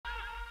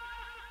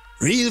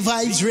Real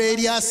Vibes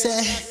Radio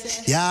say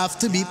you have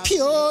to be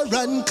pure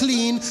and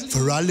clean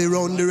for all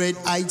around the red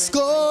heights,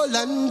 gold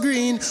and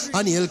green.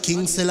 And Hail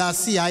King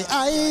Selecta, I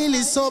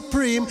highly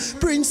supreme.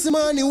 Prince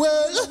Emmanuel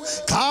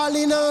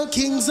calling all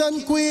kings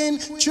and queen.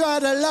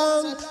 Trot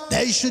along,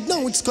 they should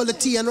know it's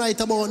quality. And right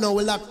about now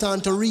we're locked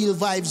on to Real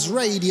Vibes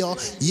Radio.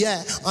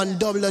 Yeah, on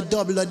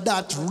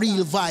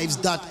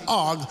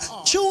www.realvibes.org.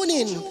 Tune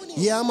in.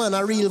 Yeah man,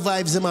 a Real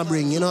Vibes them I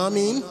bring, you know what I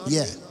mean?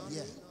 Yeah.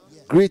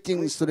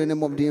 Greetings to the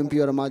name of the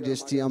Imperial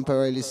Majesty,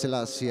 Emperor Haile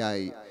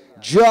Selassie.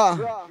 Jah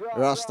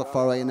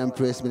Rastafari and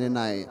Empress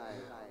Midnight.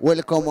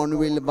 Welcome on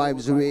Real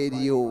Vibes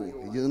Radio.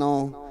 You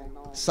know,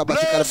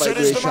 sabbatical vibration.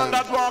 This is the man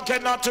that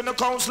walketh not in the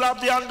counsel of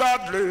the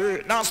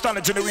ungodly, now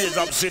standing in the ways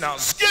of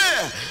sinners.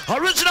 Yeah,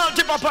 original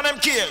tip up on them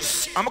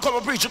case. I'm gonna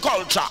come preach a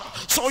culture.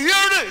 So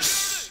hear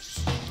this.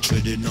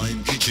 Treading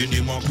I'm kitchen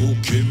in my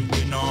cooking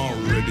dinner,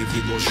 ready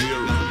for go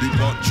share. The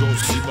pot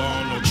just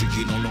sivan, no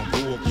chicken on no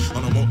pork,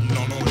 and a mutton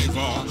on no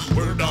liver.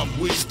 Word of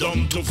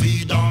wisdom to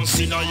feed on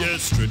sinner,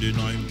 yes. Treading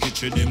I'm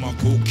kitchen in my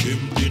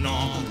cooking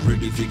dinner,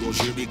 ready for go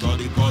share. Because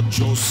the pot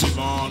just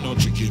sivan, no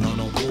chicken on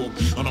no pork,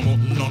 and a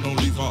mutton on no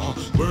liver.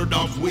 Word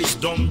of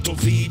wisdom to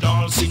feed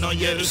on sinner,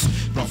 yes.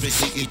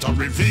 Prophecy it a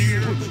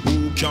reveal.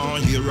 Who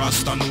can hear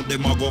us and know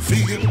them a go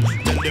feel?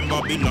 Tell them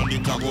Babylon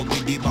it a go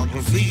be the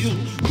battlefield.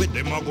 With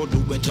them a go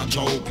do it. Touch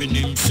open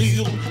him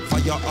seal.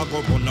 Fire a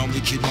go burn a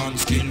wicked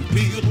man's skin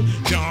peel.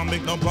 Can't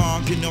make no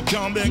bargain, you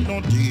can't make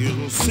no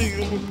deal.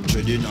 Seal.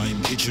 Treading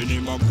I'm kitchen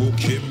him a cook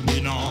him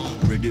dinner.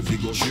 Ready for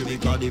go share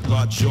because the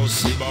pot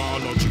just silver.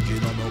 No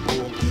chicken and no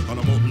pork and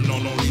a mutton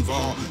and no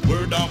liver.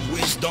 Word of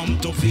wisdom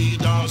to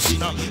feed our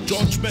sinner.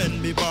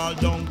 Judgment be ball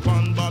down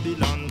pan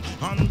Babylon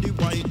and the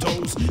White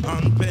House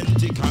and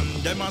Pentagon.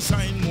 Them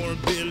assign more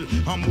bill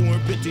and more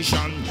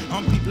petition.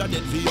 And people are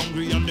dead for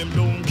hungry and them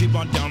don't give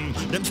a damn.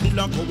 Them still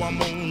a go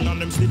among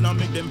and them still a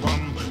make them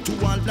bam. To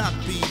all that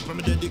people,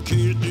 me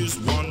dedicate this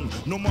one.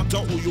 No matter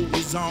who you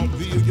is and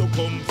where you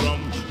come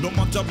from. No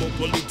matter about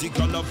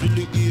political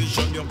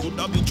affiliation. You could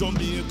have been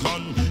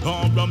Jamaican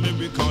or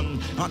American.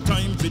 A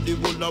time for the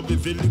world that we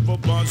feel live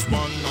up as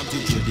one. Not the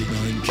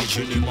Jedi in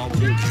kitchen in my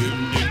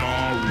cooking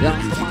dinner. Yeah,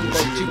 the man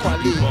called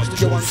Chipali,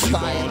 Studio One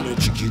Style. No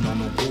chicken and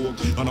no pork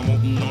and a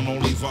mutton and no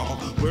liver.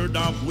 Word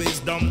of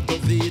wisdom to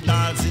feed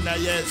us in a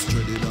yes.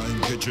 Jedi in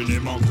kitchen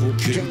in my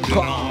cooking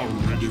dinner.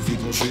 Ready for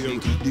go share.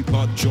 The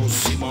pot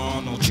just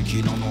simmer, no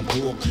chicken and no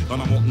pork,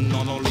 and a mutton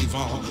and no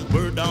liver.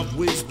 Word of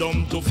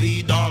wisdom to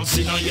feed all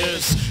sinner,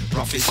 yes.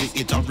 Prophecy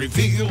it a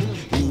reveal.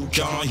 Who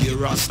can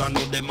hear us and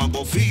know them a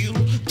go feel?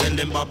 Tell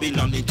them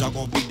Babylon it a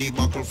go be the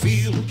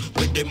battlefield.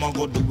 What them a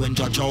go do when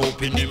Judge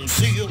open him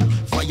seal?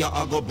 Fire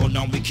a go burn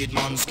and wicked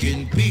man's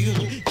skin peel.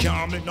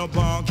 Can't make no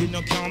bargain,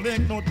 you can't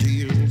make no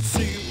deal.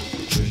 Seal.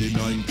 Chilling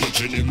in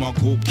kitchen in my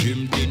cook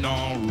him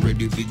dinner.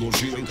 Ready for go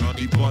share.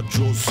 The pot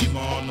just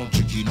simmer, no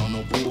chicken and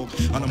no pork,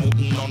 and a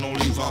mutton and no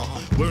liver.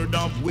 Word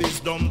of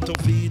wisdom to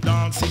feed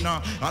all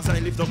sinner. As I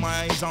lift up my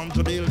eyes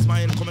unto the hill,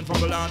 smile coming from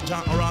the Lord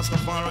Jah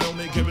Rastafari, I'll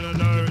make heaven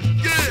and earth.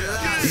 Yeah.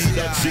 He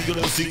that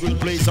secret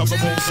place of the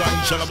Most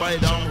High shall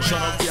abide down. Shall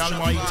of the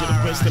Almighty, the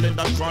pestilence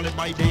that crawleth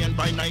by day and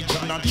by night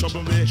shall not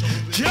trouble me.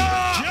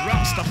 Jah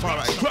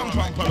Rastafari, cramp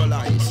and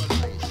paralyze.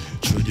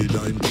 Treaded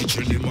I'm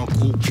kitchen in my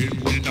cooking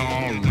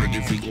dinner.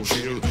 Ready for go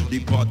share. The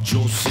pot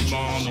just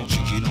simmer, no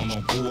chicken and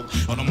no pork,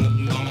 and a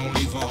mutton and no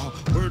liver.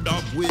 Word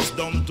of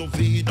wisdom to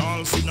feed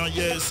all sinner,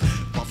 yes.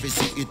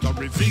 Prophecy it a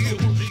reveal.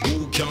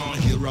 Who can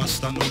hear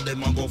us and know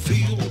them a go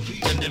feel?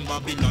 Tell them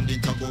Babylon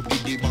it a go be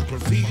the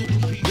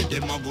battlefield. With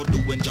them a go do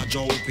when Judge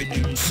open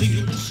him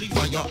seal.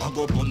 Fire a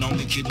go burn and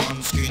wicked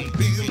man's skin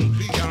peel.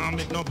 Can't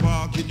make no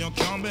bargain, you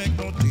can't make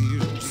no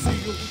deal.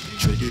 Seal.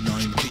 Treading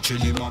I'm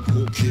kitchen in my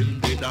cooking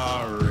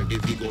dinner. Ready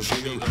for go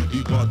share.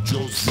 The pot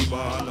just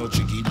simmer, no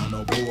chicken and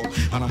no pork,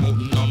 and a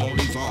mutton and no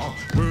liver.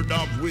 Word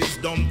of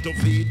wisdom to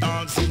feed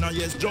all sinner,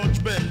 yes.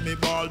 Judgment me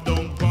ball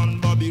down pan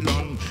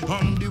Babylon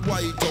and the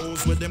White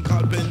House where them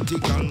call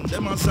Pentagon.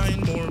 Them assign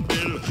more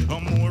bill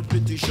and more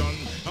petition.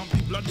 And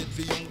people are dead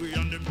for hungry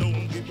and them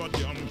don't give a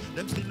damn.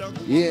 Them still a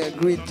Yeah,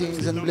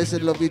 greetings and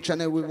blessed love each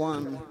and every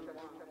one.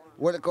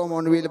 Welcome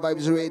on Real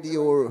Vibes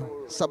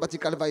Radio,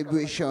 sabbatical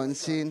vibration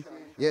scene.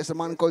 Yes, a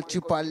man called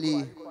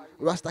Chipali,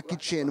 Rasta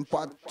Kitchen,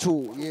 part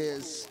 2.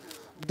 Yes,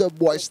 the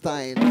boy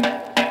style,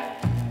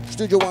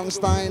 Studio One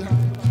style,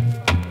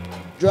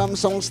 drum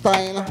song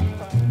style.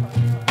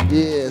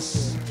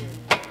 Yes,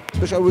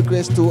 special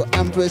request to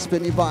Empress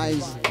Penny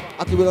Vibes,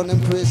 Akibel on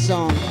Empress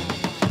song,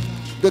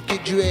 the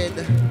Kid Dread,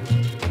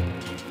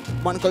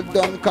 man called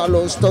Don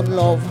Carlos, Stone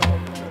Love,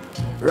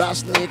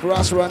 Ras Nick,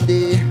 Ras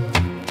Randy.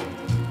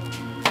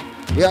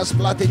 Yes,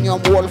 Platinum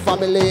Whole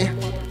family.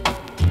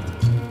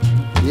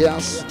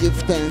 Yes, give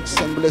thanks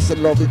and blessed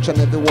love each and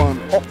every one.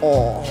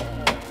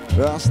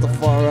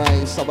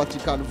 Rastafari,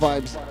 sabbatical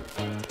vibes.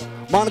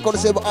 Man called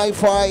Seb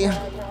Hi-Fi.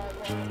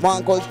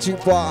 Man called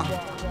Tupa.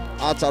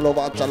 Acha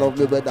love,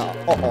 me better.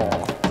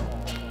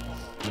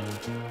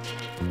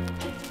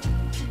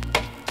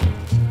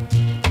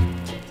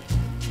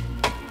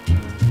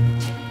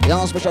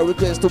 Yeah, special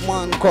request to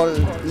man called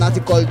Natty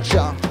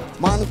Culture.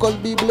 Man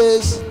called Be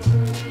Blaze.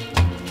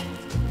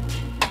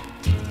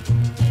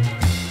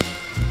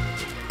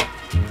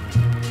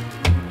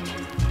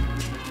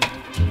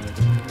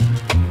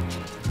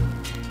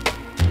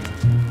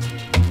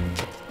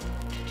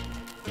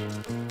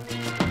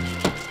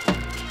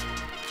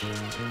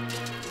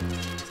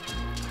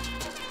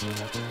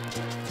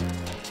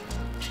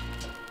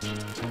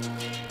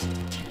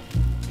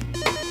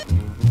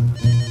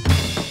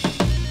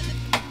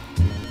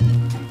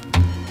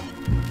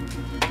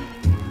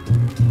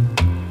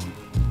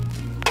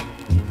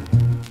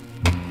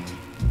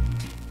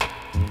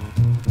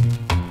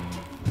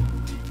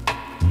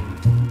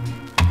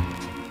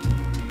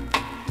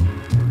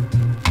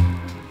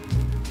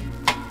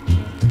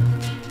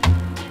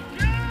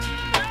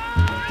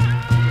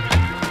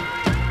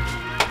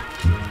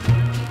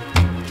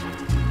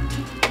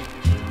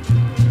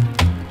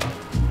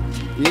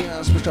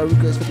 Special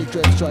request for the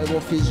 12th tribe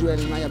of Israel,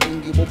 Naya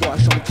Bingi, Bobo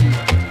Ashanti.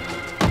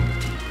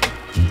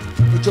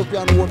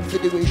 Ethiopian World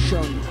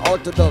Federation,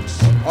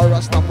 Orthodox, or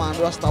Rasta man,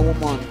 Rasta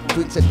woman,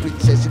 prince and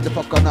princess in the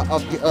far corner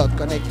of the earth,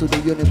 connect to the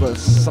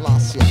universe,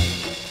 Selassie.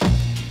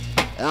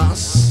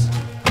 Yes,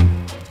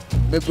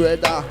 my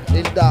brother,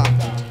 Linda,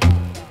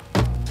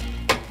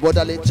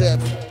 brother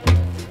Letep,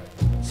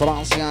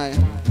 Selassie.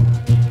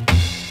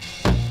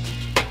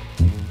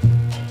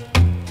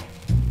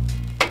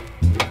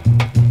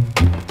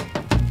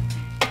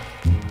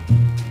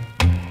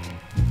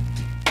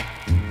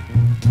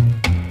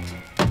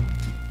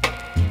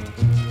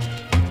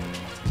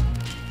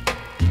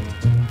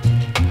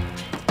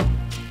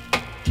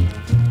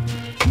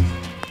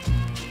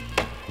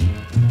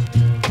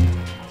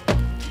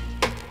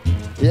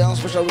 Yeah,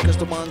 special request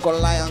to man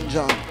called Lion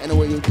John.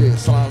 Anyway, you do,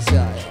 Selassie,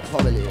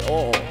 family.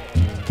 Oh.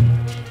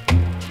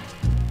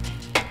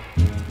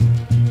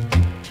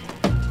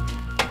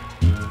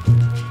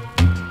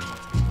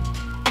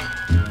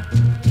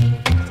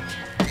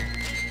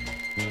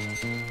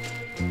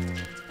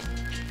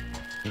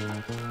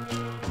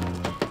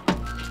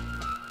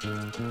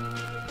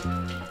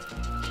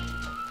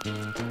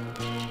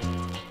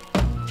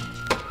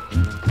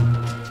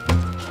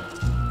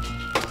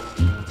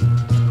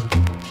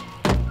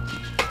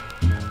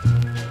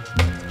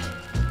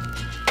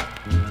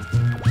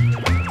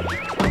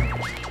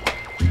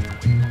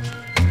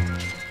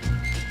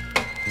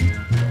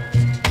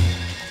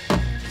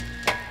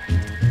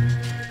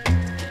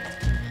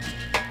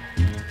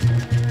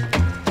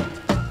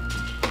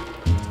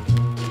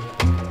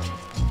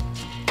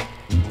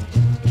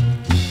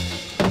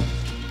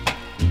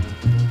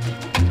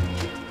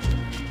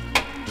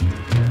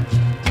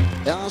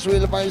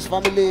 Realvibes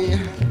family,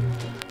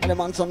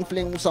 Haileman some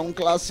fling, some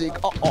classic.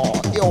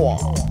 Yo.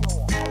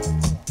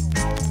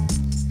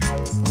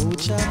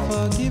 Would you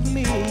forgive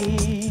me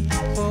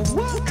for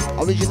what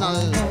Original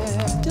I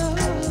have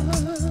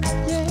done?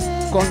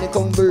 Yeah. Connie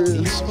Comber.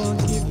 Please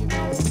forgive me.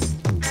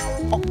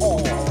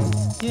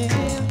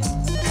 Yeah.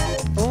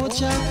 Would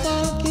you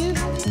forgive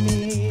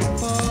me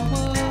for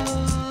what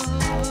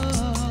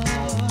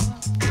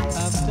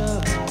I've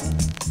done?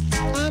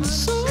 I'm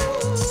so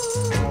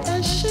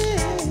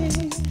ashamed.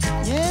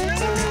 Yeah.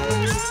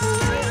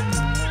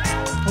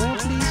 Oh,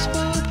 please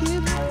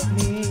forgive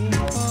me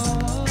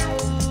for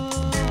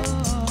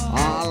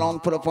Along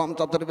put up from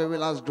top to the very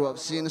last drop.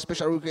 Seeing a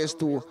special request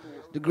to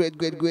the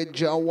great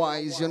Joe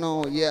Wise, you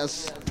know,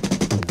 yes.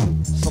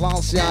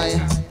 Selassie,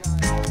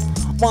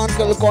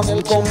 Mankel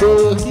Cornel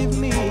Combo. forgive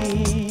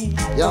me.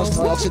 Yes,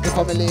 New York City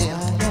family.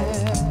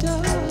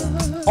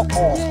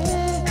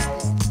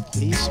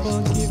 Please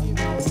forgive me.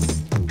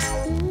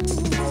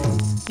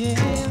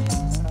 Yeah.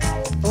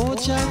 Oh,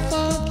 child,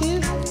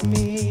 forgive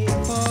me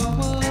for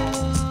what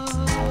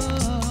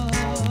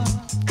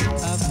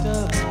I've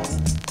done.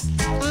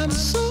 I'm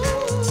so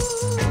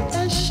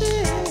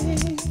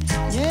ashamed.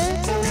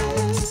 Yeah.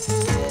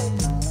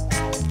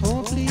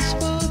 Oh, please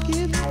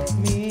forgive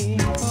me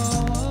for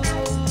what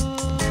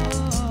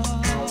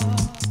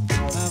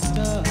I've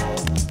done.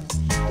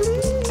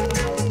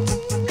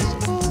 Please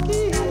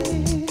forgive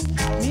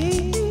me.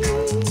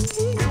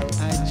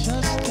 I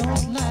just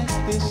don't like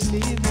this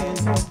living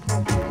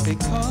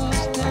because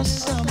there's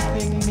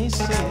something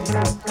missing.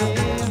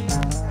 Yeah.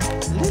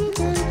 Little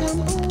girl, come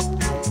home.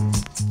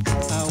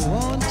 I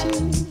want you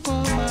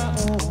for my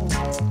own.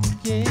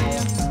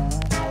 Yeah.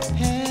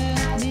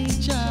 Help me,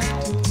 Jah,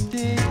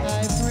 today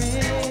I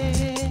pray.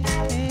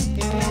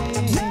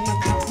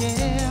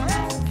 Yeah.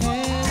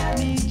 Help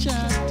me,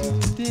 Jah,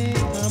 today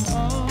I'm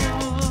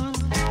on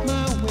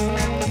my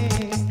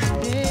way.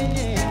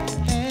 Yeah.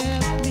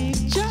 Help me,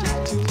 Jah,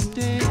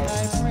 today I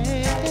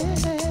pray.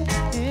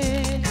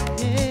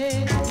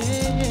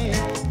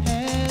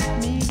 Help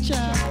me,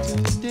 Jah.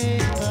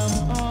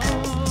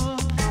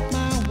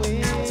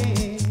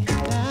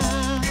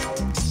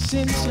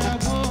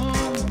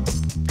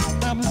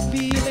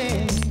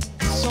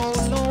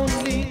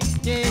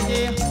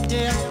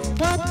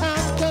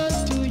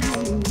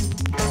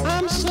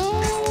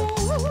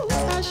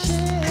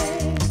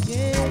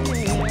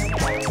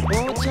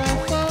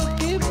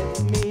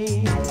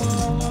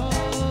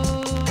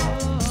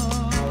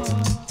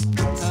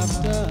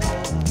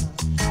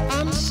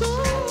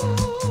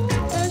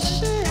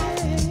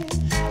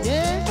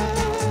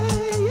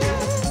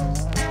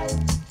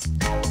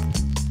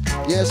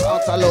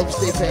 I love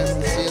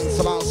Stephen, seeing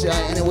Selecta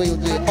anyway you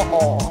do.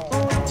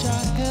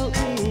 Help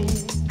me.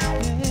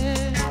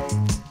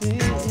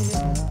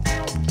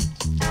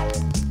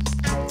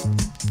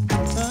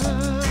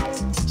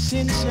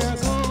 Since you're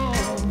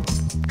gone,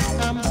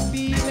 I'm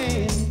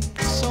feeling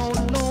so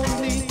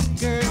lonely,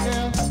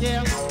 girl.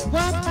 Yeah,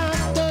 what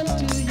I've done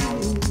to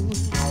you,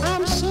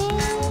 I'm so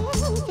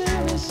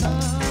very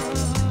sorry.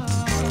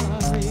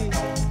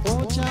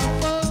 Won't you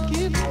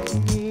forgive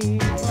me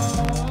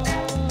for all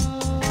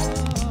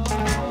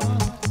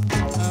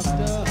I've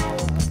done?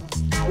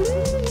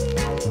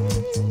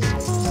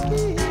 Please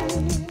forgive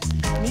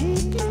me.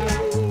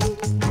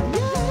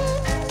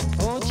 Yeah,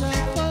 won't you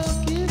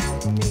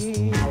forgive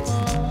me for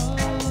all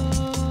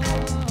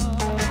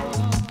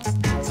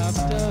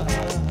I've done?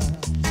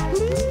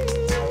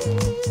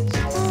 Please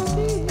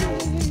forgive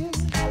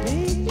me.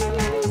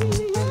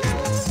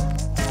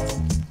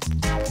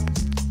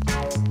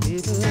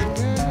 Little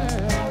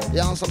girl,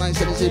 Yeah, so nice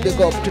to see big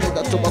up to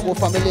the Tobacco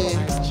family.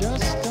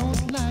 just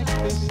don't like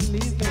this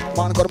living.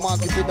 Man got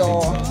market the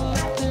door.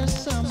 There's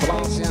something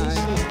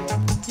Selecta.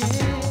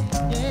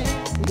 yeah,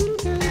 little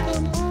girl,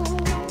 come on.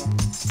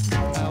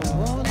 I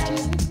want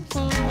you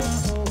for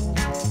my own.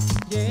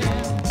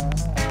 Yeah,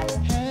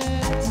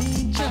 help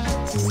me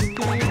just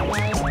today,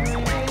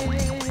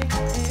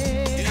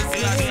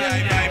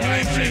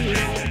 I pray.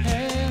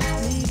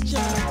 Help me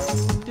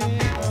just today,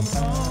 I'm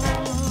on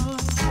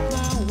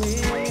my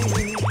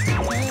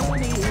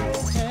way.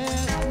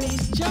 Help me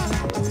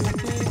just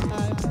today, I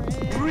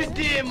pray.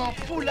 Redeemer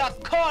full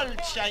of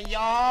culture,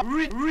 y'all.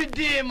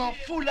 Redeemer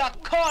full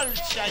of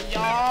culture,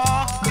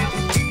 y'all.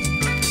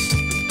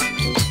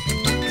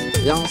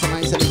 Yeah, so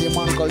nice to see a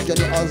man called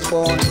Johnny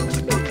Osborne.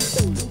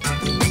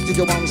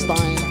 Studio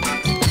Manstein.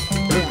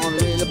 Play on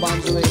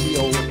Realvibes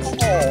Radio.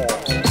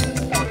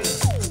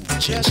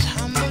 Just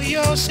humble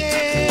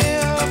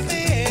yourself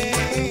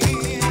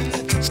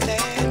and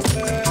stand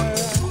firm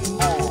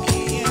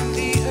in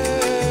the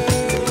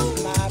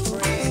earth, my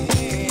friend.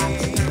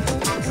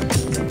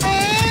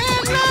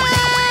 And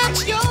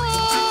let your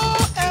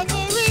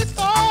every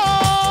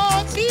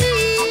thought be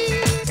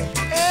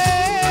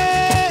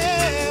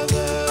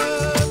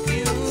ever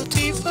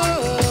beautiful,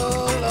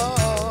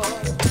 Lord.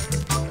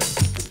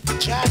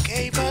 Jah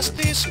gave us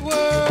this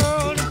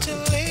world to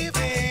live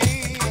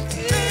in.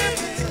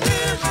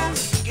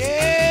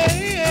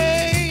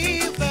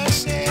 Gave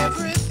us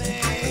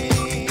everything.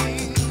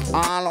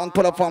 All on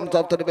pull up from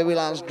top to the very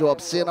last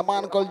drop. Seeing a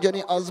man called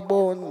Johnny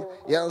Osborne.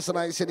 Yeah, so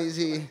nice and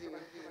easy.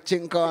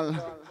 Chinkle.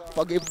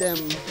 Forgive them.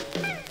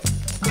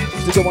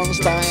 Studio One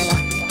style.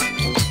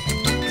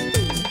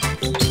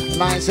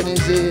 Nice and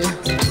easy.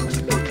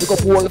 Pick up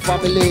whole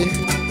family.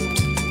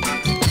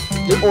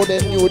 The old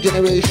and new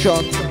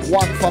generation.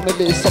 One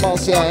family.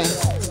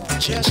 Selecta.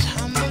 Just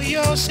humble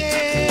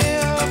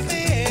yourself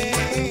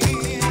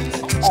and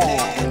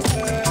stand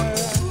firm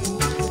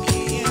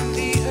in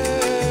the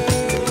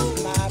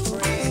earth, my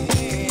friend.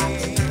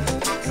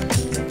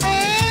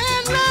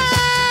 And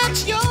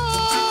let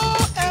your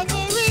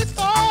every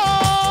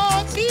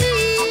thought be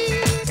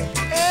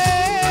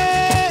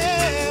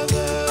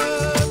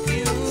ever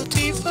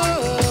beautiful,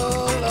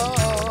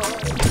 Lord.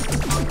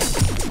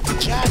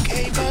 Jah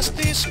gave us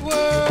this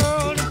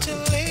world to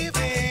live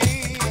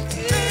in.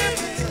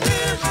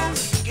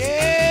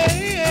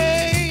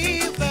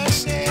 Gave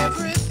us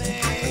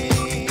everything.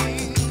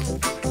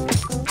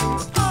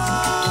 But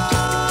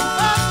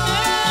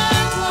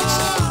what's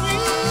so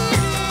real?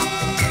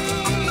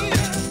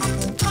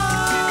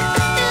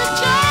 It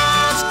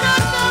just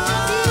could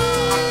never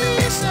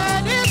be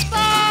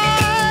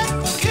satisfied.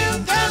 Forgive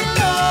them,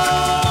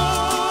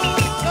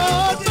 Lord.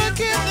 Lord,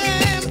 forgive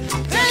them.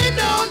 They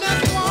know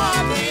not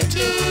what they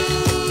do.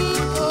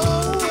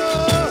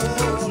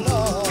 Oh,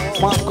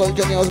 Lord. Man called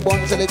Johnny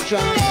Osborne Selection.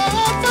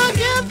 Lord,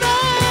 forgive them.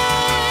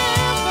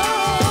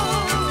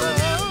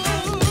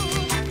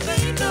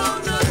 They know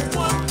not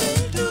what they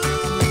do.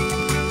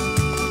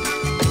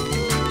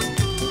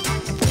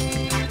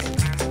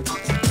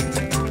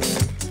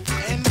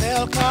 And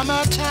there'll come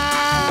a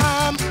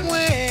time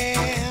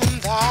when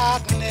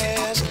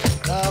darkness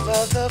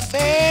cover the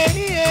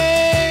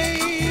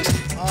face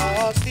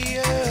of the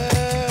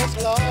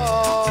earth,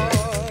 Lord.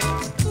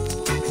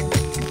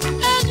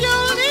 And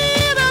you'll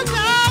need a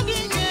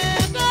guiding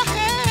and a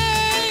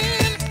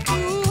hand to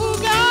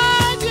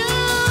guide you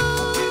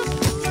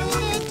through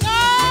the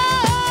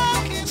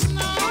darkest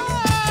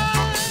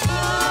night.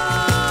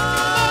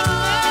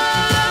 But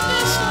man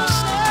is so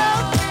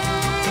selfish,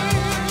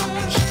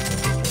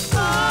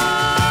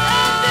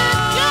 and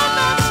it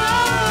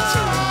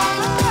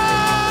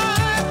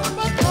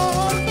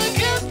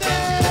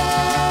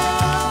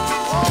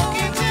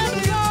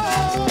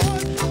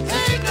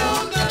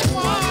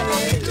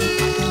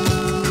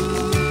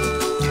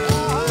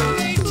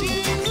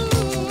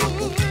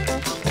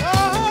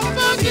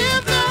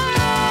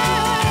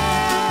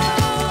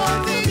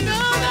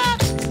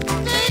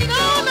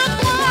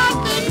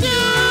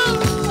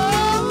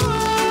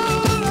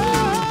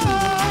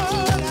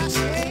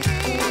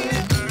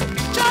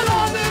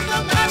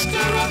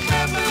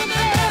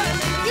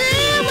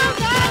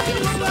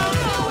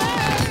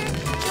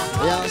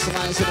Yes,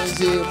 nice and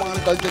easy. Man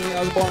called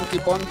Junior's born,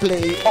 keep on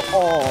play.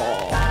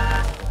 Uh-oh.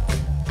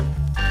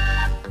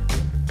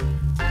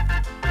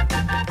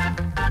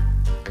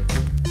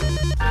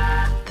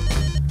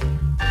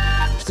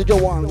 Studio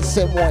One,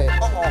 same way.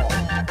 Uh-oh.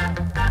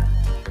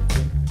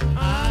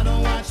 I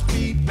don't watch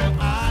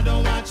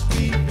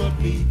people,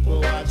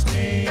 people watch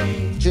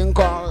me.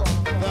 Jingle.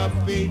 The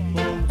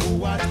people who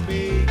watch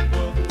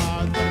people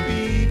are the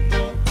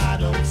people I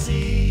don't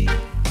see.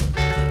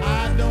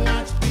 I don't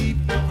watch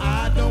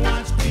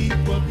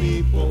people,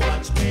 people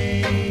watch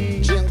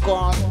me.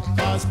 Jingle.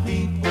 Cause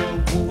people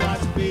who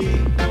watch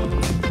people,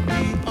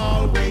 we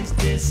always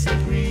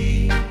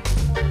disagree.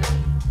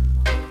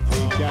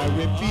 They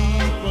carry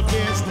people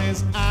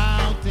business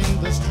out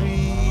in the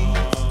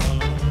streets,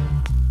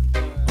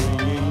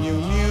 bringing you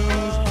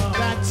news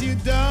that you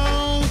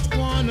don't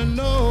wanna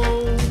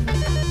know.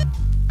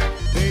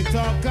 They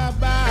talk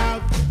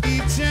about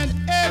each and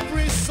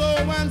every so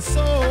and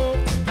so,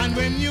 and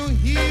when you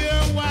hear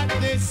what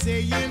they're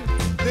saying,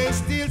 they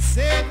still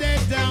say they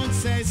don't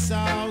say so.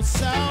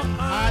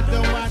 I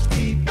don't watch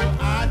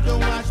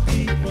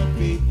people,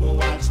 people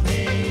watch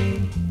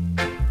me.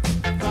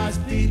 Cause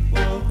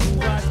people who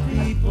watch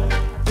people,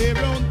 their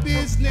own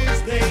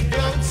business they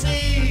don't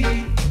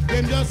see.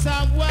 Them just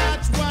have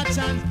watch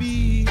and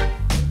be.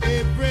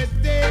 Every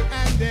day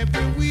and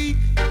every week,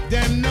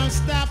 them non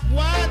stop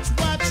watch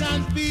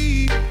and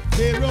be.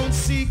 Their own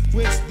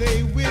secrets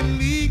they will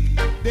leak.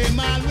 Them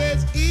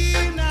always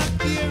in a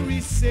theory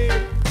say,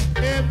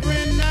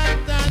 every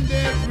night and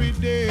every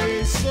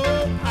day. So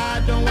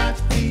I don't watch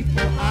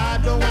people,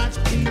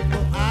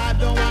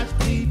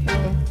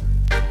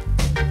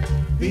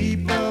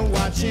 people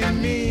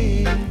watching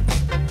me.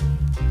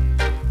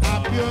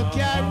 Up your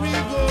carry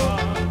go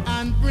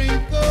and bring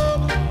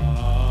go.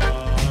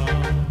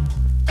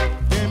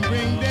 Then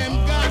bring them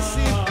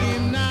gossip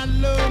in a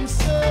lump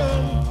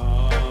sum.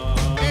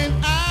 And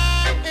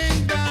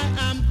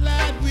I'm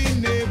glad we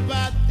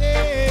never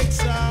take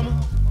some.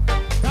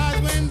 Cause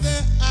when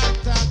the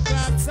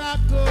attacks are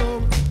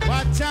come,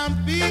 watch and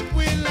people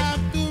will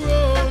have to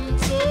run.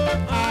 So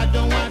I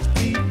don't watch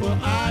people,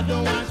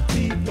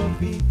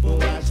 people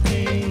watch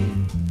me.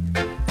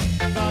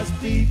 Cause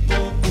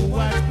people who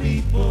watch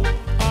people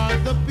are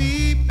the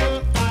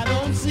people I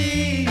don't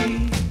see.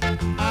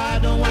 I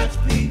don't watch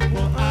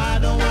people,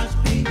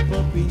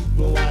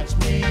 people watch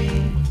me.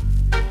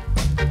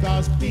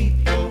 Cause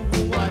people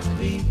who watch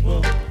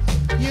people,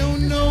 you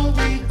know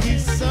we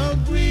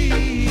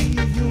disagree.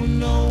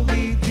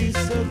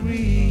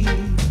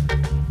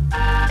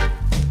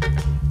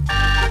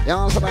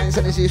 Yeah, so nice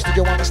and easy.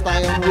 Studio One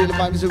style on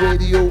Realvibes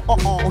Radio.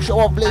 Show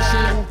of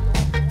blessing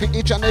to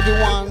each and every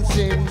one.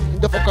 Sing in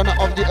the corner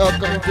of the earth,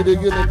 coming to the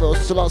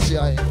universe.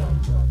 Selecta.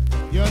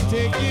 You're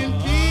taking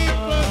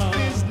people's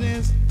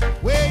business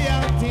way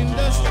out in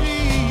the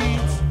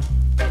streets.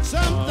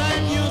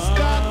 Sometimes you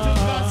start to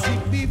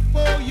gossip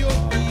before you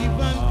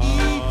even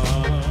eat.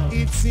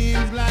 It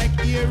seems like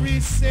Erie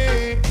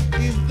say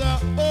is the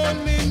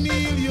only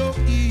meal you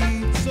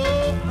eat. So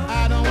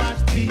I don't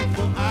watch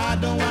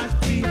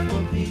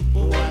people,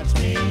 people watch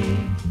me.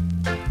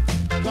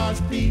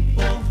 Cause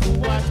people who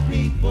watch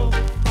people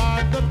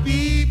are the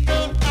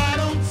people I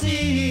don't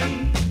see.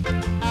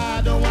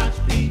 I don't watch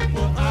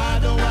people,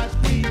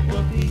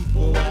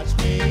 people watch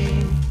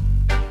me.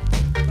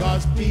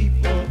 Cause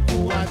people who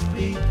watch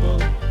people,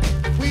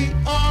 we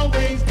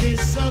always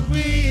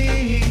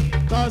disagree.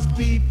 Cause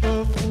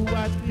people who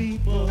watch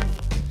people,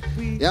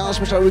 Yeah,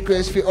 special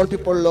request for all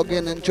people log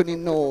in and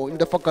tuning now in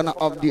the corner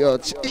of the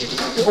earth.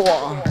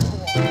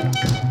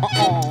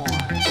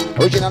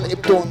 Original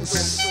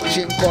Iptones,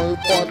 Jingle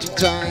Party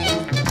Time.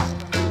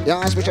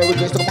 Yeah, special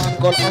request to the man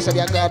called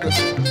Asadia God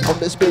of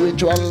the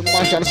spiritual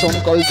martial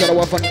song called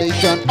Jarawa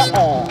Foundation.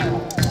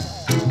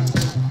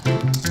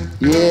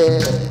 Yeah.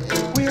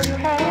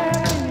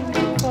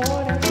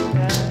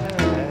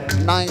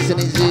 Nice and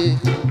easy.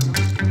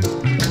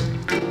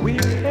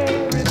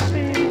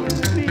 Everything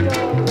will be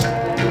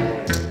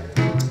alright.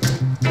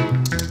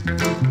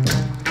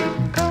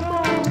 Come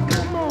on,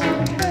 everyone.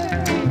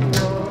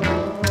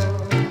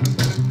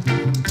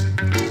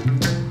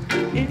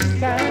 It's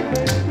time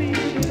that we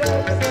should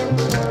have some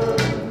fun.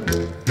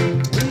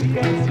 We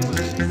got to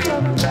live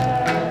some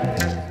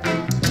life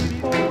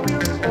before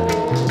we're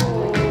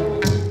old.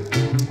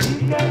 We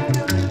got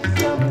to live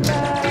some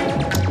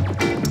life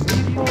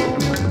before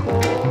we're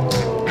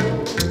old.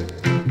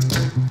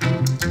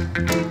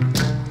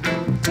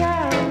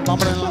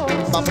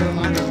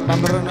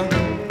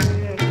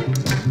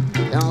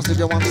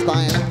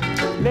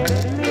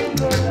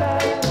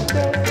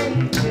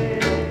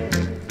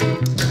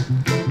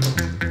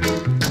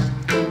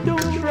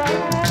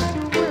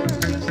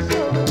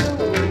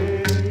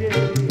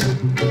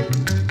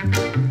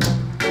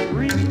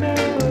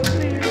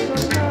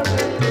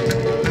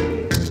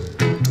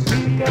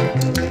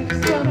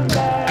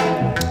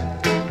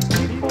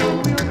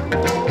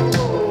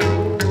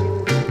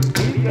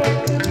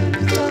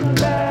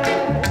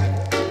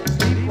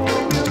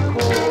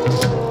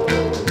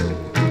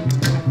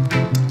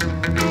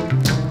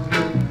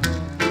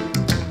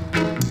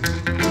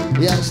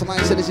 Yes,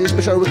 nice. This is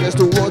special request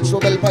to Road So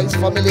Realvibes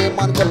family.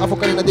 Man called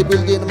African in the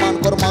building.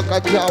 Man called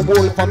Makaja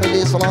whole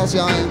family.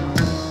 Selecta.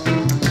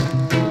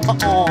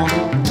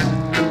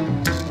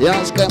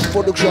 Yes, Camp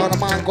Production.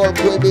 Man called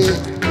Quebec.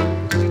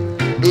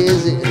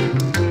 Easy.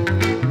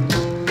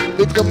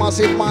 Victor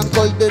Massive. Man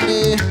called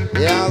Denny.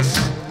 Yes.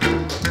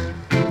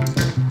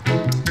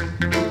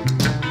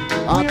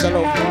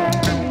 Angelo.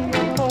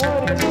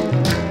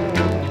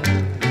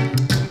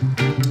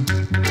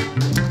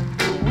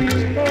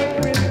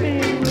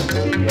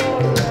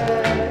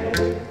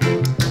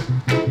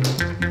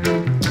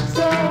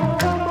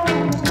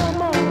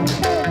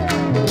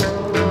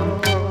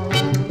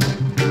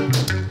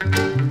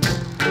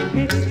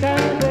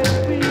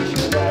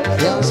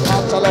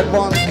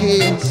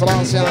 Bonki,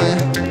 Selecta.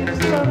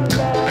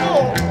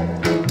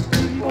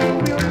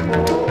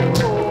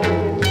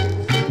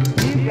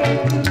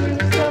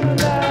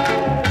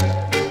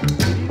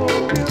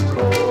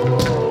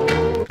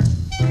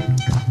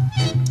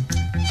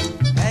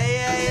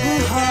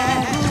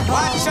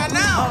 Watch out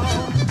now.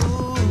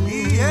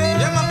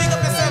 Yeah, my big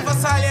up yourself for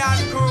Salian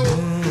crew.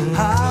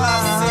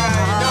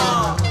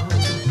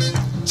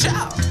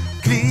 Ciao.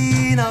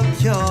 Clean up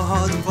your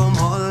heart from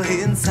all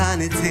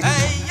insanity.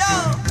 Hey,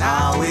 yo.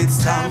 Now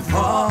it's time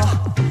for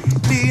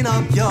clean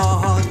up your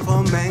heart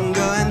from anger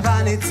and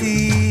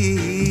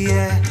vanity.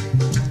 Yeah.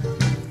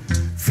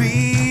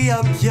 Free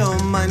up your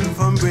mind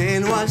from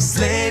brainwash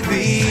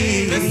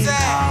slavery.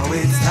 Now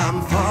it's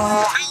time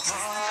for.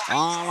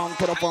 On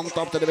put up on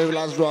top to the very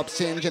last drop,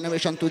 same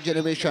generation to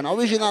generation.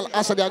 Original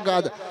Asadia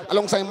God,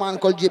 alongside man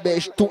called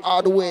Jibesh, two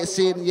all the way,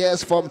 same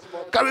yes, from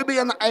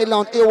Caribbean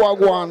island,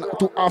 Ewagwan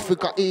to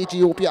Africa,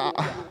 Ethiopia.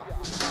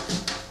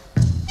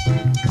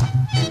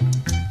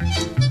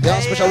 Yeah,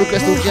 special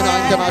request to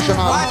Jenna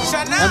International,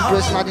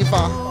 Empress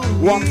Nadifa,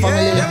 one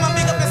family,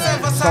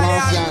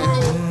 Selecta.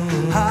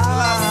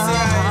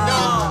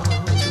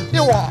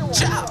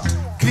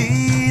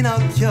 Clean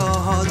up your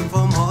heart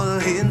from all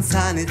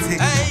insanity.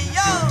 Hey,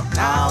 yo.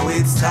 Now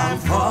it's time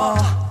for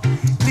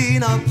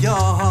clean up your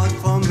heart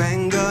from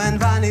anger and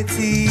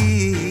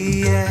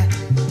vanity. Yeah.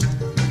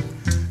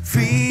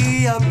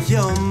 Free up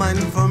your mind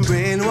from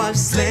brainwash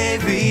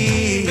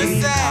slavery.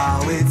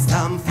 Now it's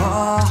time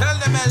for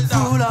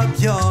full up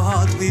your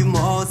heart with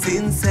more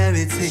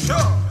sincerity. Sure.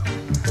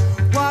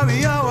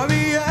 Warrior,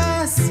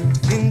 warriors,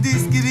 in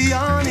this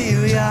Gideon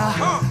area.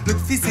 Look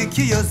for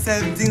secure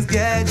yourself, things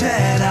get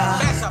better.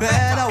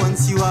 Better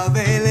once you are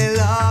really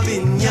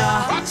loving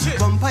ya.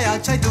 Vampire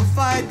try to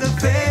fight the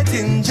faith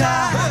in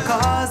Jah.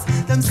 Cause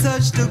them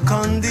search the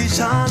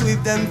condition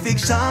with them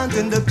fiction.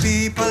 Then the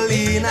people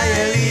in a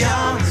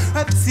alien.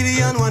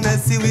 Reptilian wanna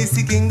see we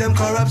seeking them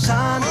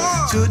corruption.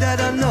 True that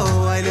I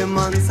know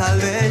Haileman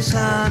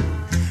salvation.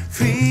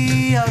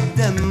 Free up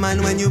them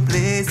man when you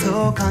play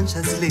so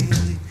consciously.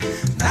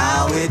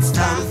 Now it's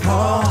time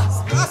for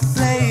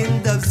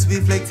playing dubs,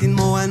 reflecting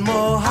more and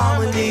more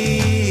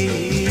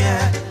harmony.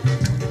 Yeah.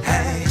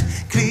 Hey,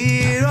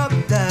 clear up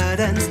the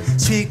dance,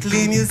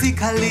 strictly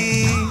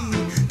musically.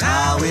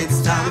 Now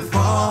it's time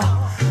for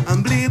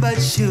humbly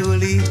but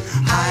surely,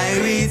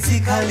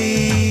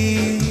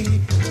 hierarchically.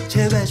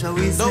 Cherish what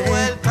we The say.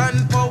 wealth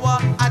and power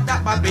at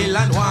that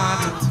Babylon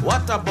want.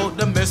 What about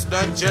the mess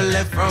that you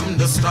left from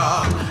the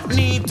start?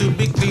 Need to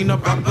be clean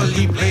up,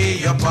 properly play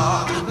your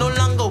part. No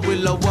longer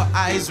will our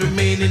eyes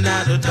remain in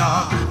the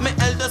dark. My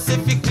elders,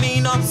 if you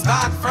clean up,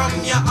 start from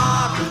your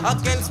heart.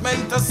 Against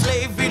mental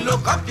slavery,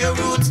 look up your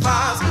roots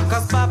fast.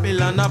 Cause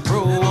Babylon a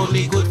pro,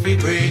 only good for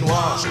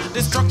brainwash.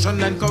 Destruction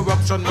and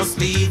corruption must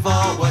leave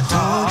our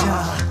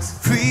charge.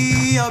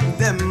 Free up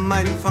them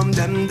mind from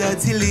them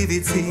dirty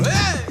liberty.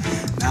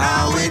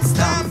 Now it's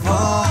time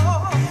for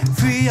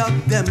free up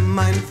them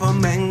mind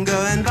from anger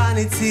and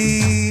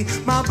vanity.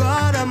 My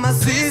brother, my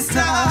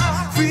sister,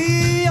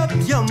 free up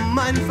your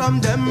mind from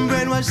them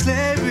brainwash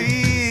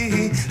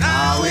slavery.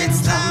 Now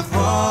it's time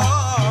for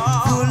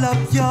full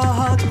up your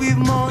heart with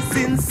more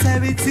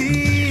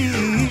sincerity.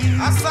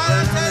 I saw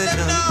them tell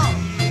them now.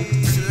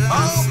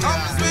 How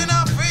comes we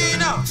not free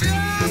now?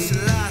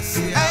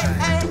 Hey,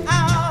 hey,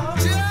 oh.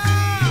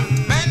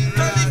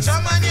 Mentally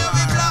shaman, you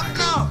be black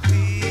now.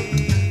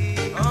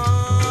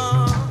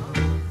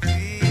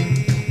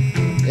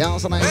 Yeah,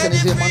 so nice and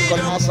easy, man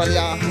called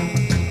Asadia,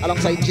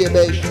 alongside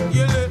Jibesh.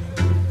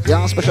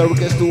 Yeah, special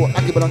request to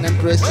Akibalon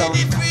Empress.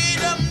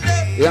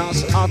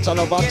 Yes,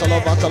 Atalo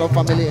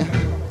family.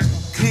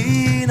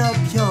 Clean up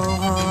your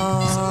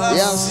heart.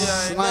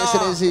 Yes, nice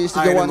and easy,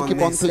 Studio One,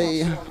 keep on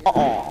playing.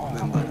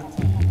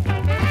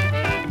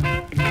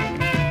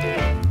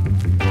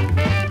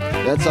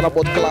 That's all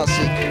about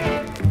classic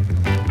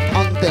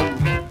anthem.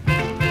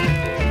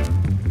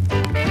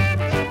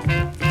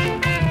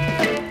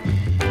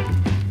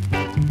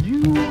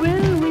 You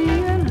will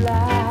realize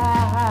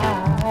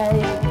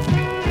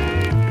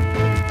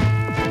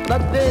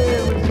that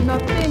there is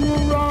nothing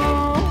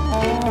wrong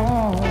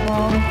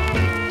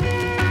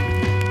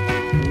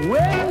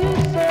when you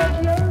search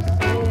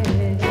yourself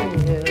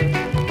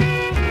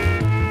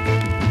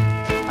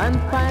and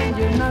find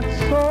you're not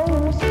so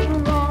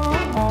strong.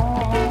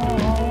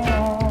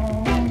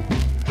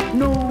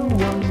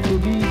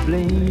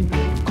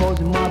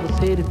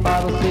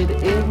 father said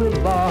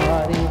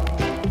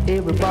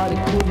everybody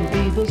couldn't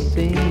be the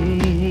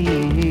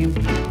same.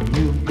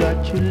 You've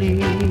got to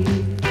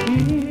live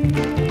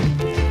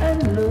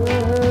and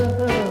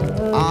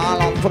love.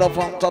 I'm put up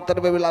from top to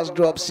the very last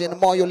drop. Sin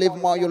more you live,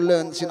 more you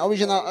learn. Sin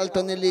original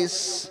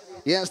alternatives.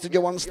 Yes,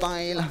 Studio One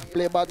style.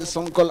 Play by the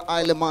song called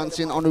Haileman.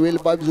 Sin on Real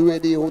Vibes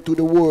Radio to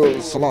the world.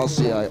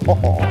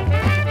 Selecta.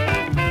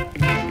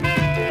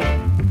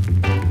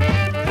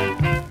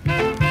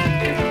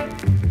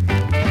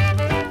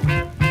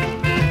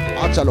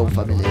 Hello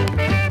family,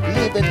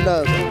 live in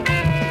love.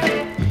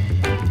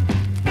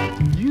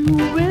 You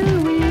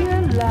will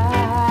realize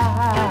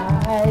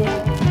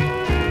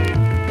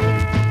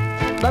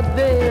that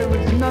there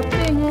is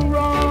nothing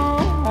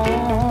wrong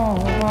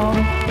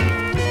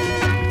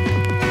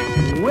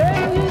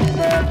when you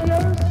set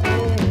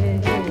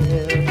yourself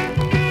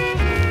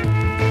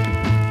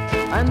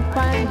and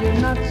find you're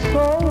not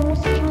so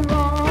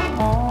strong.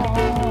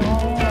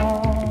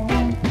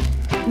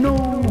 No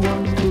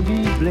one's to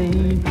be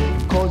blamed.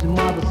 Cause your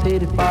mother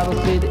said, your father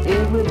said,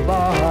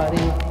 everybody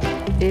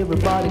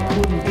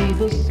couldn't be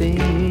the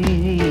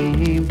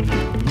same.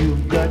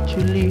 You've got to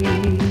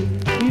live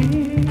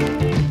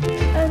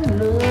and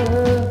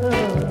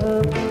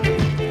love.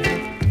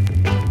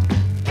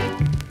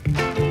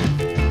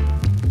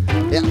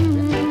 Yeah.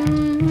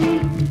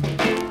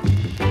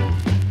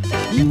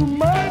 You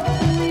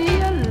must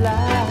realize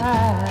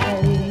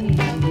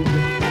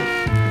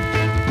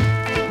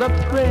that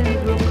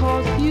friends will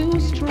cause you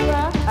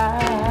strife.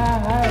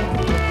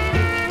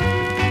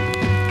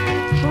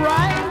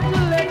 Trying to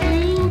let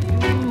you do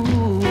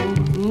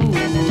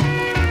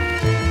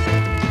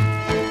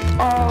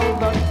all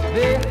that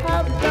they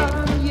have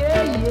done,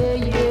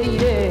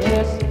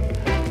 yes.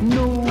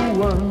 No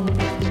one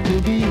is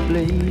to be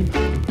blamed,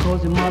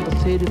 cause your mother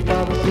said, your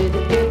father said,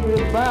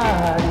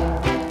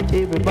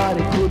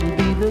 everybody couldn't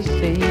be the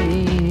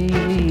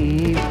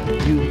same.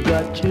 You've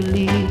got to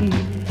leave.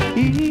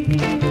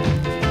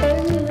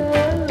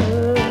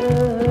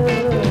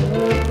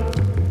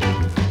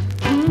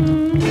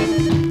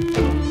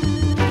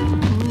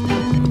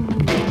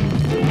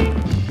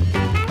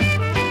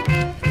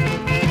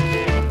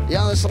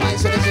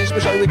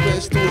 Special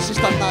request to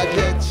Sister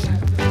Najet,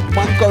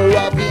 man called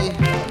Ravi,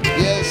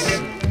 yes,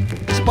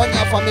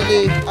 Spania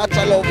family,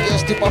 Acha love,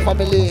 yes, Tipa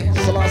family,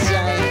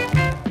 Selecta.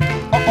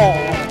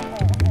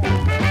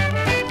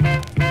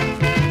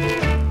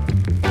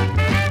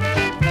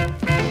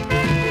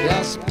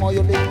 Yes, more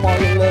you live, more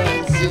you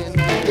learn, sin,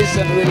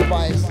 listen,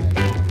 Realvibes.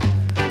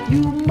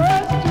 You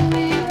must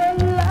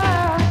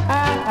realize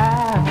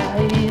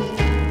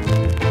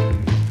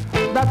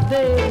that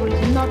there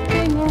is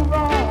nothing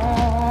wrong.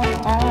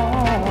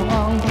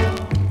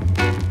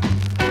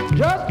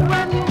 Just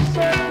when you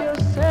serve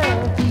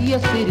yourself,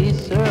 yes it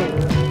is,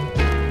 sir,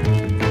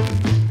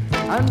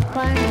 and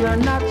find you're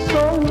not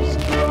so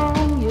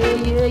strong,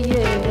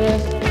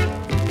 yes.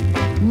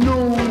 No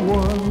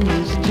one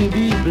is to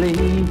be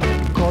blamed,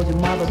 cause your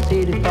mother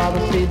said, your father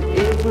said,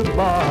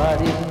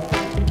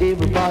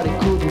 everybody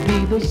couldn't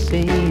be the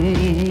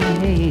same.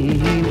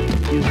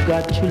 You've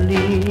got to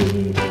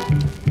live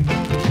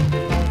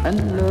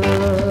and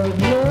love.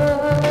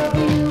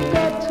 You've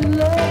got to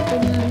love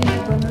and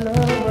live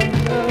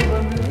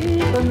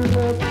and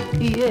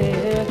love,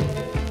 yeah.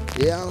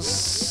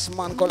 Yes,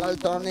 man called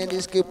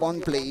alternatives keep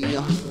on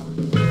playing.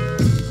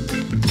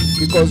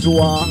 Because you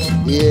are,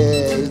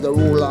 yeah, is the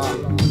ruler.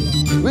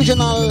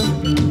 Regional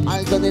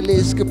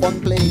alternatives keep on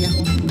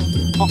playing.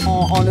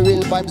 On the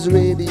Real Vibes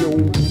Radio.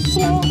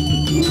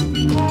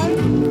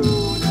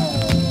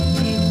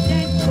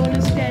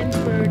 Gonna stand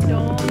for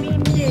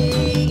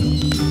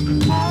dominate.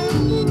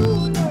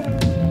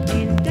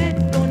 Is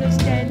that gonna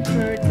stand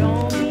for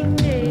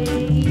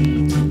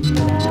dominate?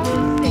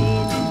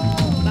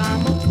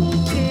 Mama put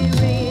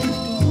parents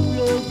to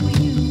love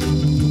you.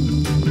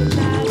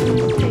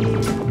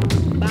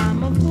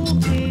 Mama put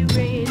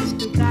parents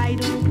to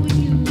guide over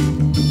you.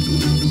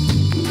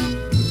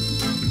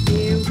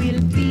 There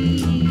will be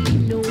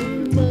no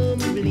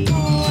mumbling.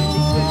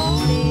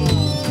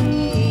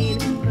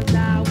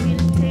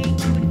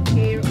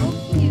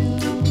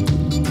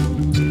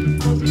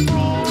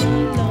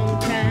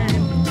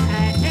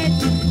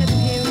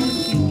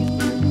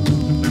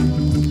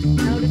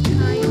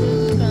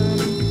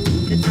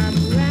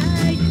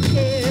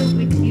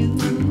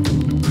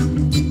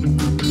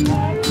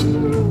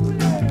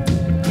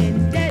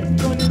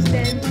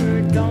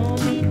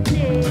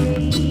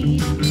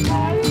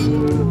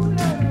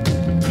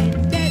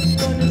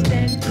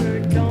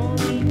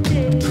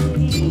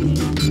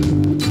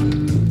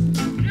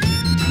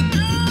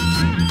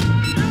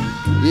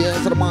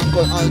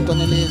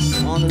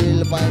 Alternatives on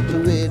Realvibes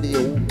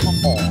Radio.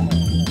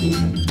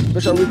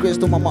 Special request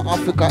to Mama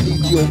Africa,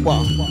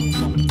 Ethiopia.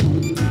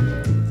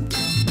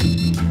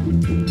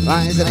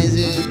 Rise,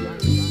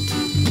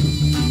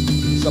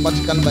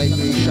 sabbatical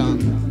vibration.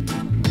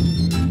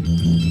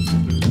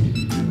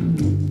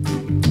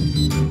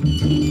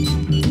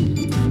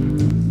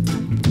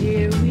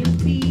 There will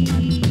be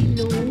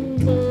no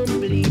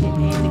mumbling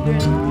in the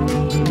ground.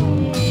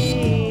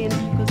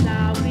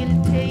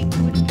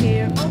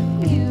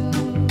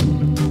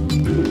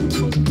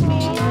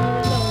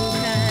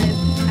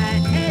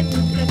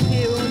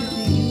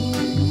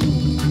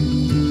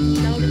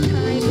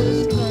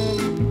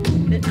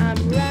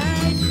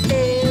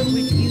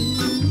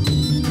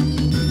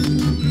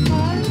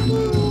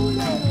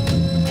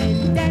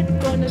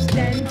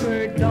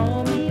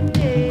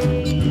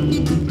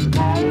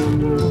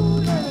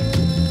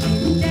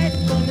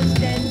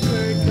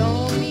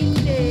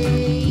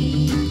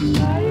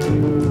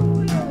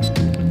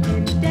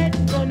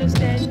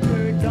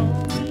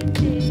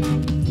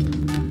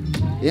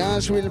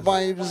 Yes, Real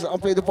Vibes. I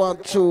play the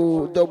part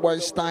 2, the boy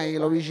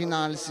style,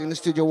 originals in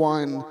Studio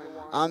 1.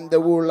 I'm the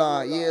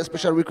ruler. Yeah,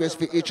 special request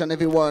for each and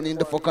everyone in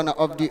the four corner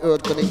of the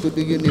earth connected to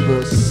the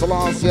universe.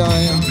 Selecta.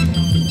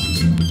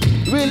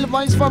 Real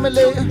Vibes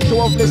family.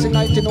 Show of blessing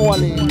night in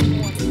Wally.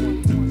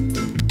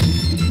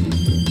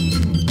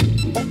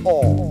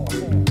 Oh.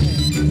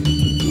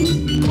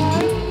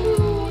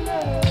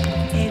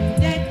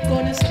 And that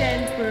gonna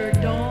stand for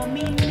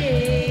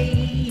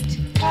dominate.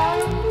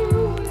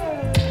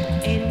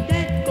 And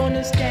that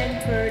gonna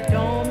stand for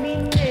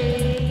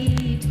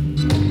dominate.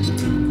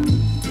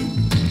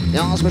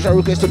 Yeah, special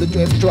request to the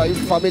 12 Drive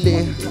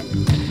family.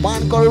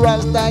 Man called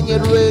Ras Daniel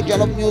Ray,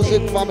 Jalop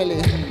Music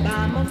family.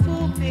 By my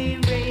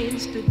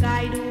forbearance to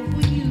guide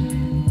over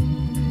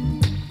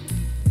you,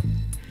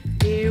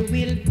 there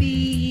will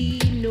be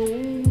no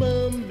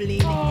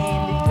mumbling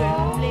and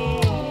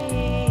grumbling,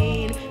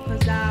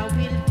 'cause I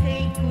will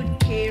take good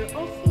care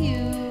of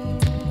you.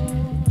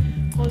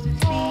 'Cause it's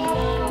been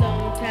a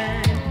long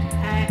time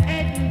I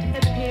hadn't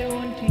appeared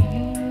unto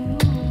you.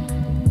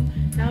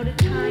 Now the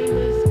time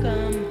has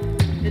come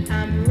that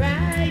I'm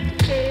right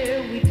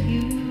there with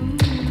you.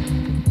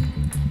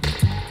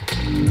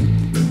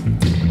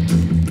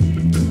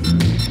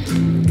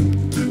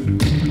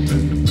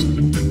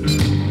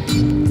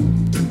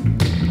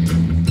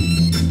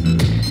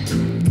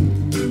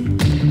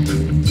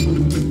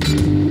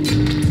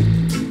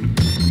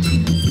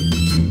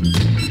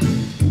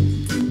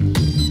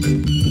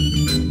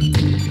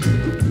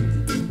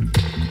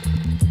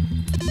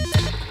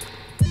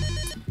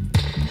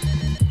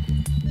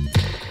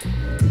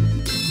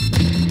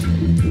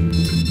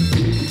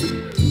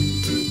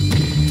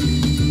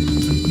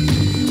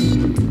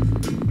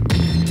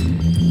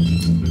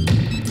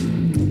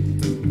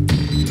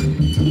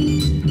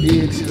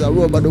 It's a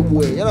rubber the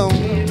way, you know.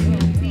 There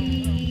will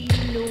be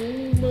no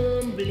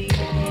mumbling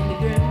and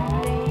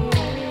grumbling,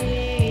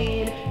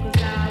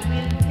 'cause I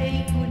will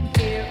take good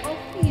care of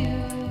you.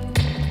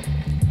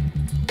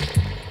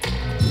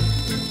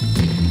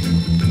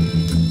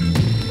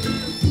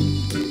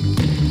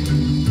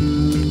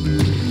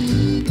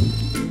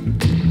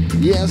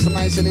 Yes,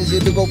 nice and easy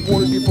to go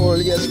poor people,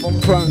 yes, from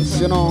France,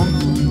 you know.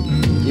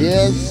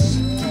 Yes,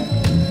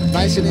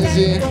 nice and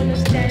easy. That's gonna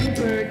stand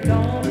for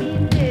dominate.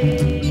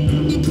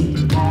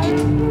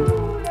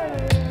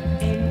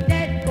 And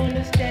that's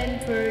gonna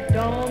stand for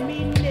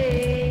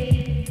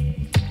dominate.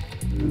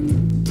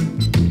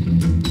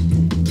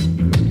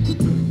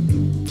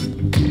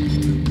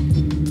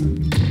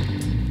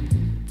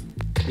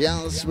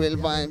 Yes, Real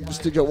Vibe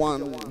Studio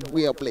 1,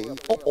 we are playing.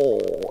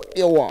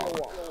 Here we are.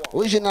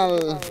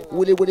 Original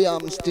Willie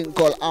Williams thing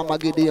called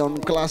Armageddon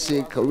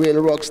classic,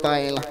 real rock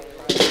style.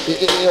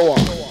 Here we are.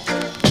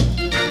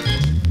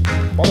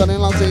 What can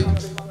I say?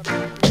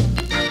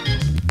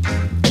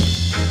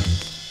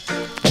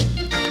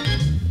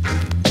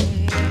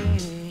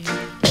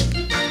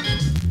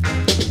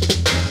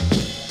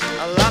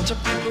 A lot of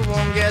people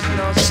won't get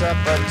no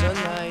supper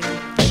tonight.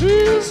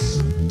 Cheers.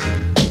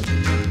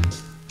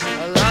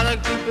 A lot of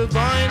people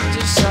going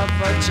to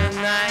suffer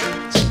tonight.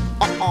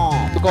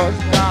 Because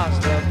Cause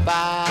the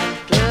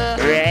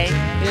battle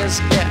is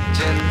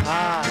getting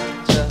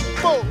harder.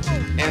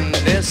 In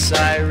this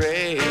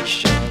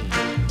iration,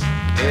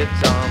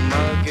 it's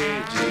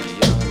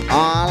Armageddon.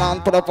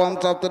 Alan put up on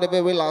top to the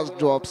very last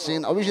drop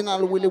scene.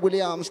 Original Willie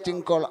Williams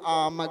thing called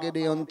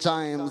Armageddon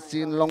time.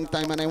 Seen long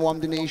time and I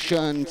warm the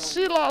nation.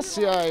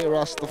 Selassie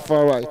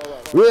Rastafari.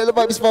 Real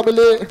Vibes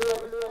family.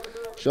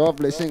 Show of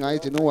blessing I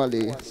know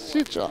Ali.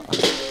 Sicha.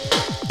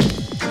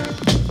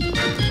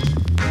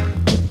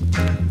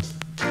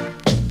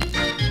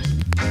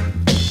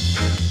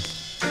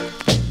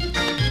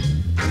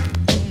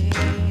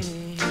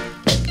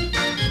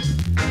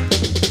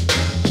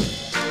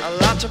 A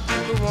lot of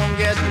people won't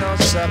get no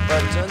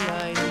supper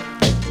tonight.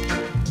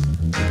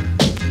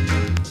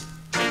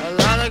 A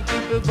lot of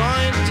people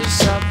going to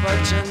suffer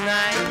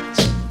tonight.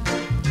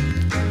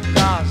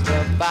 Cause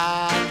the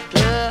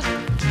battle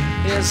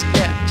is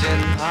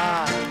getting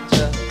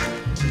harder.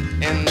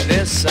 In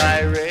this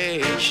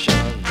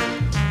iration,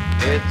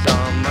 it's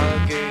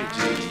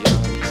Armageddon.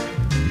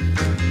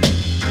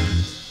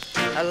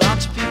 A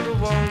lot of people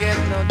won't get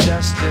no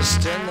justice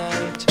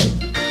tonight.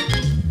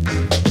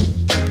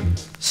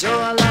 So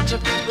a lot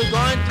of people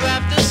going to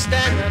have to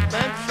stand up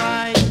and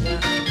fight.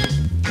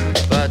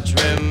 But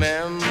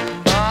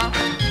remember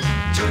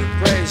to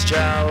praise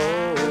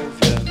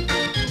Jehovah,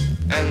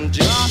 and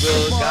He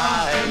will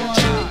guide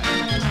you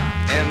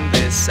in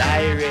this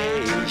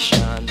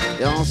iration.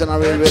 Yes, and I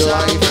real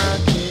life.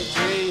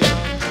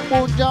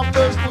 Put your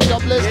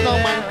bless now,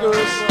 man,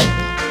 girls.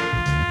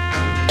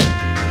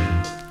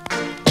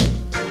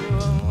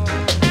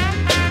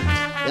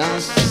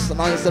 Yes, the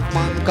noise of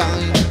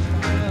mankind.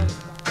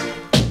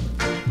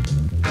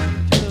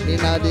 In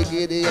a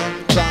Gideon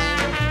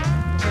time.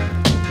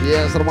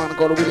 Yes, the man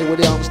called Willie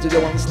Williams, Studio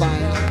 1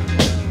 style.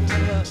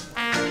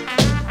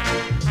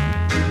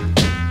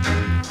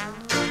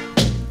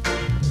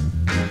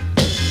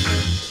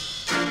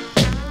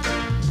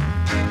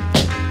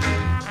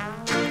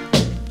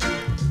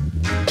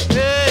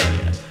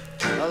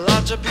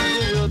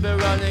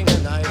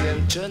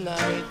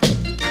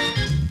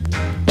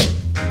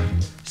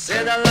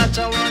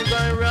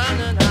 wanna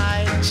run and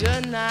hide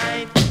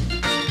tonight,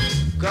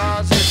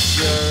 'cause it's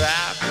your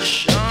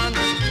action.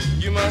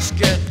 You must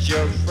get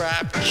your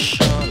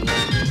fraction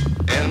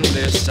in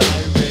this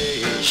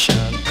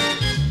iration.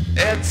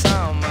 It's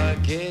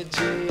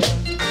Armageddon.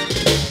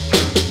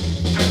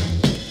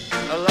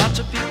 A lot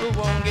of people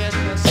won't get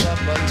this up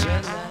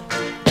tonight.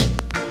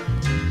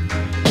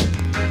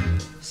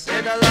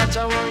 Said a lot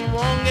of them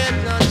won't get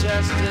no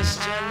justice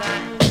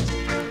tonight.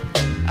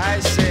 I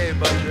say,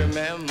 but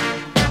remember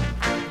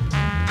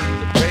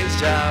to praise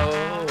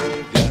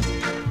Jehovah,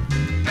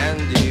 and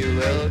He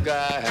will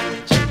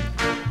guide you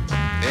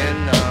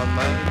in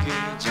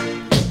Armageddon.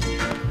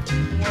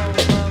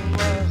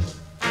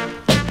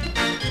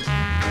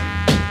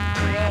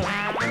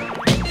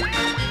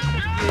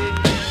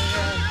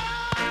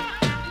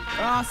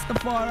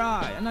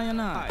 Rastafari,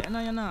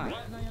 and I.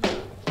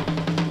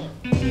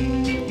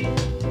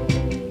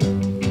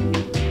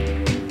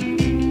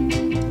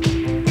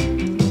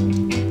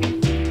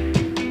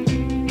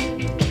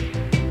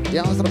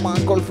 Young's the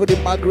man called for the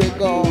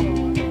McGregor.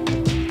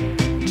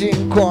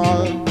 Jim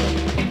Call.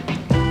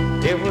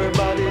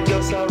 Everybody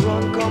just a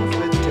run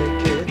comfort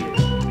ticket,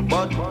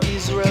 but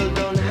Israel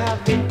don't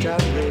have it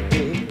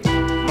already.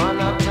 Man,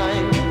 a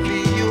time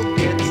for you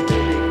get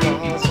steady,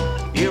 'cause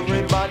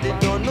everybody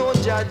don't know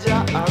Jaja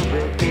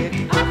already.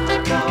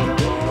 Africa,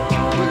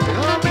 we're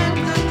coming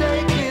to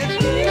take it.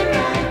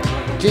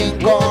 Jim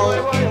Call.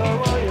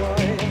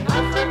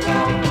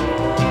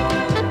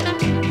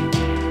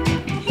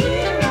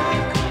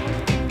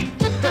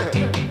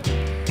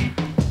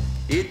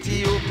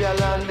 Ethiopia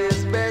land is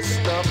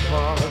best of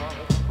all.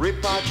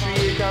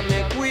 Repatriate and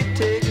make we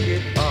take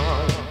it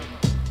on.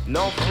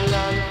 No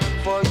land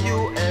for you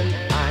and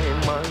I,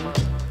 man.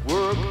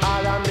 Work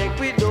hard and make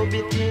we do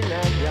it in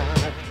a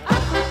yard.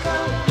 Africa,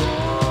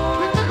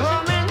 we're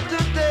coming to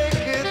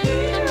take it.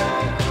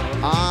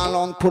 All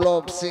on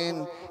pull-ups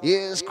in.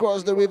 Yes,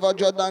 cross the river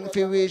Jordan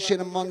for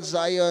reaching Mount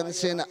Zion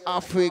in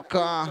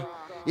Africa.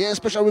 Yes,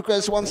 special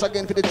request once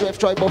again for the 12th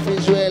tribe of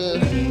Israel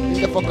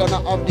in the far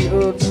corner of the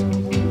earth.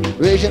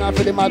 Regional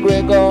for the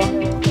McGregor.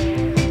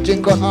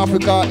 Jinkon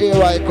Africa,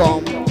 here I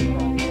come.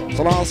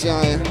 So last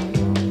year,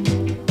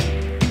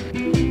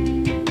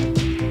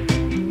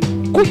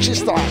 Gucci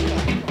style.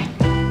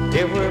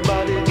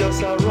 Everybody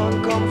just a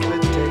run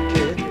comfort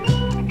ticket,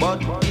 but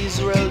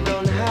Israel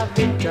don't have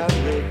it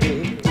already.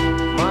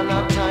 Man, a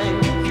time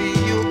for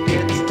you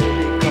get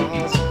steady,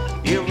 'cause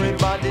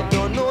everybody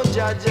don't know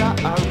Jaja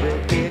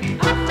already.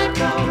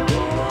 Africa,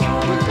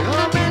 we're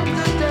coming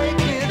to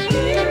take it.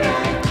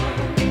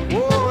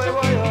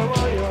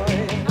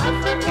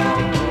 Africa,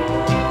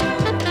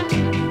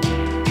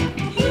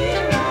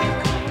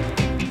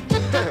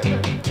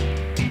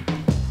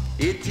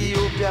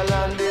 Ethiopia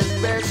land is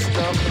best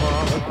of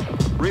all.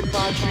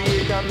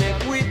 Repatriate and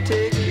make we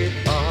take it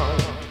on.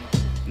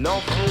 No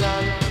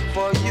land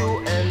for you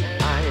and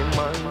I,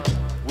 man.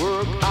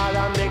 Work hard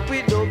and make we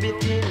do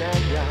it in a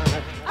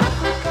yard.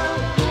 Africa,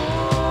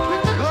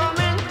 we're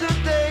coming to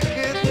take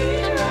it.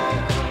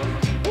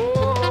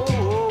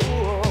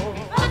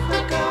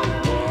 Africa,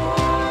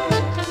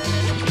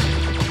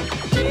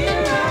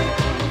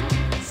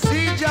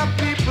 see your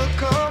people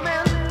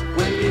coming.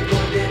 When we go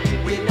there,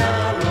 we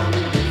not run.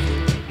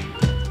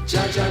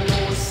 Jaja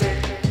knows say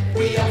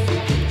we are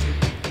fit.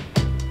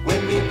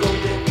 When we go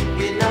there,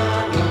 we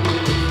not run.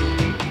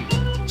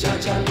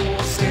 Jaja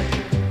knows say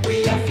we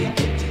are fit.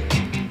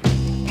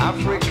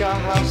 Africa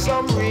have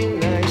some real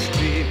nice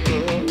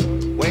people.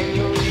 When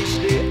you reach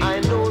there, I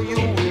know you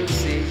will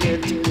see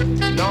it.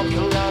 Not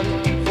land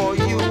for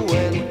you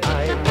and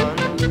I, man.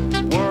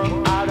 Work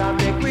hard and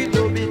make we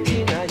do it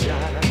in a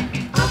yard.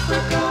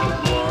 Africa,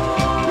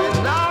 we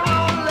now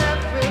run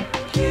left it.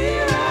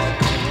 Here I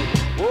come.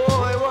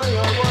 Boy.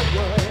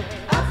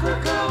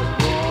 Africa,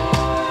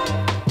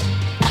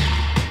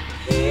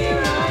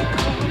 here I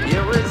come.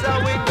 Here is how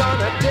we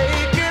gonna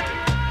take it.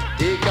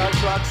 Take our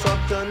tracks up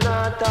to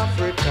North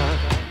Africa.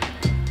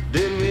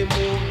 Then we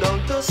move down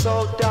to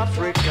South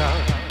Africa.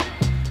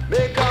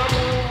 Make a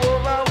move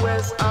over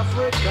West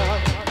Africa.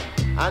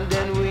 And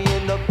then we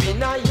end up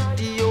in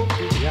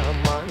Ethiopia,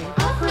 man.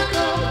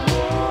 Africa,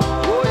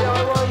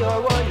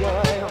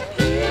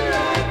 here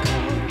I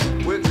come.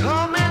 We're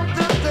coming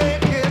to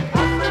take it.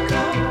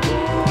 Africa,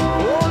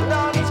 hold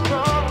on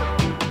strong.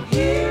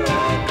 Here I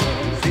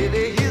come. See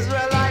the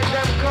Israelites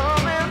them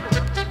coming.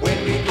 When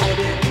we get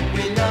it,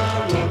 we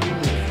now run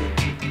with it.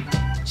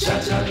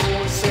 Jaja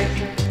knows say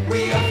we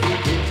are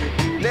fit.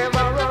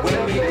 Never run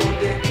when we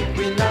get it,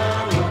 we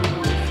now run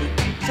with it.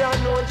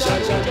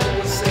 Jaja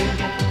knows say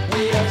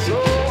we are so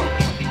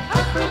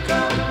Africa.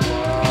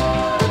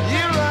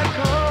 Here I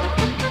come.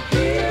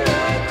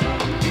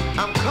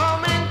 I'm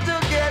coming to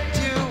get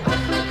you.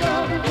 Africa.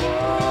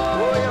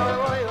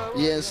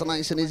 Yes,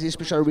 nice and easy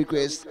special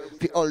request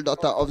for all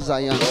daughter of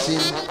Zion.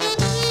 Sing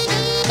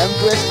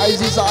Empress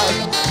Izizai.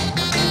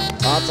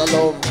 Hearts of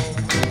love.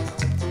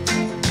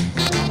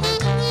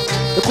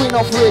 The Queen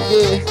of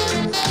Reggae.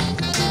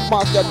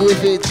 Master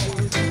Griffith.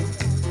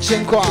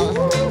 Chinkwan.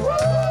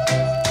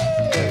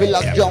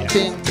 Village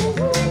Jumping.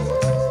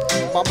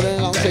 bubbling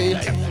along to you. I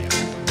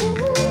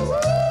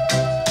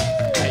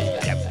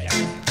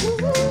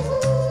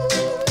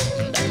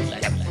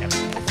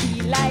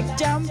feel like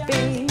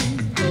jumping,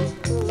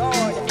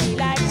 Lord, I feel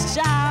like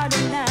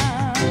shouting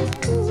now. I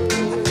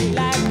feel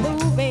like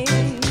moving,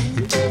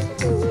 I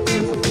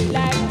feel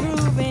like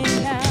grooving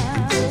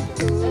now.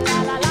 La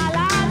la la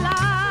la la,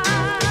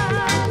 la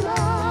la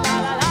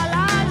la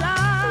la la, la la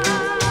la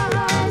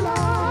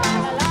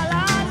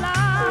la.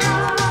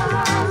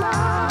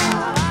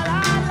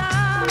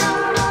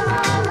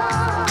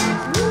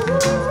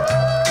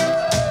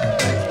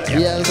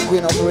 Yeah, the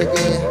queen of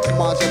reggae,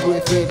 Martin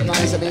Griffith,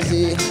 nice and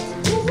easy.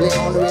 Play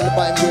on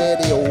Realvibes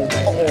Radio.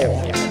 Oh,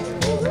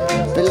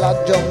 feel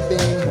like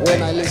jumping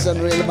when I listen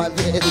to Realvibes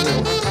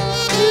Radio.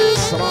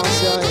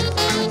 Selecta.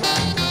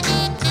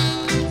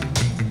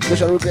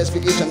 Special request for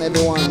each and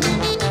everyone.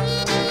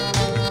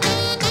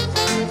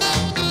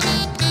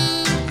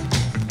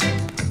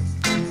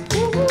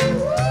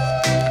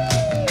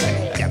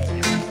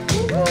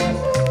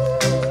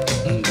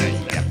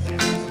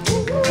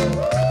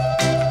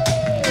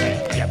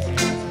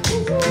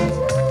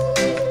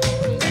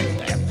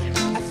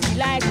 I feel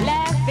like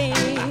laughing,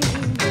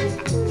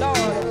 Lord,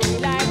 I feel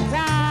like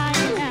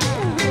crying now.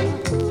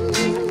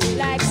 I feel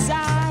like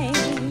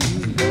sighing,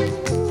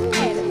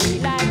 and I feel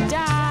like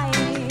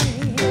dying.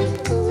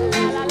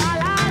 La la la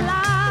la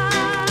la,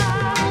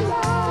 la la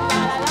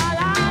la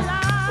la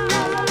la,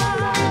 la la la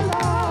la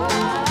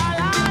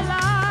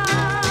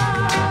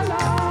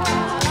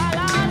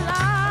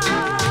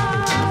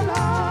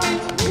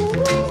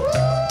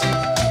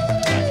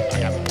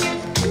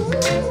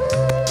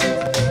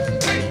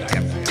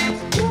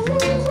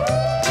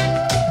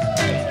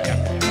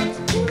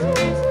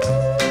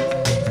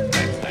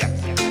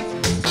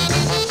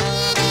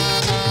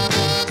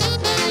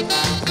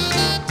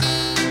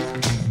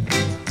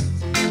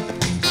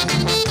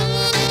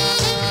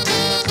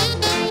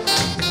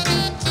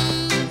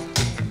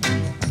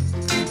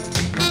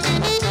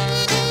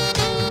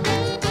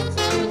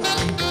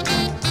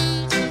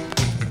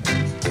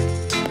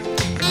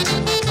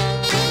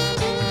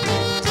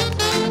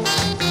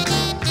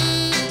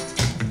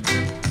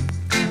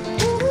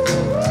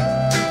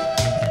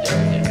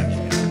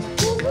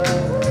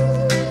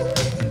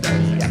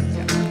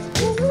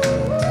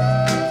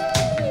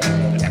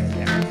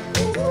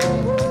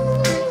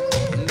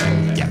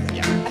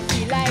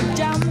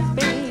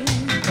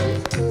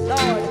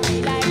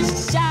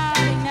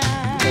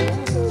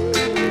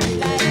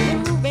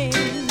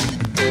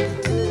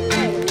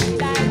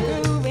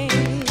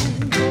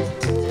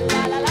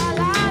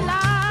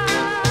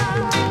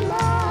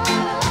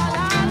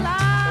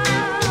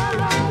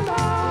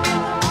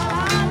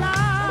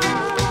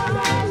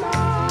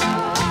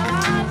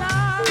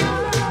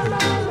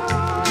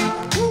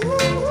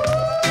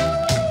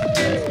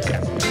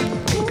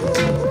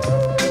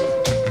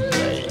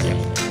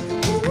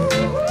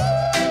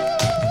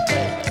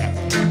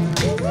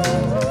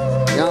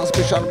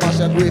Special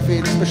Master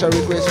Griffith, special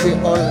request for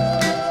all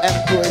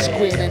Empress,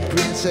 Queen and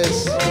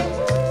Princess.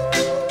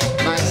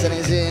 Nice and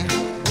easy.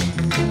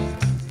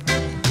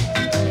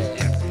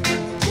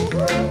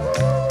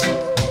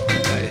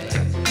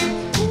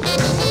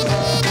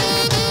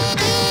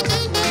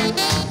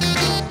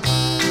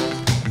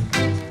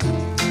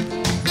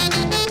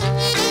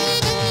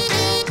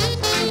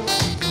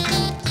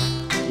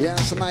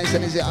 Yes, nice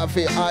and easy. I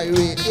feel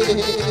Irie.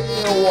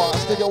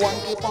 Studio One,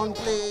 keep on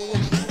playing.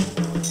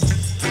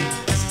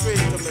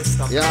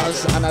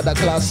 Yes, another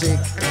classic.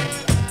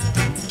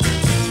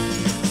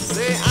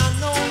 Say, I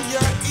know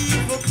your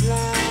evil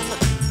plan.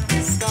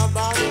 Stop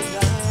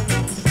Babylon.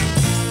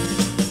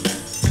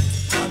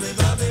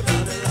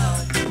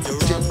 Babylon.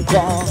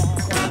 Jingle.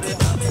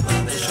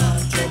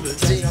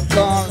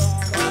 Jingle.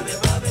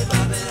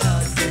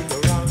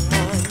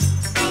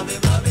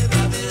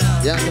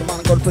 Yeah, the man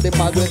called for the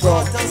Magritte.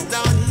 Brought us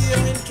down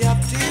here in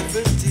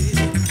captivity.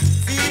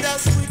 Feed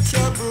us with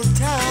your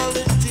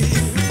brutality.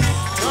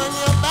 Turn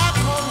your back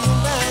on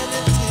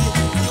humanity.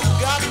 You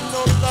got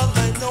no love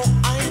and no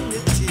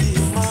identity,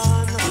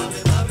 man.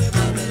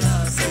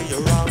 Say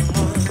you're wrong,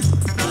 man.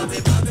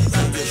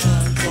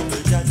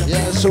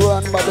 Yes,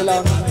 run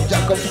Babylon.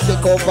 Jacob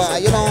take over,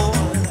 you know.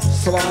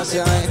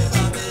 Selecta.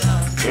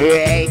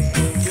 Right.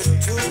 You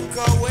took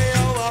away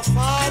our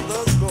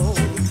father's gold,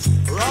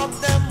 robbed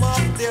them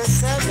of their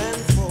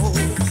sevenfold.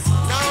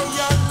 Now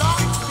you're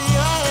locked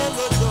behind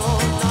the door,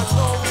 not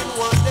knowing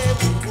one day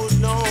we would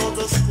know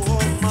the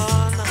score,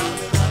 man.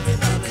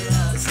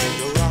 Say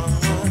you're wrong,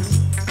 man.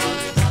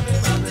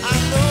 I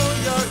know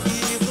your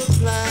evil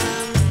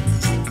plan.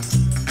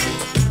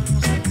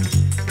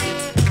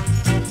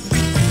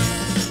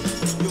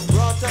 You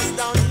brought us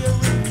down here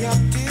in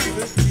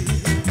captivity.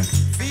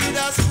 Feed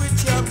us with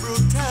your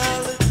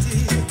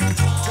brutality.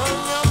 Turn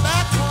your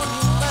back on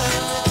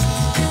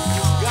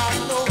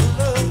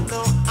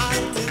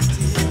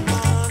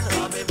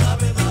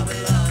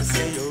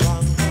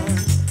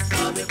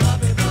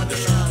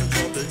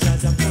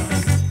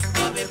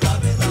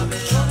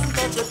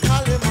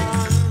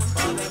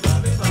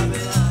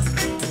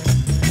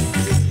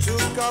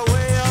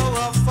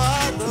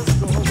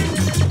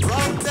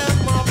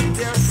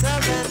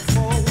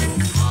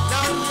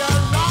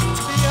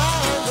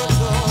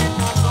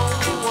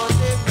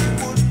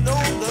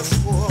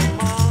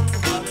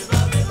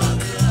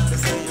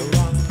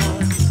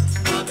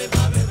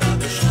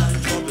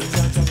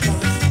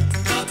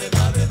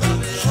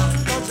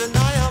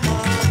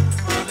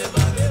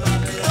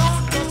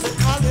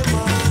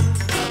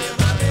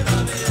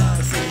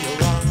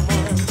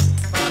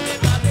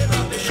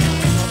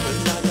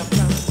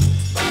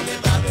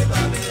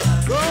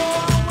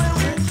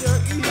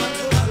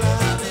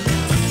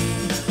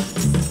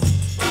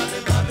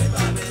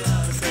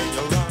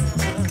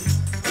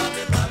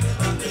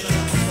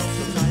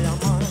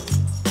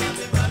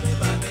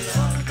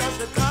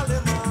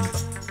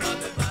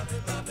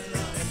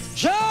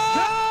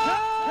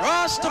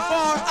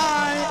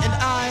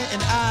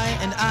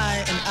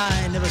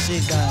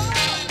say die.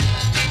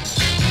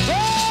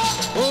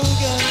 Oh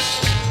gosh.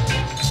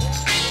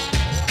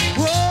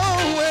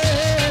 Whoa,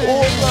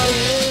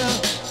 yeah.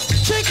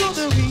 Check out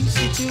the real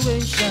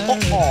situation.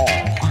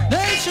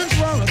 Nations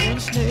war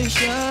against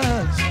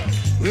nations.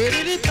 Where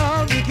did it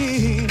all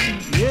begin?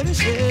 Yeah, they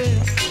say.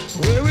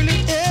 Where will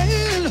it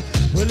end?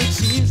 Well, it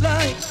seems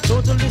like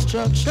total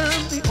destruction.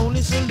 The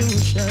only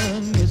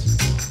solution is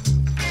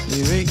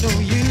there ain't no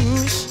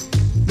use.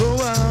 No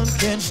one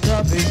can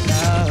stop it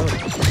now.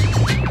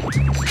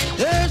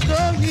 There's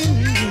no use.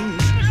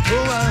 No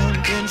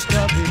one can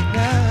stop it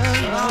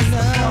now.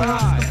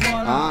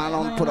 I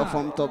don't put up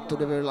from top to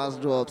the very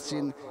last drop.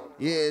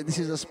 Yeah, this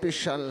is a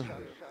special,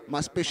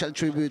 my special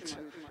tribute.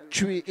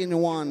 3 in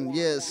 1,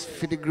 yes,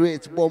 for the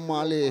great Bob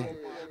Marley,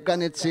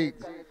 Ganetic,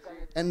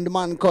 and the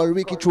man called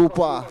Ricky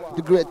Trooper,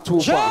 the great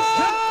Trooper.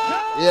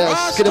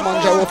 Yes,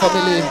 Kilimanjaro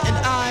family.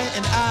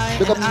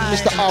 Look up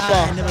Mr.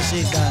 Harper.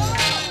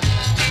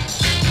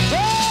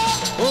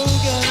 Oh,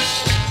 gosh.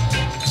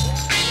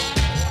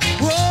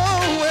 Whoa,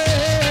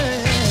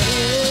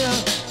 yeah.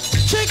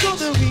 Check out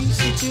the real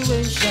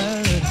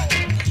situation.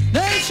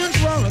 Nations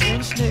war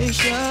against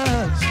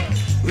nations.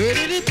 Where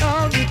did it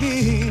all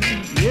begin?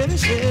 Yeah, they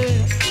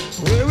say.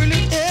 Where will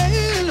it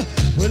end?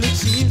 Well, it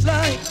seems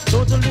like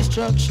total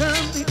destruction.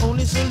 The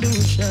only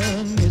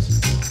solution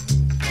is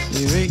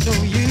there ain't no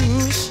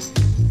use.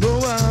 No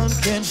one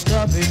can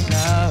stop it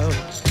now.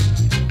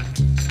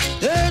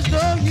 There's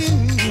no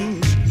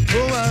use.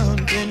 No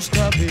one can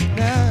stop it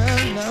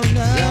now.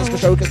 Yeah,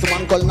 special request to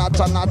man called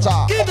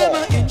Nata. Give them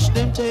an inch,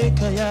 them take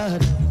a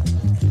yard.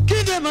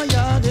 Give them a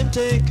yard, them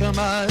take a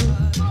mile.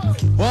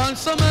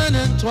 Once a man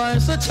and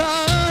twice a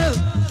child.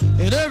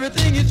 And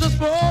everything is just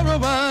for a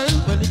while.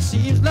 Well, it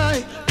seems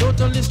like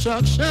total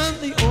destruction,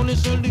 the only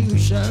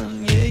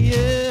solution.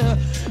 Yeah.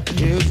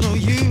 There's no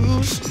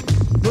use.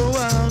 No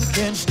one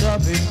can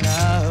stop it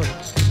now.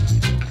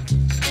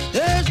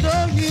 There's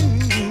no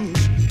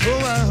use. No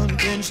one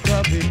can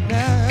stop it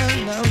now.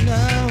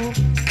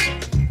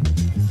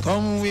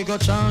 Come, we go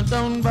chant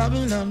down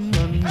Babylon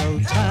one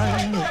more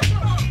time.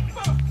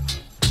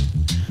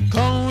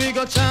 Come, we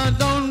go chant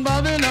down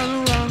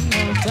Babylon one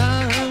more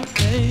time.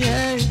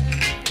 Yeah.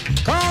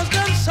 Cause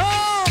them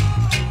soft,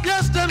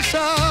 yes, them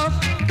soft,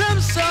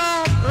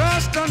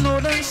 Rasta know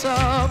them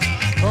soft.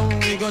 Come,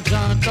 we go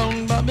chant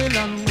down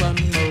Babylon one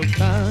more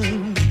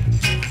time.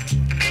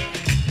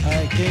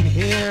 I can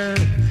hear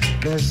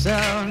the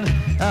sound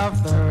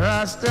of the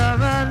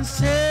Rastaman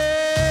say,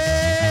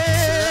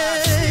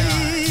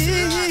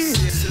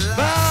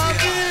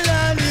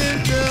 Babylon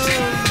is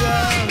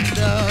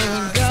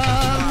down.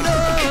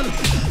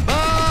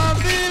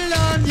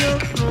 Babylon, you're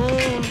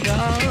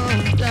down.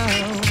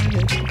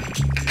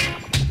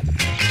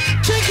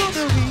 Check out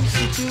the real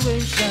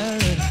situation.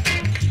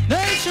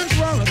 Nations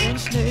war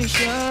against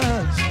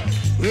nations.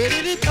 Where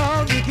did it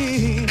all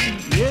begin?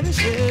 Yeah, they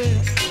say.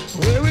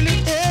 Where will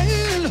it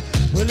end?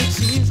 Well, it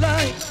seems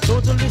like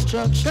total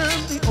destruction.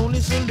 The only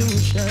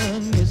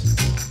solution is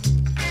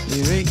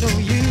there ain't no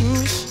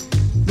use.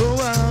 No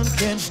one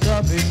can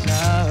stop it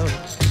now.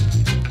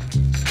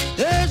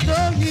 There's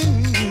no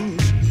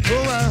use. No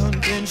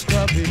one can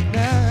stop it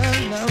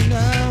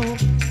now.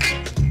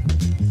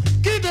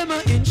 Give them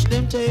an inch,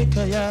 them take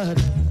a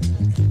yard.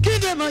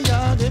 Give them a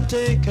yard, them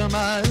take a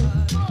mile.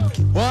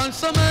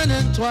 Once a man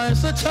and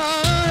twice a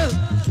child.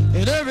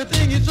 And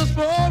everything is just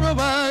for a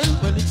while.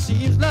 Well, it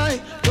seems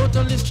like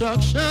total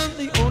destruction,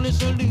 the only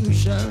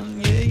solution.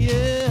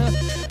 Yeah.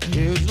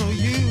 There's no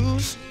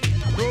use.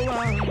 No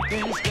one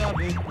can stop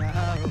it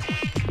now.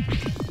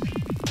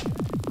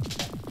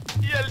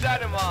 Yeah,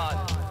 Daddy man.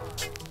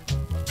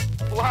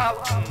 Wow,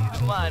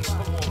 the man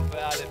come on for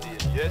holiday.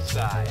 Yes,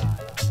 I.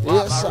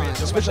 Yes,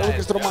 sir. Special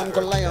request to the man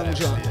called Lion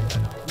John.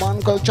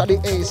 Man called Chaddy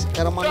Ace.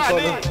 And a man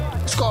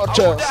called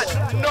Scorchers.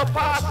 No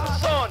pass the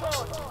sun.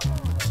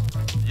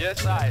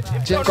 Yes, I.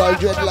 Jim called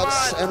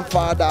Dreadlocks and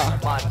Father.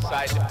 Man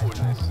side the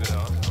police, you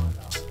know.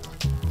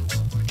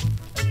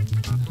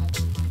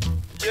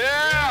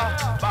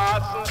 Yeah,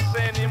 Boston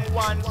send him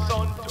one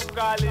son to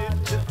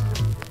college.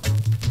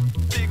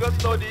 He go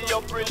study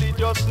up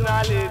religious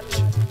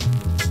knowledge.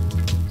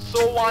 So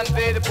one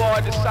day the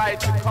boy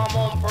decided to come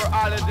home for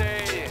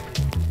holiday.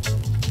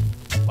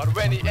 But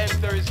when he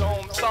entered his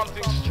home,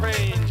 something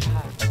strange.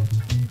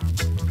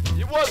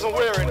 He wasn't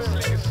wearing a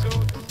slicky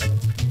suit.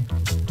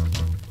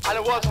 And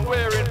he wasn't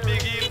wearing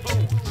big heel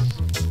boots.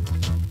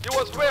 He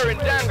was wearing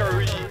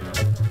dungaree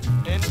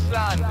and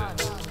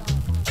sandals.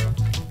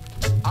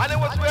 And he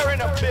was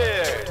wearing a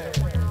beard.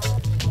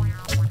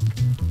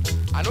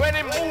 And when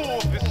he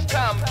moved the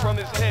stamp from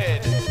his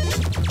head,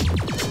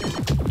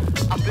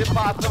 after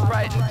part of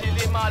right until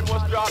him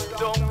almost dropped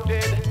down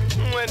dead.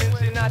 When him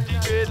see that he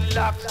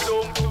dreadlocks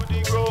down to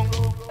the ground.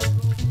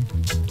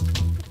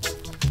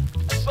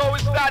 So he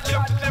started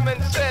looked at him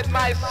and said,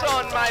 my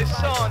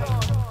son,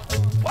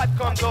 what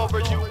comes over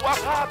you? What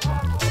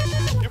happened?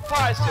 You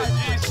passed your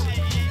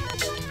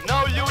GCE,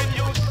 now you in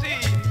UC.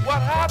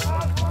 What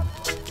happened?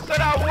 Said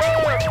I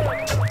work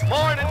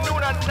morning,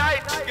 noon and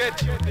night to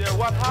get you there.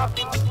 What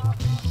happened?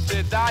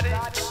 Said, Daddy,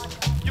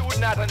 you would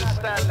not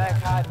understand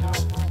like I do.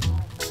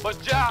 But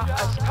Jah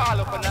has called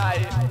upon I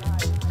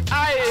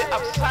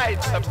have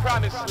sight the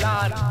promised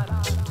land.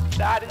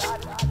 Daddy,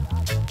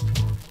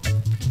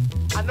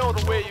 I know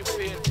the way you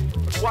feel,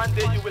 but one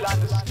day you will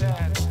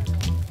understand.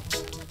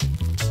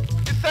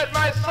 He said,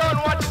 my son,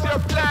 what is your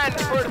plan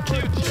for the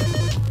future?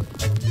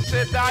 He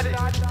said, Daddy,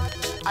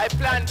 I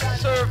plan to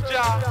serve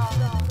Jah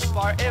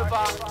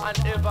forever and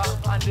ever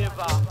and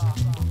ever.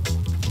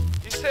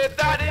 He said,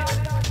 Daddy,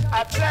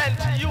 I plan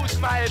to use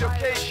my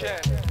education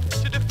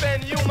to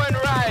defend human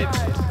rights,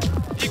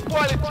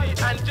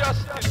 equality and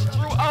justice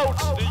throughout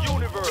the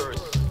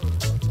universe.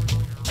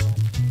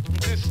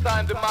 This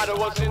time the mother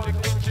was in the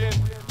kitchen,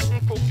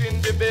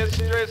 cooking the best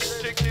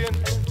dressed chicken.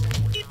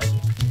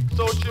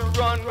 So she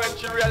run when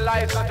she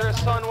realized that her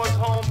son was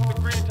home to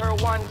greet her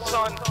one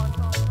son.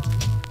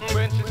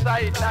 When she saw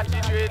it, not the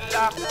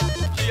dreadlock,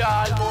 she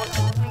almost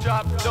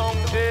dropped down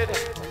dead.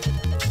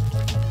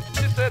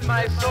 She said,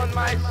 my son,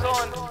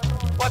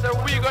 what are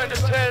we going to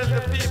tell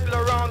the people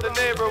around the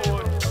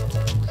neighborhood?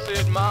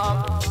 Said,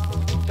 Mom,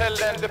 tell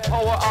them the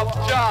power of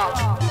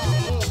Jah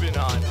is moving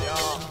on,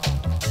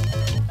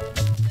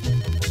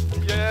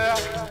 yeah.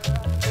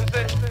 And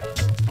say,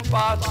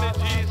 pass me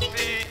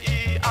GCE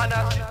and I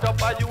sit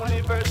up at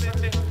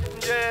university,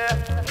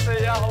 yeah.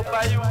 Say, I hope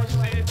I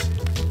see.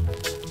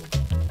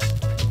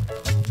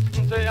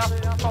 Say, I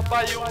hope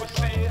I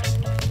see.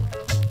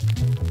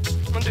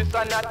 This is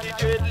not the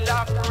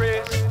dreadlock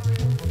race.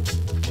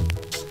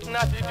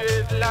 Not the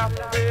dreadlock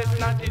race,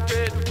 not the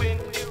dread win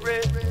the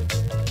race.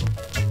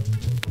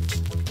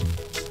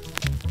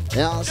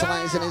 Yeah, so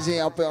nice and easy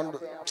up on.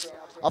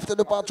 After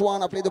the part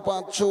 1, I play the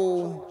part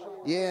 2.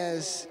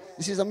 Yes,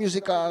 this is a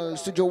musical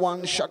Studio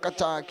One Shock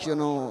Attack, you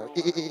know.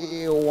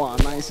 One,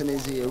 nice and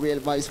easy.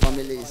 Realvibes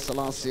family,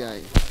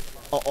 Selecta.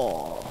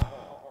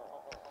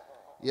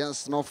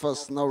 Yes, no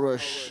fuss, no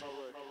rush.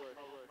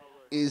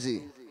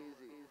 Easy.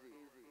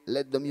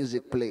 Let the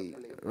music play.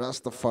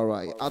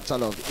 Rastafari, utter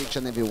love, each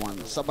and every one.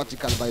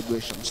 Sabbatical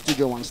vibration,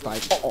 Studio One style.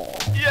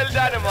 Yell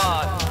daddy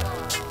man.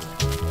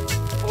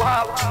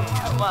 Wow,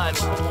 man,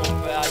 come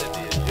on, man.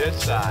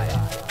 Yes, I.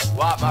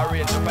 Wow, my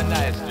range of a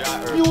nice jar.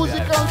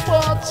 Musical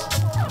part.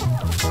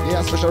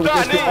 Yeah, special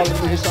request to all the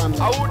musicians.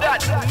 How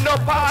that no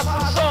pass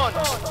the sun?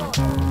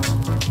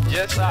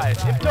 Yes, I.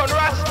 Him turn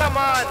Rasta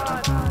man.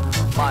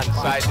 Man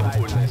side the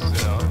fullness, you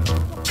know.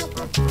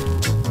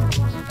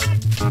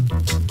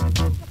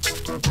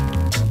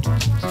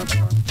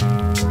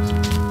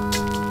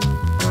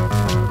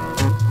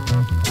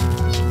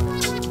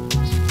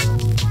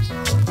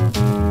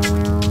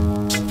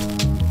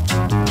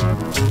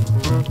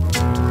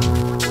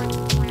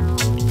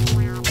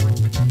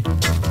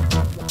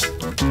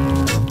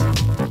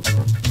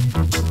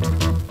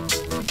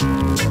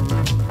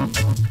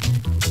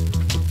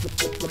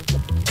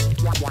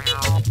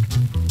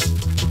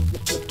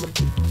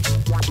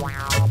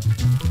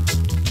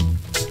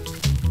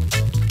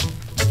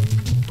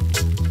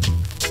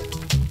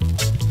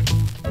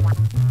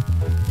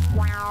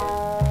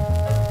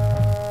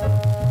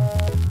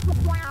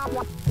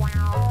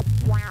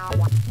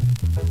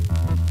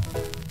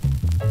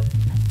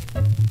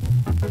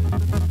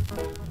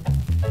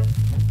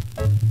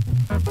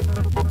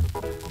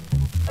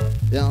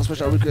 Yeah,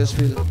 special request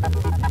for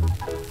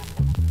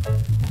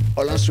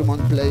all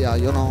instrument player,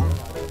 you know.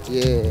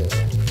 Yeah.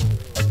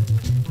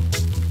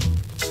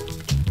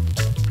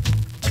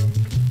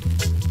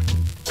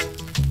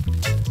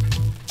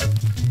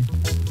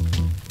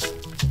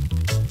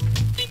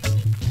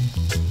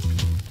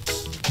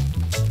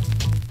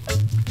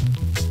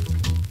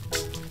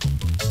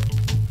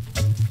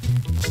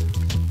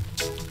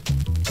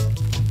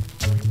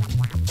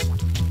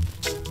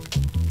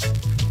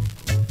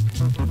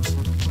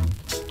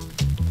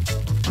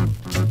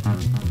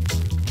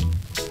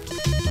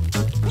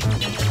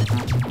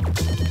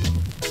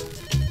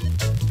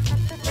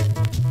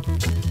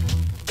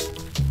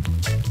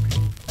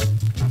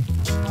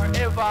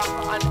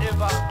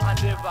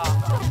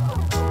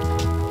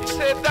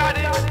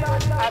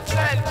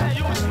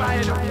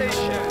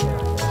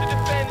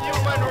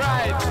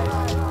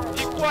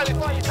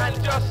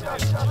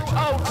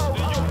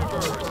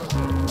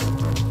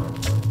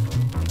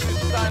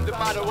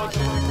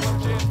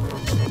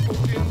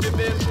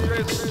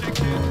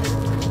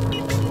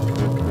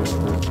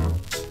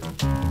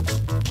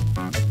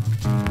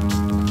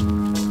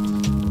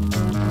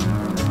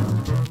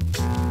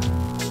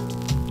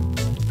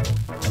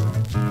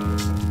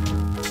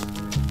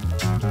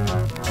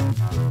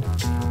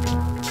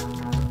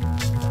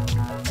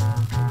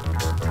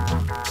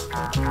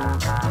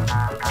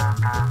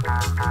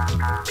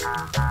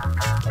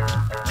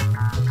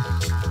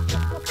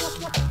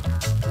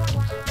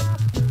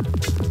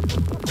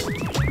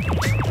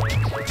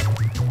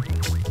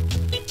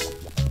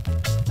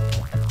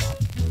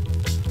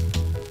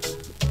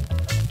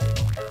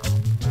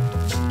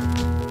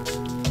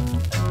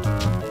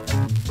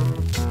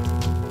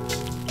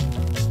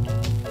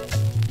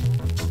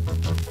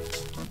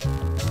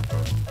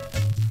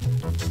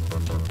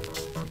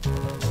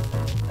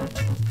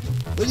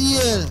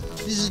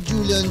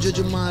 Julian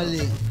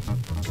Jojumali,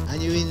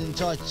 and you're in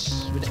touch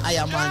with the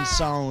Haileman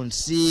sound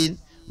scene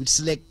with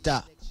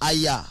Selecta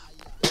Aya.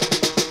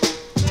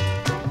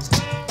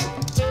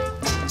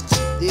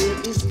 There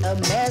is a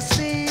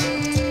message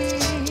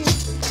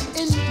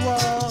in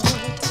what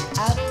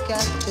I've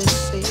got to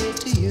say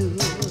to you.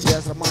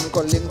 Yes, a man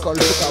called Lincoln,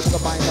 look up,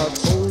 find out.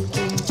 Old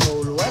King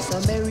Cole was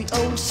a merry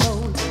old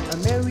soul, a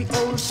merry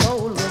old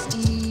soul was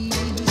he.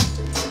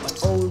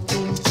 But old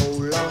King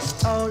Cole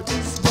lost all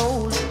his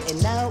gold,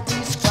 and now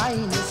he's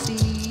crying to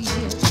see.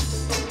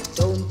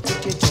 Don't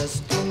put your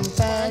trust in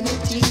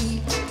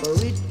vanity, for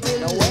it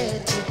will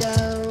let you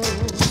down.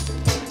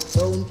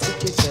 Don't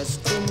put your trust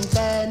in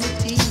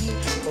vanity,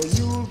 or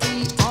you'll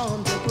be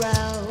on the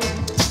ground.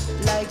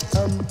 Like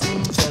Humpty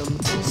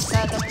Dumpty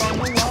sat upon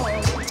a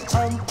wall,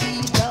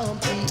 Humpty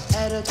Dumpty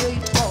had a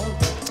great fall.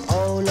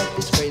 All of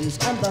his friends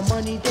and the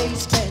money they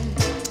spent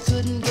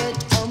couldn't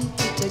get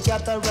Humpty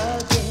together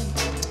again.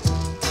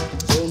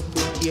 Don't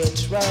put your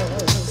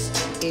trust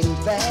in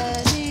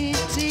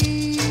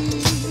vanity,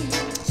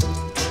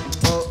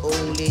 for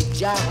only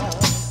Jah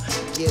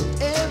can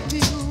help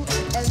you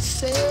and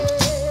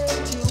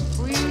set you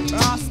free.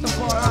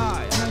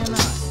 Rastafari,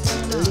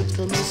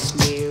 little Miss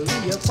Mary,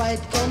 you're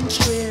quite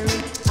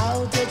contrary.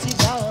 How does it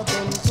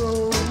garden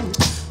grow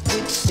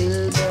with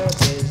silver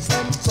bells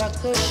and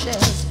cracker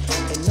shells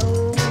and no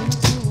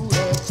food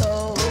at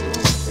all?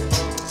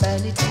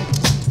 Vanity,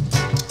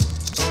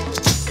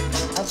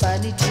 a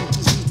vanity,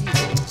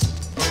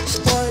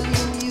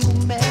 spoiling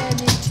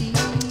humanity.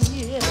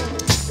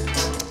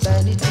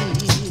 Vanity,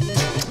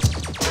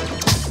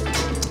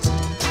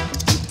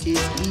 it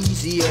is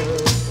easier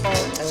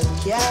for a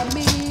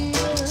camel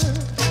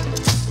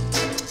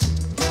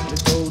to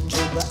go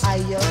to the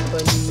higher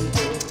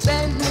eagle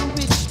than the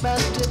rich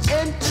man to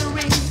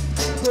entering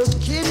the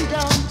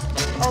kingdom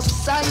of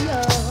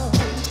Zion.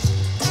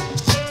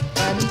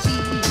 Vanity,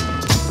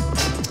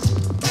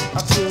 a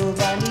pure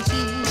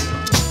vanity,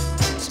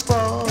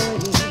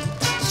 spoiling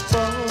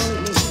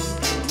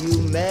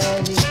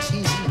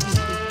humanity.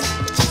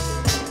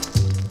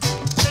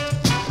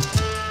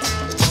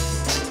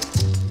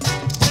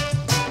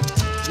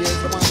 Yes,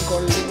 the man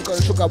called Lincoln,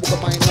 sugar book of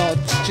my nut,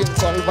 chin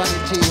called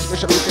vanity,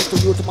 special request to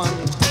youth man,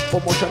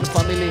 promotion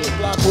family,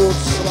 black roots,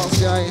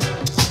 Selassie.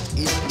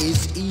 It is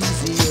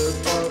easier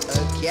for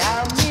a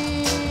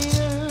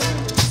camel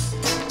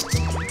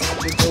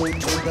to go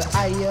to the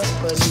higher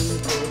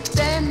eagle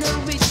than a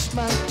rich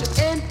man to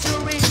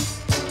entering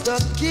the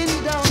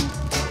kingdom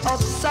of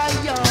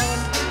Zion.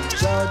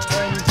 George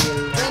and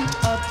Bill went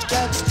up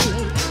that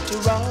still to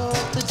rob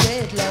the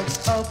dreadlocks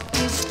of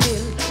his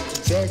still. The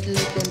dread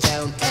let them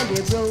down and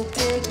they broke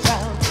their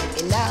ground,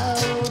 and now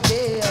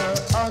they are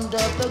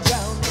under the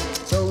ground.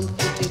 Don't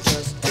put your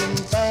trust in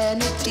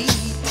vanity,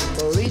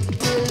 for it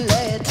will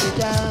let you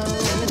down.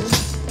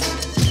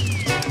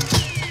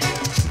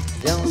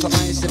 Yeah, so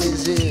nice and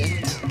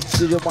easy.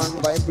 Studio band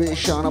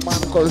vibration, a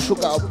man called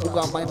Sugar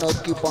Booga might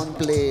not keep on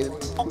playing.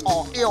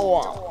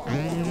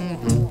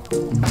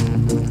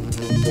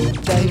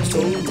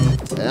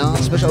 Yeah,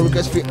 special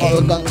request for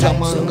all ganja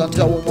man,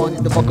 ganja woman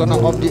in the background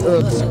of the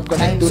earth,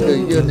 connect to the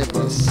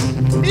universe.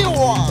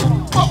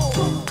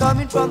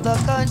 Coming from the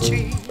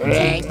country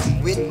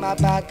with my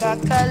back a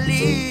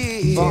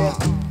Cali. I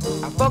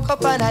fuck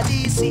up on a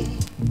DC.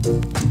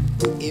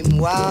 Him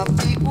want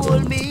to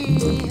hold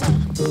me.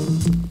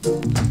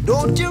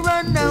 Don't you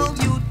run now,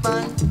 youth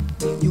man.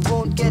 You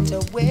won't get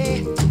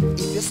away.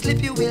 If you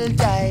slip, you will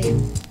die.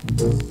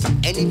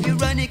 And if you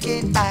run, you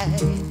can't hide.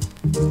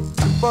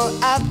 For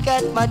I've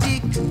got my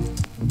dick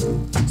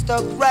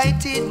stuck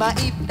right in my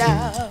hip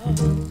now.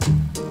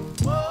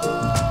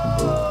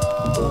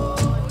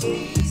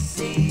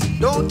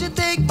 Don't you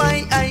take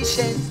my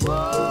eyeshadow.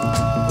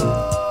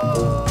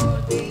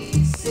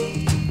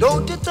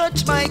 Don't you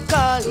touch my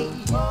collie.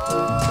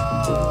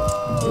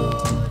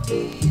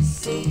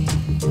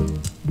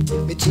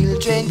 My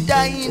children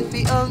dying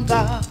for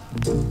hunger,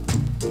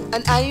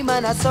 and I'm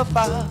gonna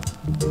suffer.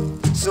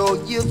 So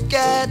you've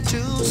got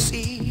to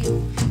see,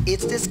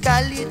 it's this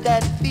collie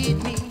that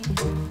feed me.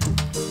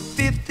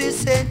 50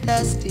 cents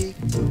a stick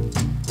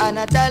and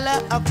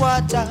 $1 a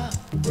quarter.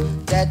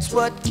 That's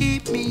what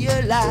keep me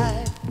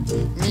alive.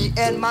 Me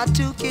and my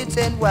 2 kids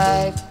and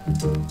wife.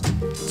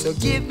 So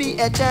give me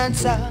a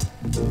chance,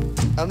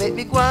 and make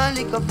me go on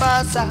little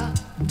faster.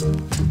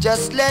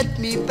 Just let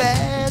me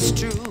pass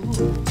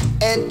through,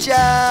 and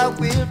Jah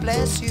will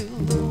bless you.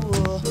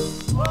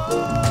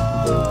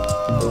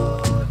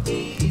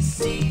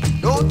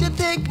 Don't you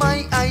take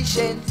my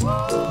eyeshadow.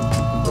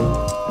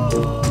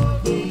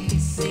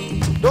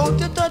 Don't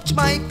you touch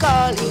my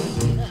calling.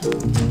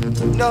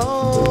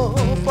 No,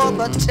 for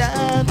the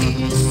time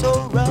is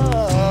so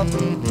rough.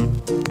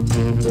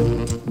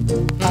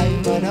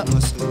 I'm gonna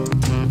hustle,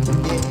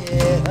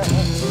 yeah.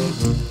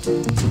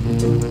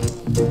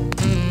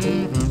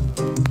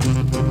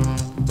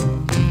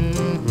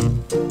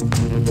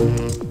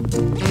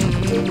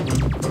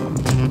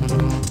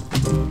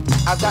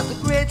 I've got the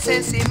great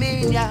sense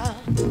mania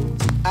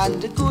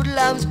and the good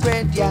lamb's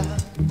bread, yeah.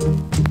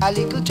 a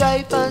little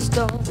driver's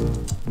stone,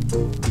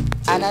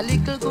 and a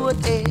little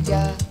goat head,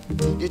 yeah.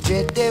 You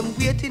dread them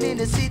waiting in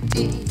the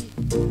city.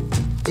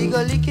 We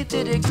go lick it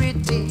to the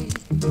gritty.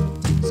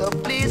 So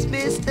please,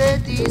 Mr.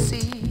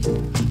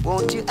 DC,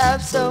 won't you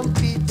have some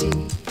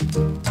pity?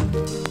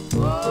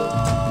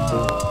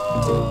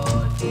 Oh,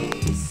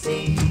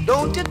 DC,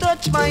 don't you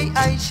touch my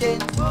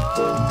eyeshin.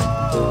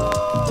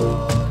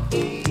 Oh,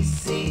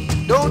 DC,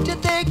 don't you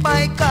take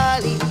my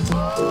calling.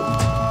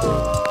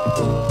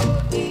 Oh,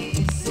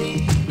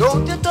 DC,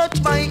 don't you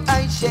touch my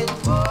eyeshin.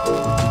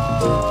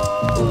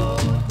 Oh,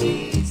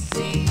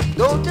 DC,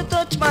 don't you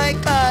touch my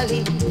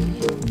calling.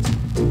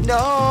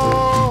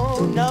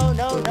 No, no,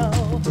 no, no,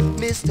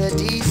 Mr.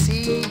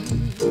 DC,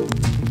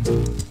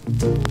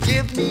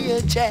 give me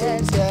a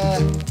chance,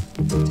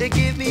 to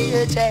give me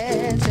a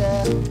chance,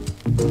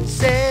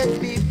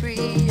 set me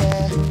free,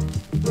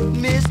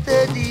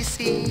 Mr.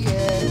 DC,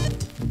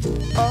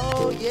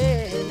 oh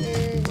yeah.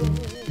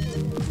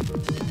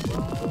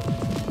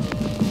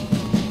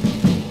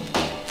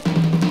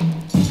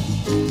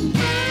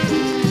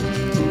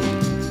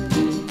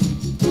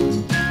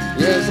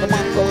 Yes, the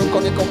man called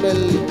Connie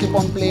Campbell keep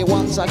on play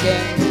once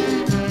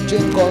again.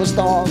 Jane called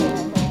Star.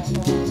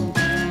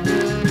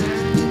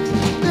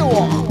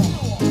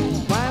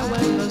 Why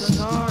when the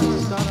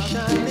stars stop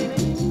shining,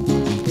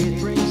 it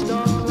brings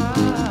dark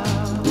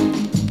clouds.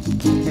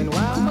 And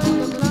why when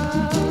the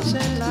clouds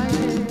and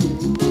lightning,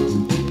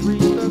 it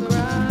brings the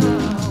ground.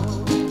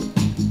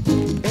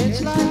 It's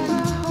like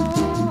my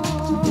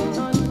heart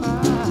on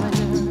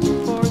fire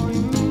for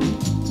you.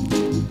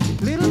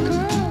 Little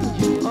girl,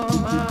 you are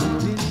my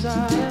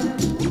desire.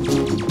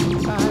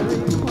 I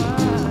require.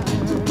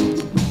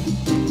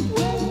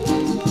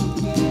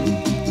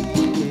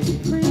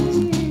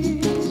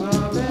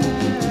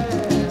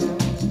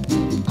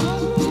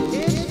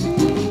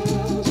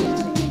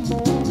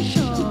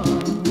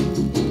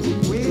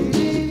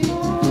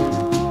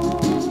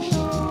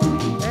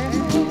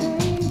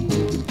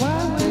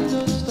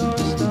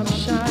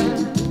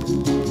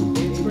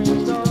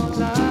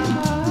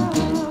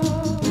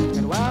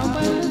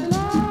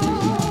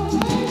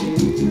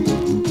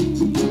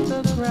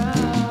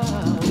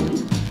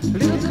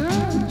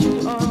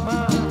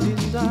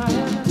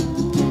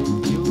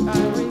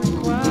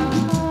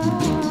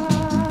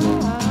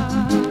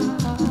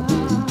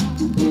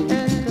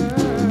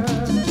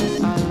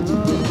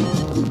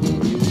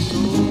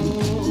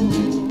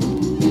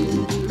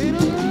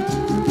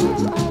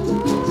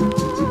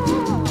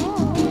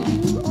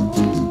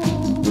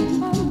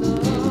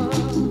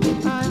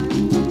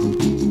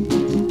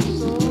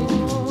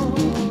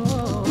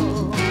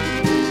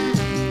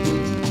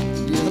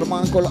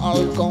 Called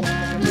Alcom,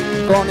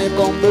 Connie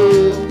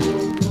Campbell.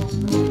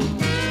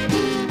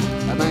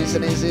 A nice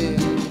and easy.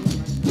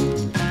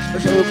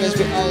 Special request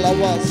for all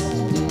of us.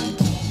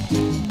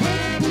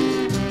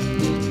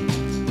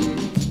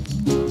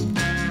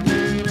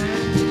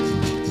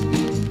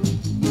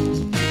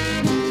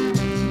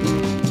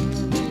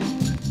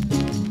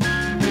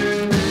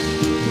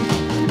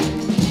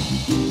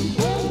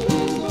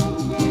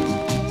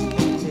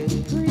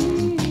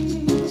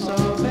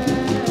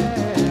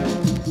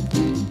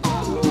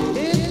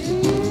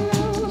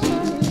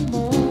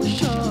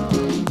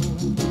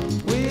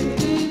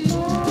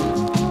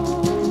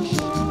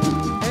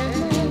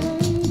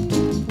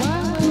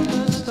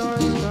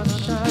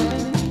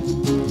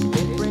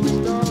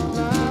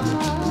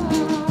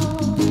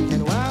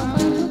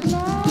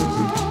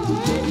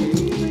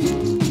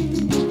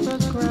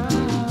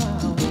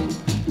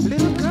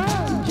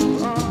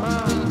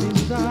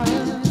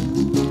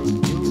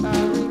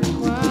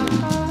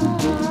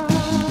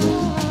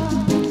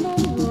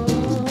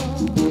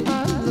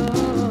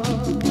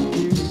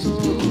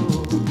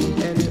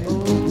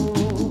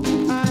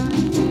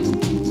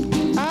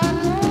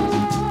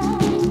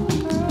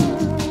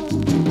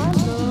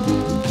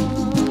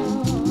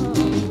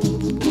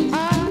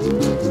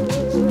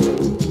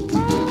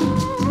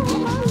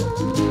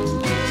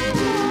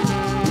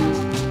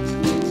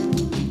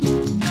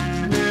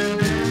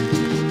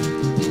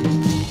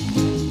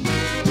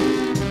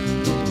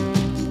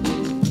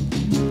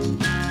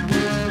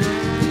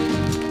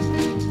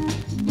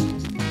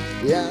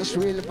 Yes,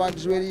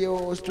 Realvibes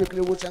Radio,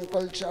 strictly roots and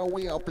culture,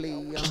 we are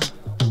playing.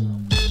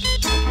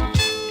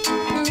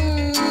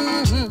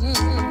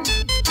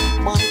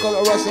 Man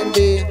called Ross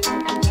MD.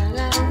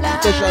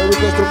 Special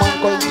request to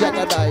man called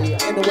Jagadai.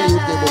 Anyway, you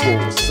take a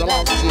go.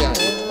 Salam to you.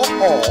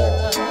 Oh.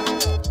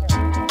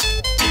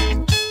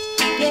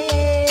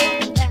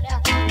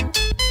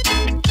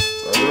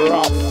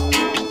 Rough.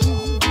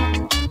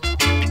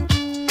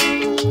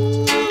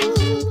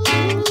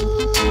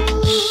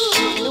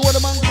 What the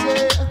man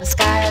say? The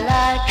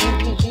skylight,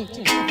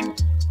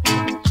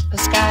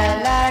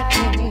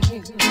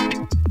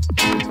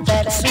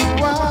 that's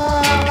what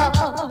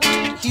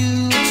you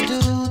do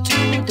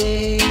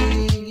today.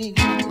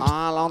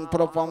 All on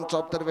perform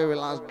top to the very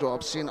last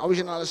drop. Scene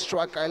original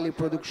Struck Highly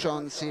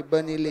production. See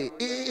Bunny Lee.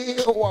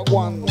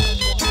 One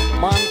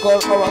man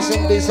called Horace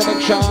in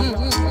selection.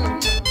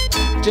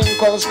 Jim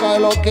called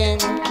Skylar King.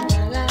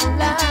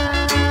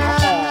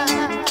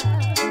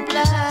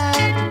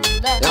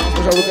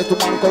 Special request to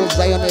man called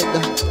Zioned.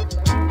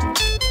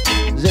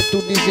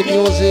 Z2DC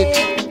Music,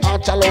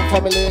 Archalom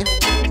family.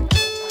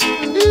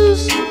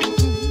 News.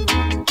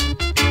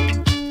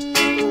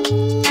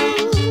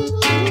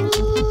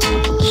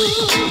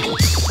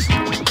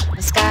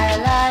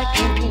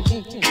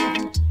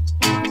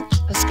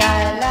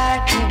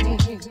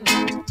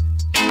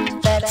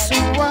 That's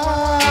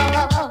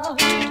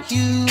what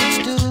you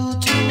do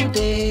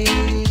today.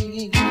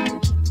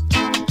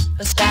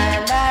 A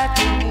skylight,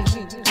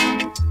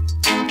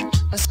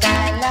 a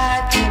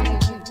skylight.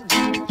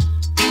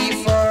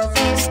 Before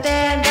they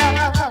stand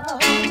up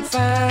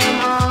firm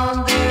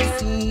on their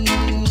feet,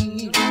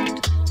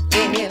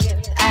 if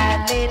I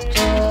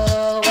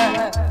little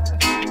work,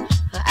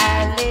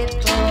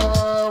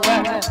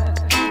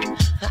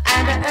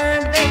 and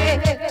earn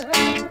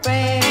their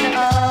brain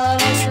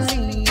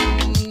honestly.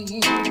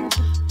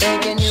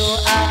 Begging you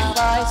are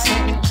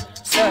voicing,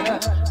 sir.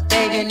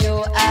 Begging you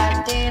are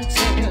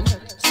dancing,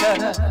 sir.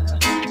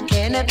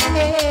 Can it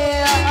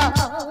help?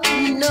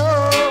 No,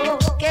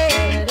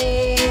 can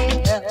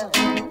it help?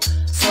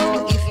 So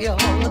if you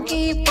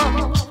keep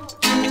on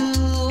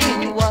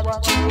doing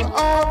what you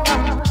are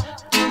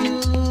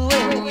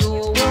doing, you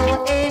will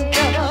end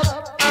up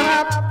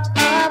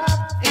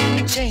in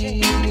chains.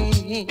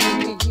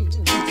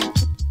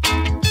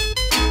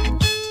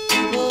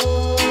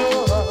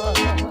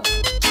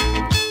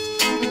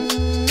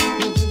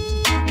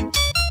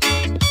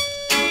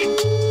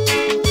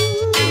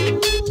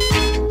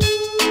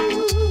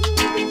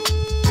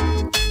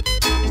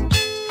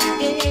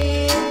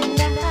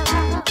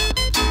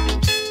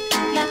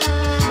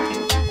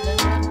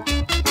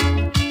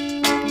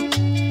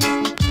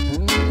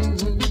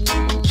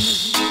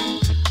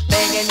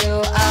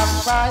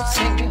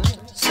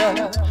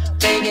 Sir,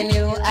 begging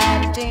you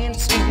I'm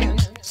dancing,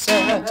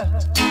 sir.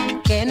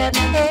 Can it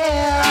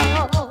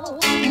help?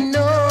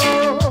 No,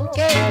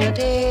 can it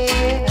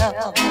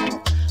help?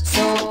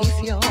 So if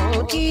you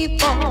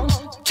keep on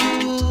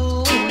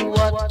doing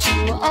what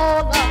you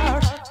all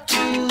are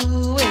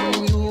doing,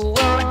 you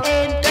will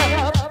end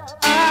up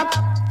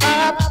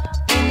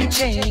in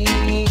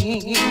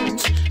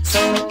chains. So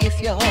if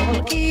you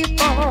keep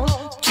on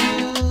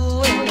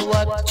doing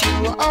what you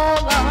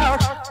all are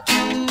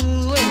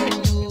doing,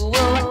 you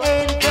will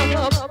end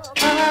up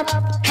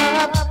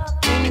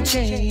in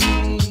chains.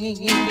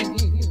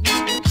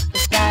 The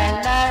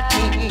skylight,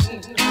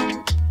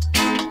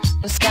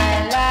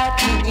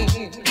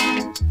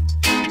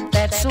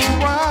 that's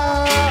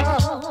what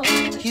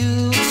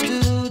you do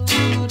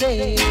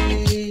today.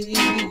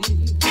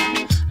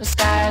 The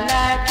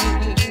skylight,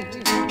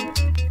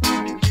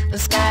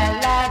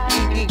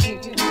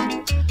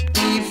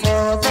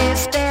 before they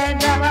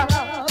stand up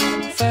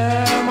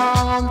firm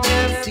on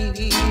their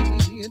feet.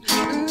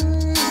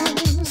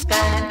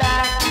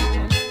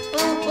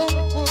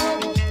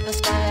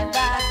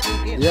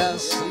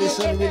 Yes,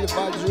 listen,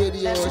 Realvibes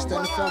Radio,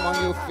 stand firm on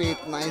your feet,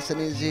 nice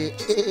and easy.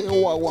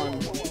 One.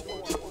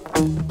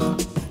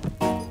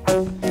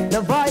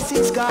 The voice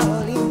is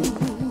calling,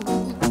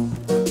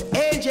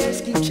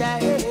 angels keep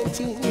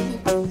chanting,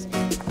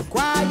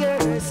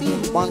 choir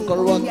singing. One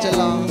call one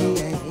tell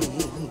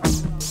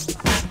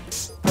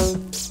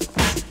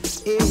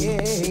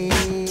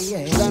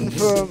stand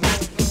firm.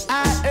 I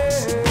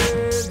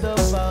heard the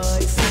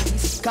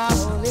voices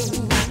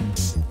calling,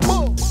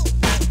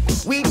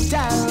 with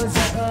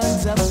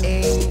thousands of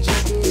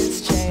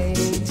angels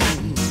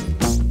chanting.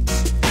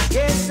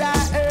 Yes, I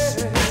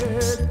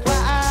heard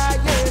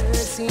choir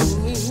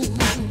singing,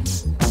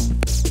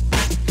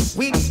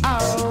 with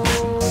all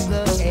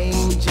the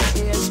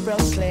angels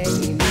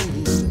proclaiming.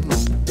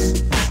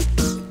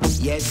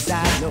 Yes, I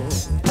know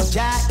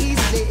Jah is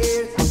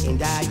there,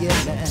 and I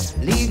am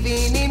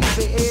living in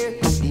fear.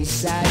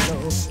 This I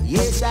know,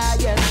 yes, I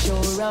am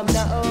sure I'm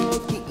the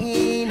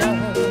king of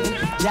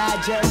Jah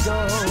just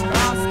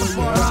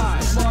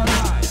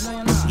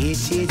It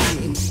is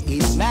him,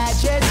 his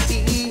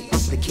majesty,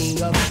 the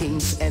king of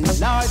kings and the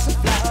lords of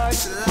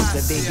lords,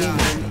 the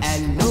beginning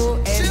and no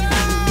end.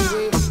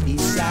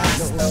 This I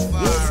know,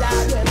 yes, I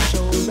am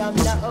sure I'm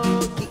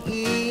the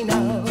king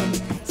of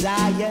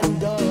Zion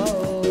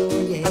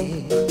door, yeah.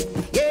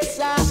 Yes,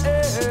 I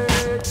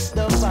heard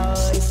the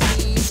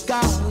voices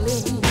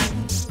calling,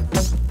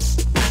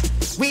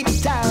 with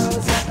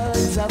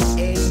thousands of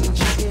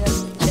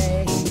angels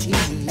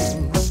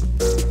chanting.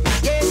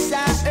 Yes, I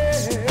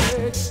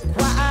heard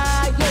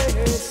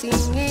choir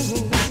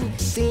singing,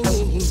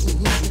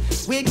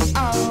 with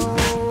all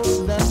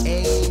the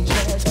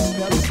angels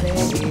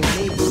proclaiming.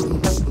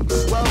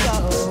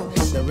 Whoa,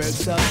 the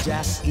works of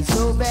Jah is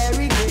so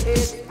very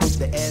great.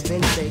 The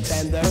heaven shakes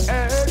and the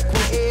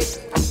earthquake,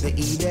 the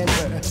Eden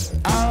were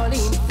all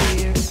in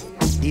fear.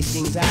 These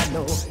things I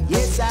know,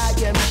 yes, I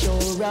am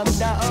sure I'm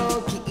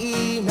the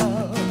king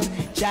of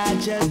Jah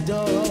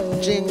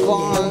door.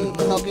 Jingle,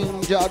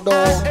 knocking Jah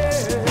door.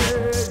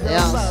 The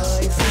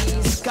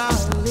voices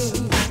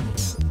calling,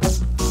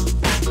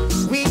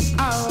 with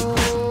all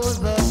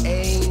the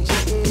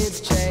angels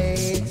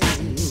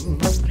chanting.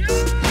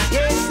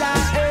 Yes, I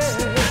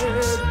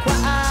heard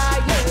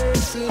choir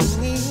singing.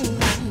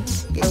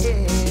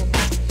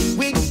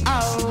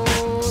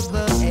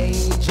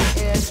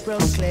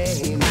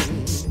 proclaiming.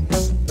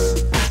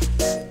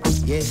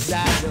 Yes,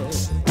 I know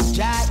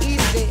Jah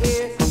is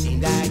there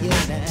in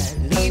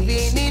Ireland,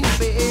 living in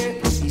fear.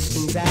 These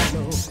things I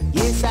know.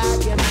 Yes, I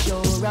am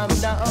sure I'm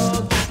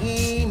not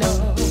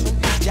enough.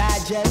 Jah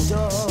just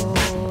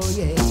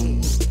yeah.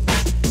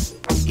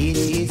 It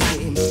is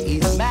Him,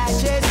 His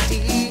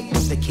Majesty,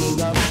 the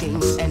King of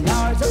Kings and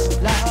Lords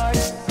of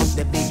Lords,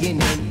 the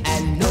beginning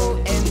and no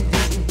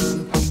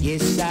ending.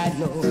 Yes, I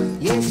know.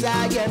 Yes,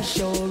 I am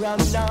sure I'm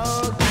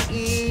not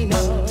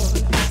enough.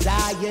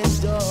 Zion's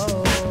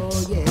door,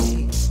 yeah.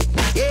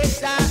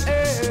 Yes, I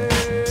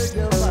heard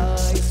your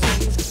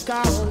voices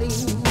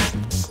calling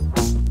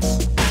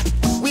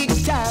with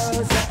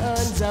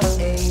thousands of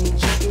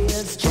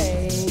angels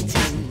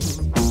chanting.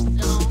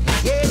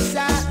 Yes, I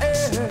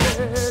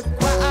heard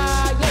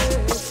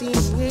choir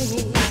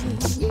singing,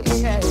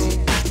 yeah,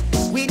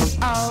 with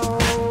all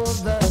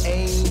the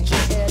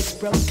angels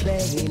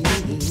proclaiming.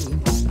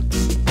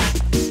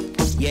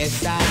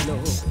 Yes, I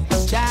know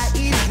Jah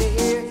is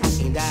there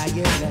in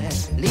Ireland,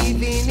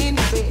 living in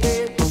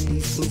fear.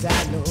 These things I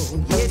know.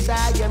 Yes, I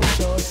am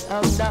sure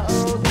I'm not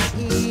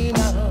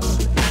enough.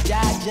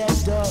 Jah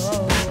just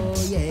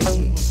yeah.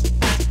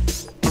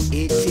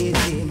 It is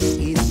Him,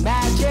 His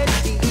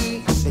Majesty,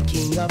 the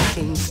King of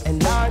Kings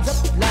and Lords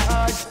of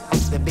Lords,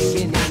 the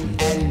beginning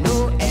and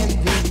no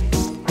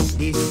ending.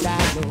 This I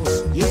know.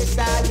 Yes,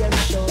 I am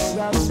sure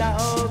I'm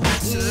not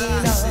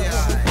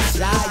enough.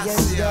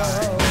 Zion's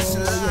door.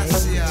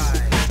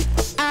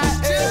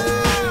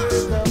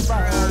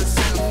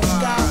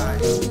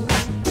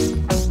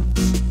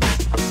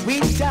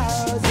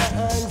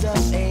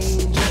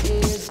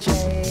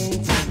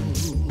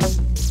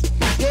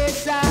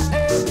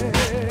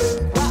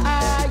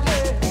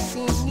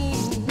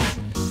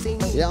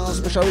 Yeah,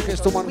 special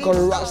request to man called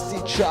Rusty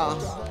Cha.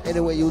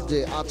 Anyway, you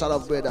there, outside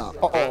of brother.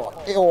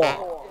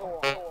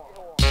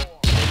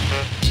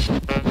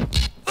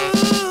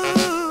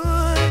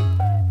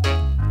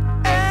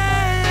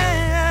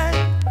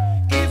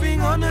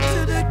 Giving honor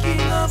to the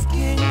King of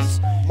Kings.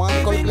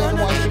 Man called Giving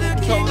honor to the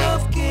King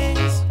of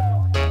Kings.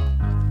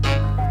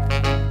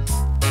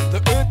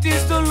 The earth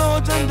is the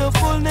Lord's and the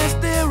fullness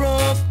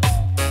thereof.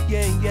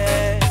 Yeah,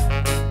 yeah.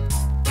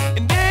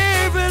 And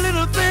every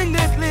little thing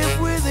that lives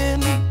within.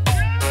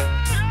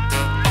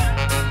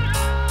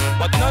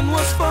 But none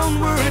was found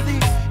worthy,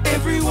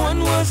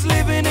 everyone was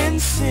living in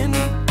sin.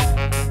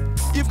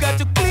 You've got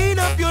to clean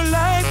up your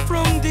life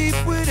from deep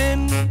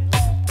within.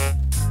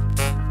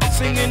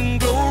 Singing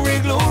glory,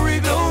 glory,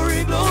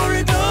 glory,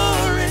 glory,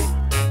 glory.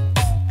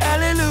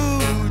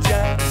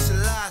 Hallelujah.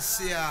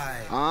 Selassie.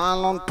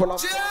 Alon pull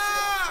up.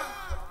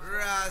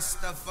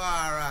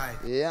 Rastafari.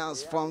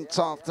 Yes, from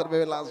top to the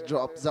very last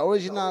drop. The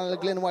original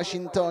Glen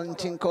Washington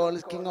thing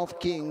called King of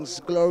Kings.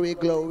 Glory,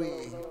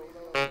 glory.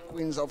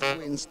 Queens of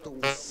Queens too.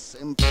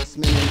 Empress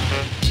Mena.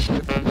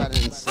 Different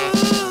balance.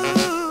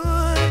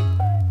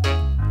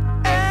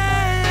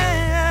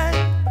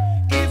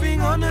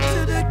 Giving honor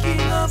to the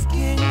King of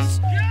Kings.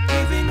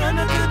 Giving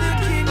honor to the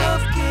King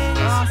of Kings.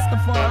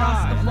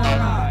 Rastafari.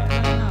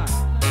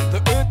 The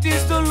earth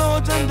is the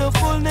Lord's and the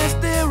fullness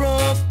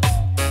thereof.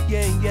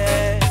 Yeah,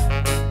 yeah.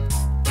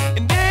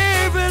 And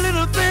every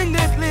little thing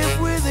that lives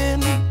within.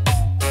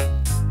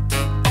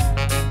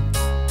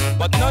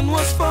 But none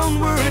was found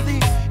worthy.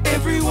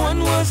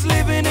 Everyone was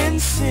living in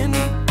sin.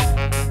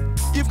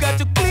 You've got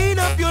to clean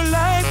up your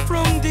life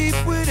from deep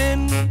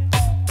within.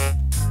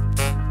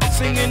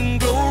 Singing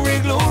glory,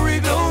 glory,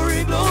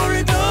 glory,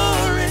 glory,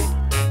 glory.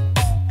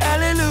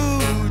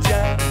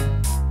 Hallelujah.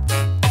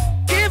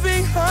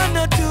 Giving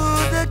honor to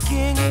the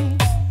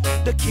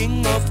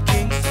King of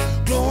Kings.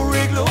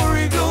 Glory,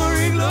 glory,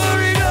 glory,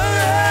 glory,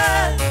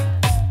 glory.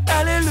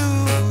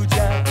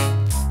 Hallelujah.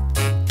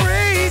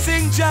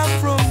 Praising Jah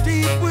from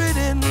deep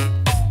within.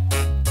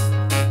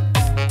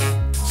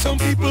 Some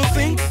people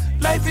think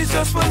life is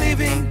just for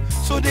living,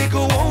 so they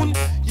go on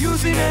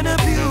using and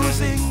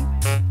abusing,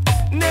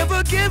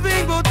 never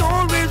giving but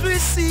always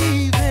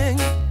receiving.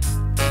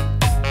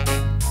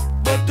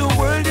 But the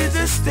world is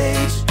a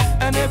stage,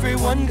 and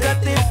everyone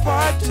got their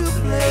part to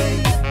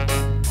play.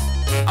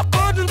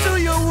 According to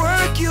your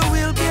work you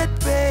will get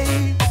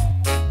paid.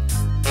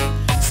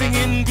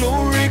 Singing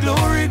glory,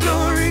 glory,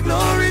 glory,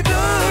 glory,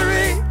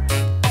 glory.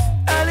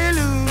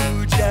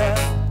 Hallelujah.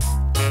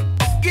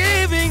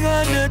 Giving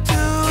honor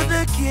to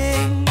the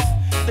King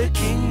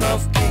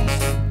of Kings.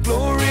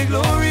 Glory,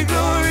 glory,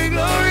 glory,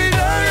 glory,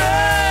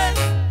 glory.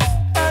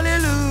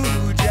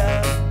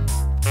 Hallelujah.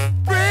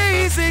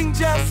 Praising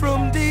Jah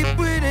from deep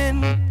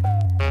within.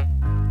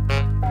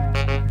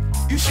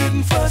 You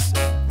shouldn't fuss,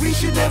 we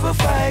should never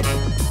fight.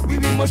 We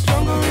be much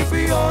stronger if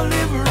we all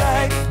live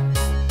right.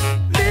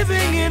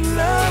 Living in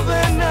love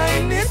and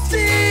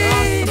unity.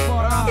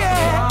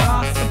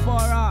 Yeah.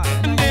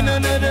 And then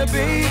another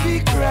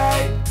baby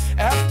cry.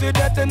 After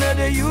that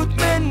another youth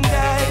man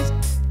dies.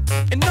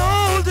 And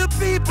all the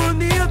people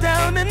kneel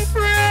down and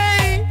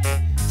pray,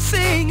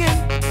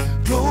 singing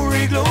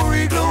glory,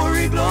 glory,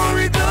 glory,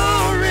 glory,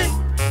 glory.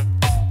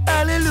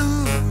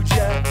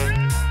 Hallelujah.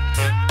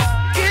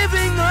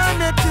 Giving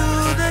honor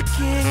to the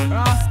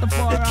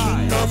the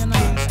King of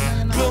Kings.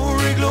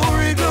 Glory,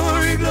 glory,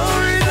 glory,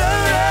 glory,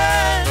 glory.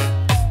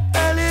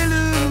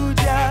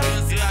 Hallelujah.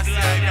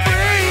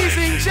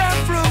 Praising Jah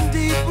from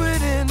deep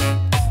within.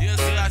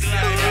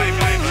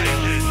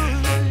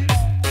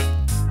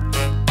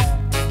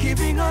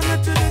 Giving honor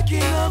to the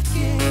King of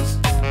Kings.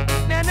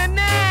 Na na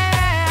na.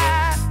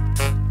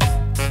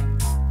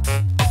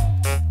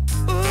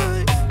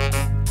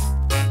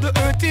 The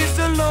earth is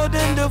the Lord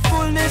and the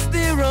fullness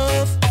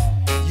thereof.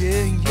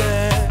 Yeah,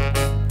 yeah.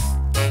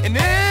 And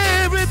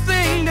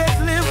everything that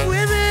live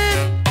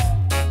within.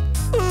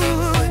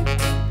 Ooh.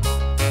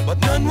 But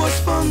none was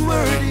found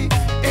worthy.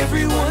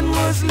 Everyone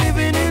was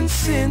living in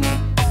sin.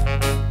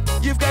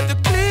 You've got to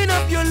clean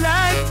up your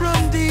life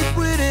from deep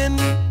within.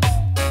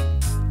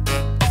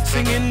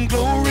 Singing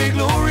glory,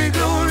 glory,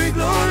 glory,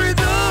 glory,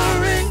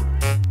 glory.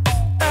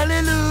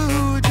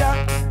 Hallelujah.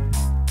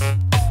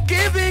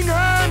 Giving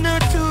honor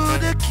to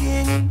the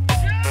King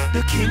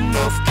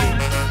of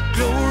Kings.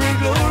 Glory,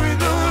 glory,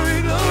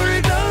 glory,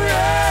 glory, glory.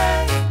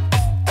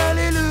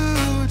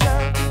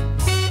 Hallelujah.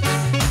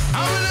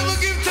 I will never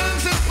give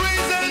thanks and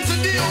praise unto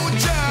thee, O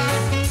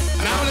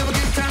Jah. And I will never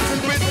give thanks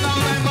and praise for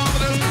all thy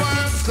marvelous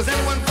works. Cause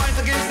anyone fights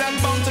against that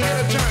bound to get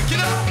a jerk, you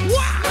know?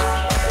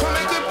 Come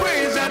make the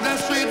praise that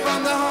that's straight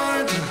from the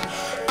heart.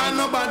 And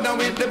no bother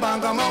with the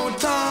bag of mouth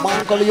talk.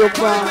 Come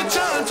make the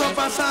chant up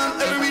a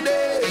song every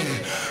day.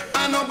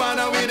 And no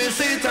bother with the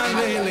Satan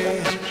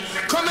daily.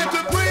 Come make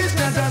the praise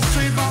that that's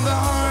straight from the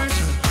heart.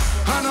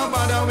 And no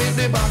bother with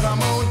the bag of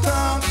mouth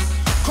talk.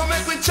 Come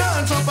make we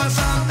chant up a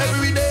song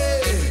every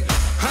day.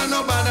 And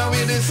no bother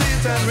with the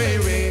Satan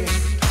ray.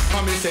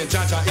 Come me say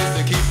Jah Jah is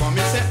the keeper.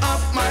 Me say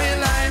up my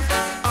life,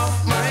 up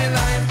my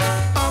life,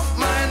 up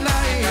my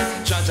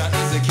life. Jah Jah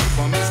is the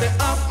keeper. Me say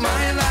up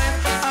my life.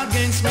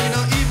 Against me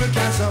no evil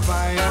can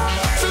survive.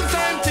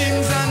 Sometimes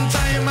things and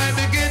time might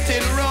be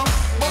getting rough,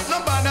 but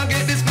no bother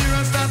get the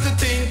spirit start to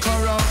think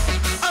corrupt.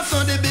 I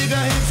saw the bigger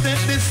head step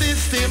the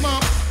system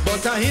up,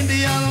 but I in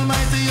the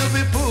Almighty you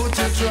be put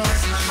to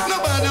trust. No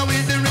bother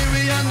with the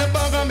riri and the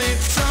bugger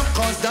mix up,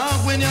 cause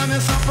dog when you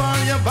miss up all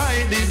you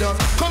buy the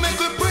dust. Come make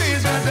we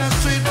praise that that's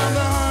straight from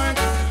the heart.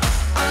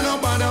 And no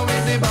bother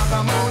with the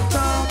bugger mouth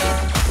talk.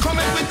 Come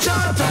make we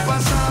chant up our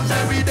psalms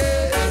every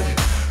day.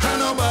 And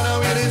no bother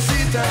with the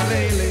Satan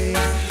lately.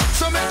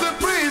 So make we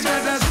praise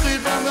that that's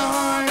straight from the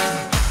heart.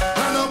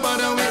 And no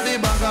bother with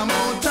the bugger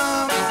mouth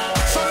talk.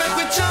 So make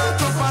we chant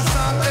up our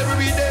psalms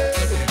every day.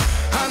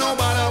 And no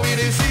bother with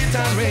the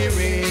Satan ray.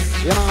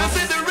 I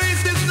said the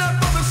race is not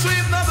for the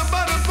swift, not the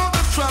battle for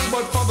the strong,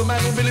 but for the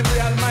man who believes the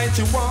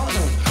Almighty one.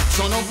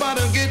 So no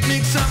bother get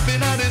mixed up in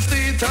the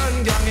state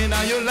and gang in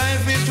your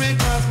life it will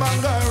cross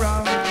bang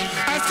around.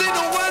 I say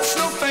don't watch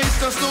no face,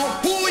 just know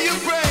who you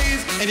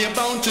praise, and you're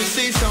bound to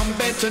see some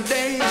better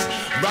days.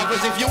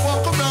 Brothers, if you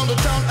walk around the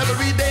town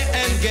every day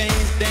and gain,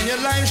 then your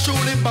life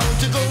surely bound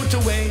to go to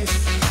waste.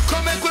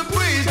 Come make we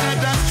praise that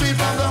that's straight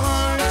from the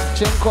heart.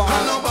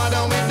 And no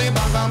bother with the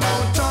bag of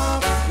mouth talk.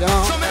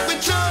 So make we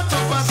chant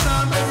up a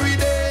psalm every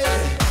day.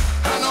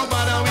 And no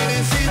bother with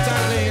the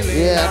Satan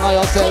lately. Yeah, know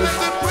yourself. So make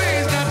we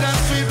praise that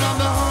that's straight from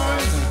the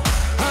heart.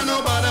 And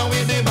no bother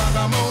with the bag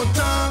of mouth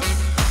talk.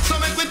 So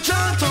make we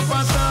chant up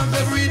a psalm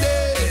every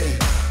day.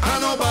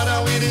 And no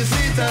bother with the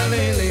Satan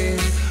lately.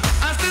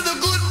 I see the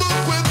good book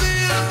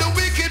reveal the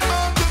wicked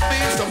bound to be.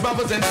 So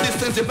brothers and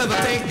sisters, you better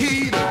take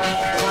heed.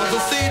 Cause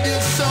the seed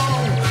is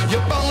sown,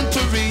 you're bound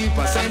to reap.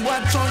 I say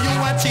watch on you,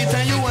 watch it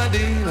and you are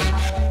deal.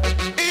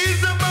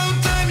 It's about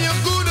time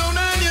you're good on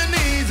your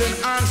knees and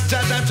ask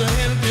Jah Jah to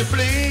help you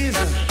please.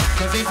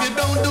 Cause if you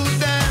don't do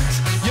that,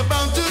 you're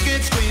bound to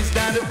get squeezed.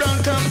 That the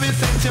brown coffee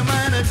sets your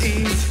mind at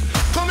ease.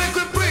 Come make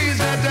we praise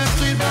that that's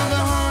straight from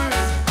the heart.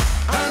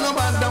 And no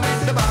bother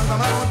with the bag of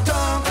mouth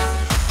talk.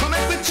 Come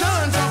make we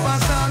chant up our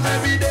psalms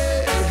every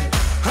day.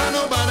 And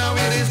no bother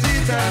with the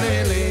Satan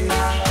lately.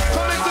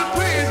 Come make we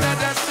praise that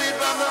that's straight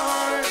from the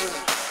heart.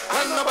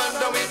 And no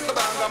bother with the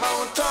bag of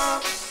mouth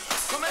talk.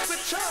 Come make we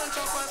chant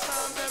up our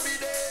psalms every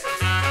day.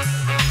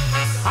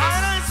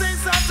 And I sing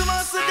something to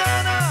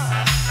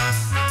Masagana.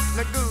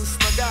 The goose,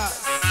 my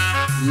gods.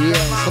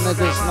 Yeah, some of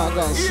this not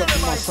gonna suck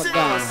my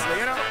cigar.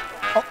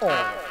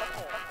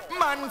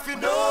 Man, if you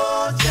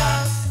know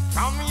Jah,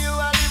 from you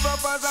I live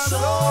up as a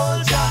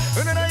soldier.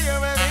 You know you hear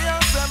me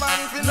say, man,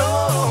 if you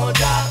know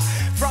Jah,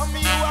 from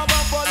you I'm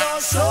a follow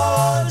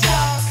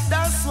soldier.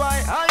 That's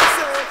why I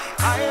say,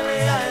 highly,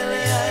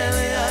 highly,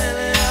 highly,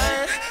 highly,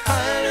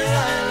 highly,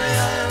 highly,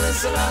 highly,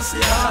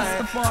 Selecta.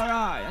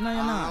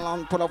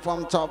 I'll put up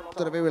from top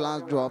to the very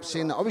last drop.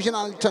 Seeing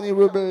original Tony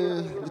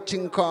Rebel, the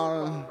thing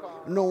called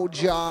No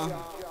Jah.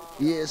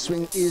 Yeah,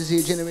 swing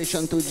easy,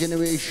 generation to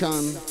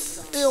generation.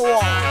 Glory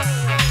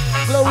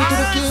to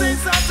the King.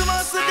 It's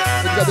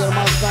Gabriel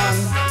Mazdan.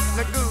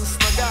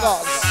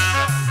 Gods.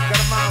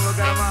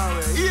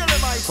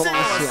 Come on,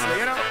 see.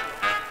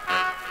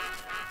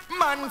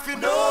 Man, if you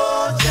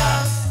know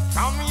Jah,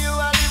 from you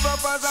I live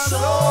up as a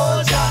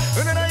soldier.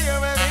 You know you hear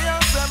me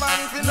say, man,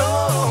 if you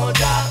know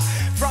Jah,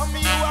 from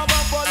you I'm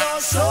a follow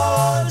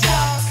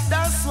soldier.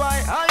 That's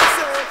why I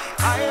say,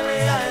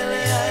 highly,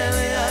 highly,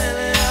 highly,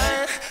 highly,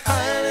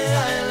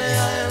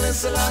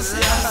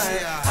 Selassie,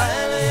 Haile,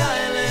 Haile,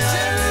 Haile,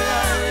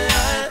 Haile,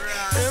 Haile,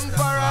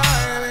 Emperor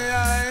Haile,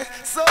 Haile.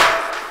 So,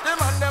 the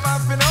man them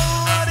have to know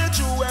what the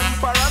true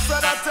emperor.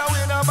 So that's how we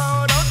know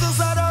bow down to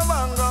Sodom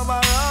and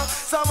Gomorrah.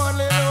 Some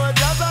only know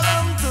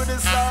Jerusalem to the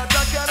start.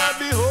 I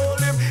cannot behold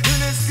him in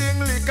his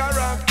kingly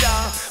character.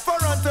 For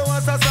unto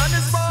us a son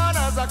is born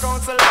as a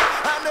counselor,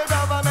 and the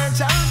government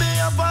shall be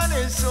upon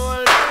his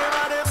shoulder. Him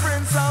are the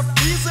Prince of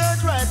Peace,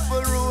 earth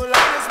rightful ruler.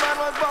 This man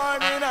was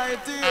born in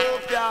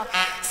Ethiopia.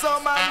 So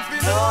man fi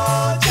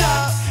know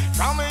Jah.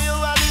 From you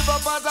I live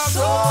up as a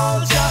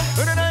soldier.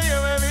 You don't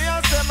hear me I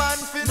say man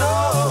fi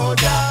know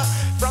Jah.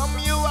 From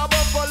you a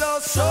buffalo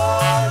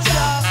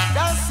soldier.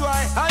 That's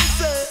why I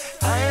say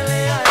Haile,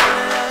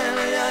 Haile,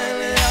 Haile,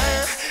 Haile,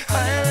 Haile,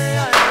 Haile,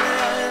 Haile,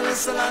 Haile,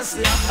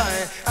 Selassie,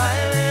 Haile,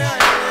 Haile,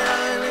 Haile,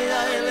 Haile,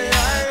 Haile,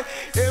 Haile,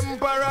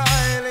 Emperor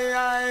Haile,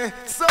 Haile.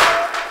 So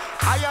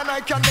I and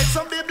I can make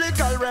some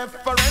biblical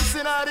reference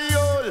in the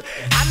Old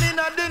and in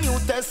the New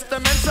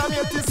Testament. Psalm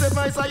 87,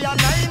 Isaiah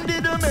 9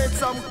 did make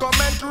some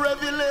comment.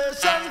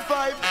 Revelation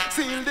 5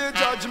 seal the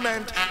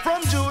judgment.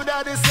 From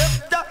Judah the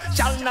scepter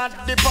shall not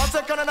depart.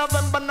 2nd of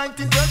November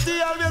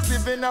 1920, always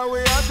living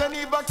away at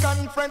Geneva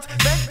Conference.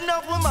 Make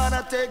no woman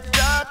to take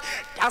that.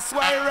 That's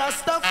why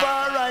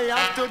Rastafari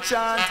have to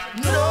chant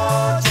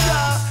no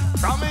Jah.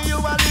 From you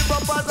I live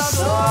up as a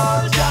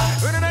soldier.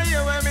 When I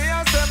hear me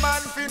I say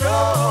man fi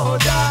no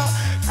Jah.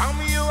 From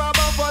you a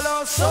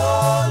buffalo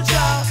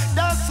soldier.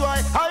 That's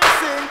why I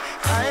sing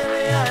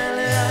Haile,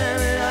 Haile,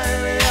 Haile,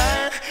 Haile,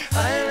 Haile,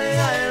 Haile,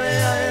 Haile,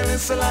 Haile,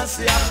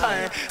 Selassie,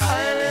 Haile,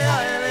 Haile,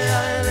 Haile,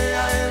 Haile,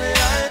 Haile,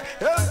 Haile,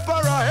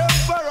 Emperor,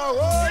 Emperor,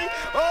 oi,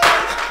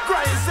 oi.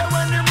 Christ said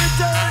when him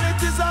return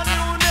it is a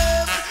new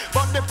name,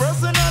 but the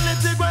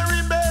personality when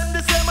remain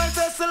the same. I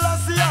say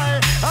Selassie,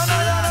 and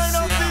I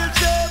don't feel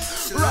shame.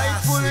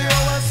 Rightfully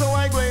yours, so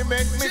I go and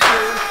make me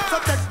clean. So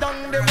take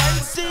down the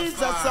white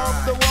Jesus of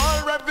the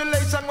wall.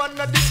 Revelation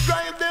wanna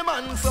describe the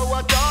man so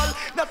at all.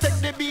 Now take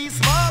the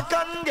beast mark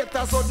and get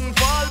a sudden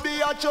fall. Be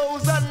a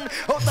chosen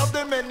out of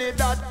the many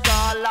that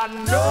call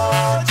and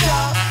no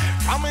Jah.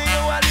 From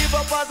you I live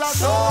up as a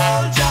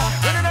soldier.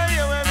 When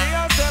you hear me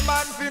I say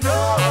man fi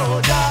no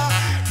Jah.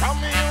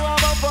 From you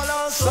I'm a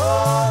follow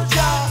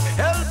soldier.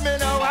 Help me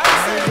now I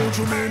say. Don't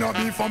you may not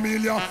be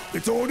familiar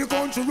with all the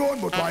country run,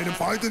 but why them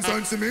fighting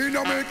sense in me?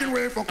 They're making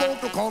way for coke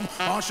to come.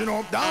 Mashing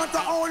up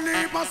data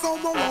only for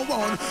someone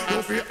one.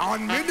 You feel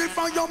on me the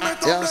fire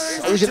metal. Yes,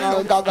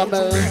 original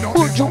Gargamel.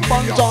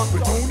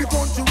 With all the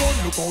country run,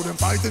 look how them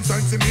fighting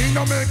sense in me.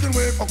 They're making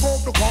way for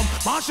coke to come.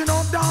 Mashing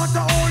up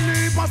data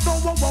only for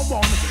someone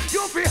one.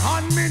 You feel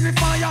on me the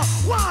fire.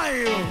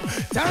 Why?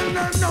 Tell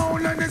them now,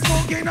 let the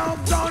smoking up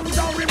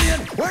ganja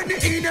remain. When the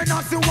Eden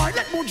has the wine,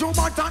 let Mojo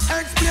Bata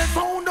explain.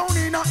 Found down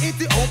in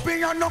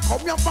Ethiopia, no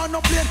come here for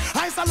no plane.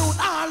 I salute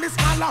all the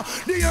scholar.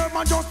 The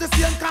urban just the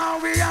same car.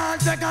 We all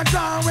take a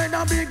draw with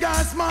a big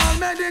and small.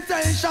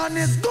 Meditation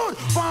is good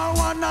for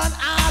one and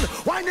all.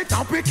 Why the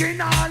topic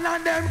in all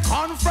and them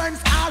conference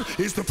all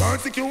is to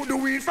persecute the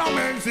weed from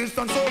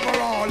existence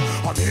overall.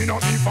 I may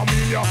not be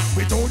familiar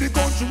with all the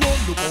country run.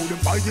 Look how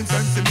them fighting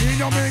sense in me.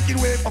 You're making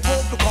way for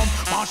folk to come.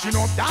 Mashing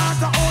up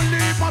data only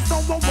for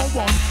someone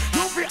one.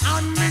 You be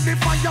on me the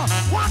fire.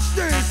 Watch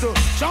this.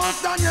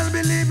 Charles Daniel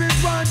believe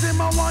his words in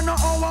my one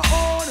of our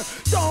own.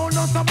 Don't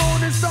us about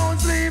the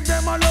stones, leave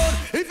them alone.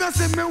 If you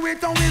see me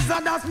with a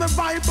wizard, that's my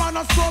vibe and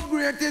a scrub.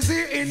 Great is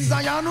he in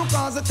Zion who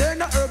cause a turn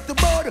the earth to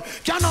bud.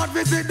 Cannot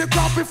visit the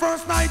crappy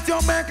first night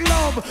you make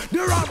love.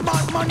 The rock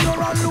Batman you're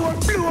alone,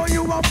 blow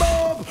you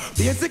above.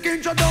 Basic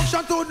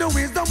introduction to the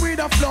wisdom with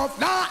a fluff.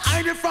 Now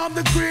hide it from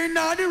the green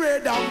or the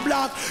red and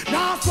black.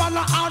 Now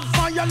swallow hot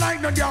fire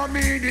like no damn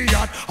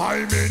idiot.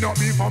 I may not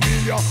be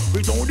familiar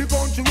with all the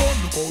country run.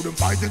 Look how them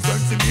fighting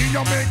sense in me.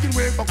 You're making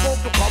way for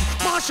coke to come.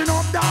 Mashing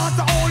up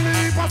data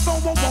only for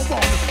someone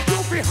one. You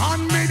fi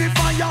hand me the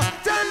fire.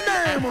 Tell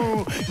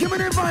them, give me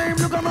the vibe.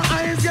 Look at my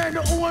eyes, get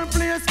the whole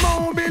place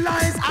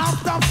mobilized.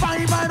 After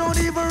 5 I don't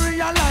even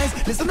realize.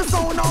 Listen to the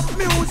sound of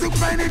music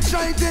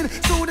penetrating,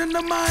 soothing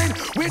the mind.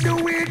 With the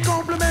weed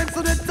compliments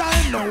of the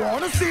time. No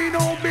wanna see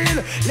no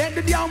bill. Let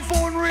the damn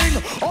phone ring.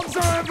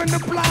 Observing the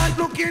plant,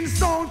 looking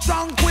so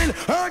tranquil.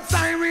 Heard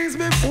sirens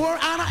before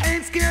and I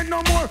ain't scared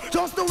no more.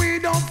 Just the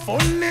weed up, full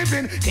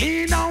living,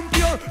 clean and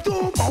pure.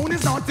 2 pounds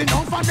is not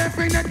enough, I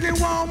definitely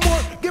want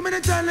more. Give me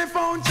the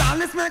telephone,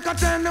 Charles, make a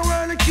tell the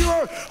world a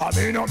cure. I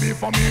may not be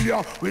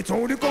familiar with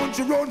how the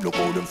country run. Look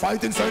how them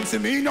fighting sense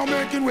in me. Now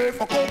making way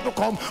for coke to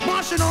come.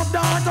 Mashing up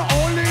data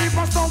only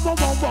for someone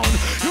one.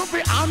 You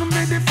be on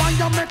me the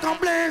fire, make a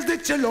blaze the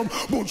chillum.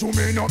 But you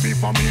may not be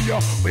familiar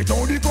with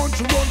how the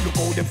country run. Look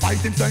how them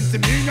fighting sense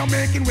in me. Now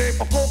making way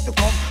for coke to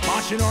come.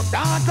 Mashing up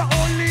data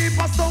only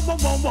for someone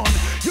one.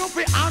 You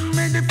be on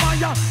me the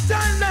fire,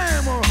 tell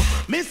them.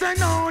 Me say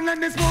no, let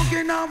the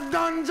smoking of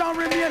ganja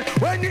remain.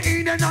 When you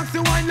eat and ask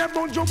the wine, let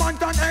Mojo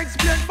Bantan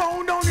explain.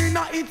 Found down in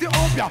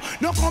Ethiopia,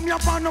 no come here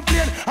for no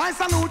plane. I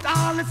salute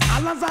all the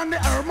scholars and the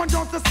urban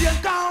just to see.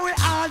 Cause we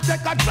all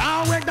take a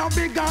draw with the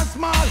big and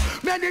small.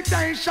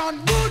 Meditation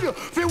good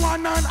for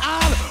one and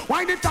all. Why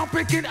Why the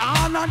topic in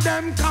all of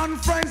them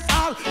conference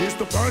hall is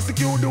to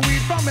persecute the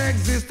weed from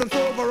existence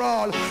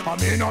overall. I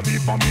may not be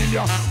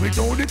familiar with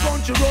how the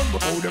country run,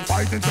 but how them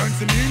fighting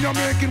Pennsylvania,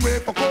 making way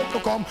for coke to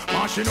come,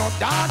 mashing up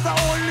data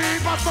only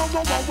for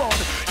someone who run.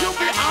 You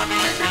be on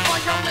with the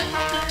fire.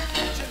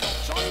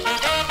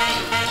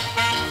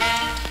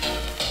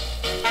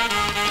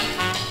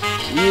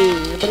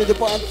 Yeah, ready to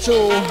part 2,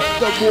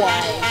 the boy.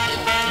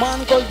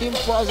 Man called him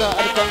father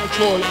at the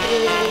control.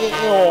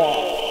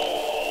 Yeah.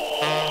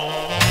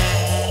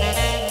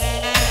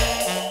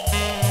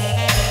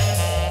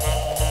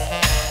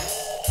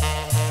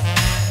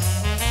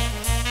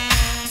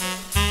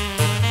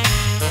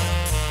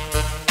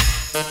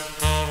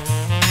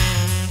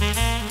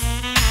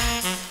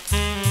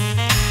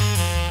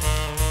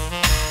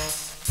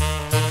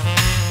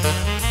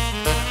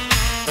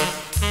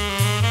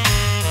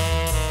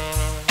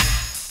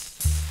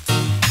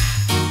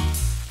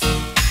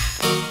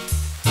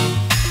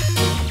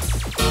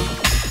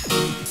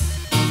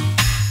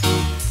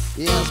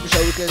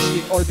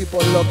 All people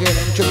logging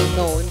and chilling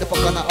now in the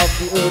corner of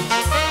the earth.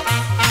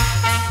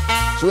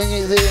 Swing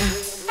it there.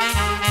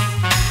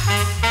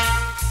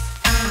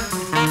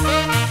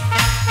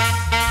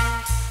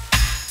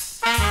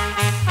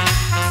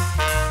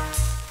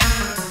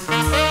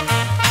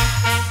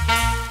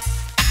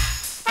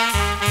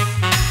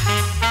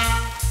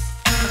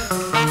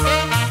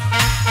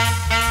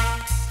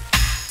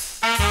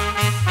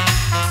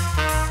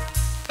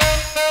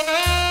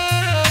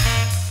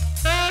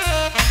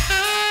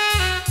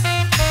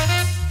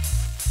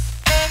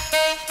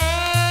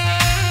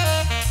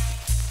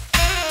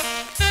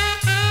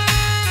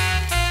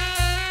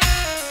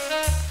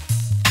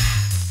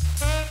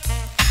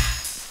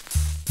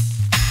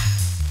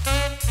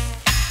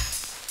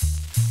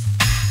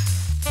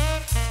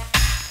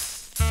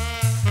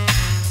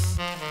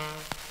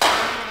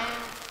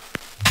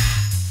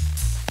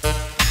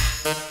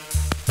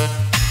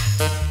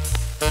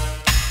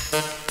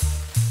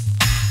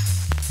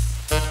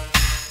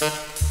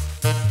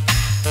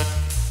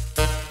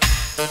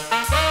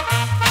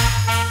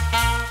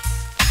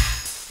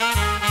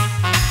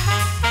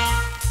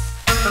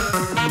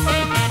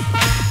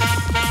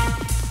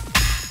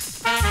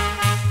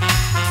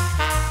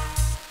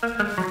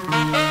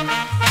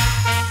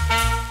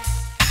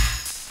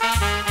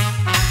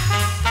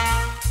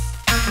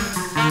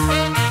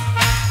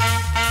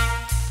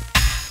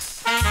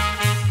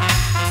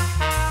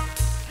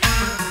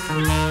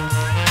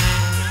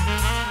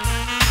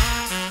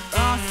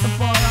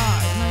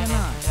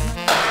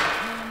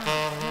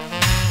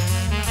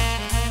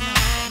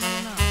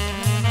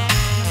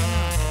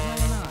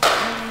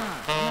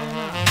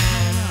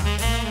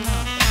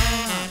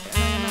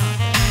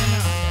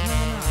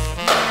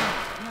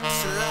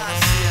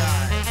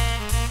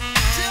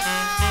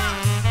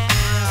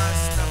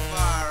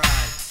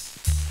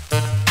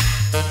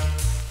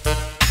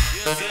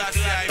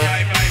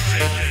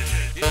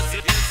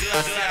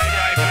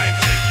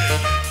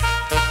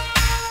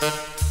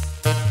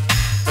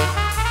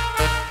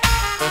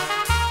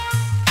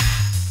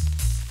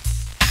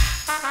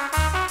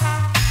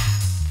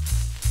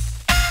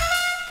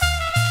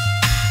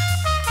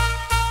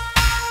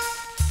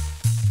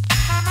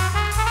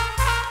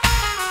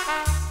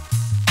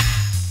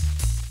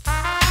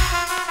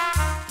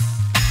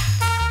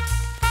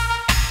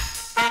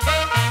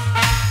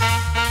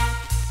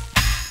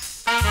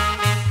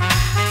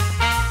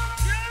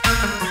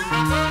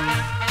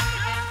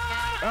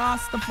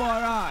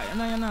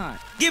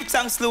 Give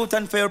thanks,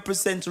 Luton, for your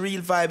present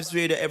Real Vibes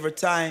Radio every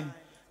time.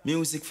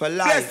 Music for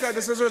life. Yes, sir,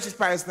 this is Richard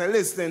Spice now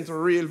listening to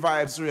Real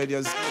Vibes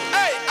Radio. Hey,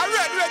 I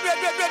read,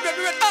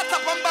 out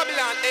up on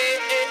Babylon.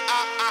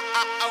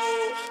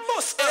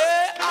 Bust,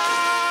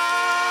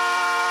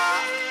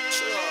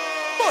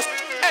 bust.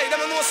 Hey, them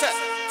know say.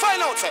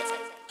 Find out say.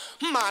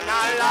 Man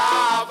a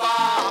lava,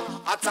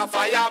 at a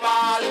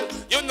fireball.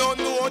 You know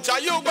Jah,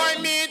 you by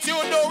meet you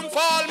don't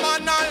fall.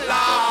 Man a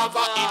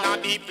lava, in a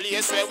deep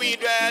place where we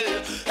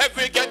dwell.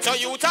 Every ghetto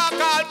you talk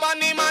all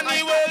money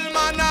well.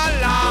 Man a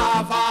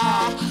lava,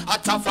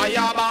 at a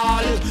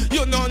fireball.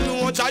 You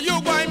know Jah, you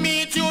by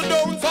meet you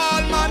don't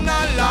fall. Man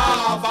a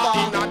lava,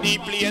 in a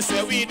deep place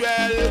where we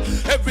dwell.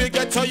 Every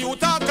ghetto you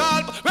talk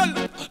all.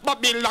 Well,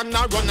 Babylon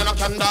a run and a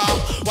candor.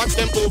 Watch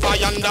them over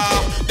yonder.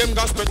 Them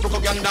got spread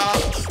propaganda.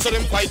 So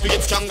them fight to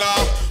get stronger.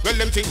 Well,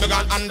 them think they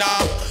gone under.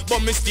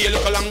 But me stay a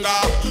little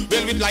longer.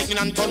 Well, with lightning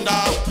and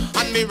thunder.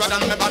 And me rod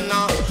and me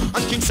banner.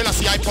 And King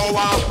Selassie I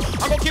power.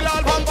 I go kill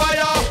all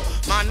vampire.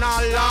 Man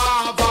a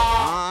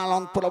lava.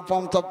 Long put up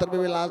from top to the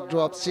last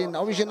drop. Scene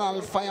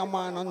original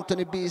fireman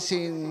Anthony B.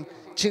 Scene.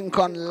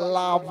 Chinkon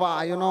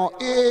lava. You know,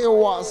 he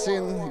was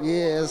in.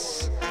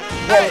 Yes.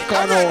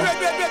 Volcano.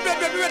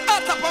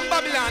 Out up on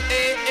Babylon.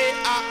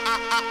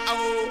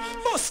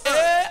 Bust.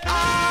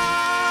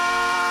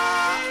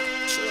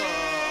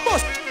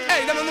 Bust.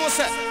 Hey, them know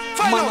say.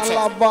 Man a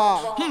lava.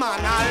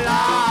 Man a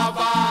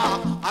lava.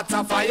 At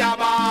a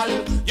fireball.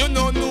 You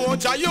know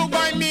Jah, you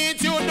by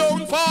meet you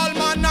don't fall.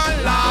 Man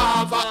a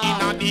lava.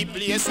 In a deep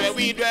place where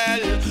we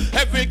dwell.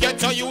 Every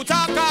ghetto you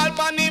talk all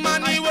money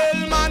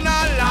well. Man a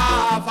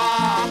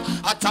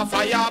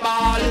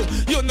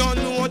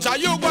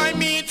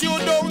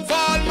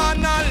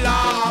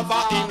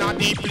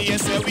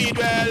we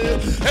dwell.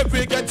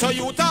 Every ghetto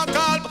youth are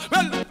called.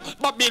 Well,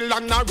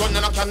 Babylon are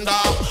running a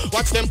thunder.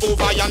 Watch them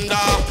over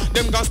yonder.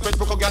 Them gon' spread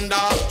propaganda.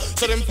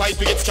 So them fight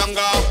to get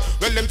stronger.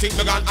 Well, them think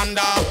me gone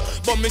under.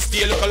 But me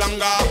stay a little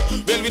longer.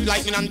 Well, with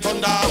lightning and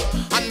thunder.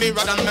 And me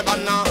rod and me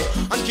banner.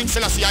 And King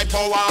Selassie I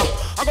power.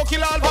 I go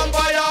kill all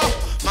vampire.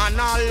 Man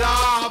a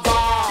lava.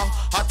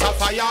 Hot a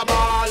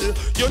fireball.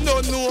 You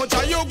don't know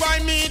how you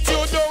going meet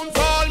you don't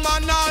fall.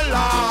 Man a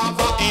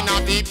lava. In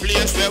a deep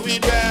place where we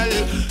dwell.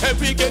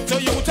 Every ghetto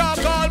youth a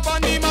call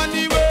pan him and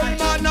the well.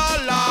 Man a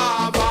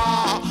lava.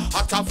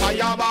 Hot a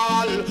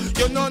fireball.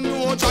 You don't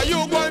know how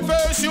you going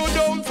first. You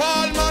don't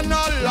fall. Man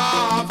a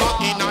lava.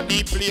 In a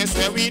deep place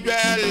where we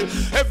dwell.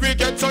 Every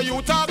ghetto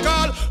youth a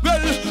call.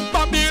 Well,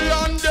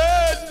 Babylon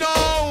dead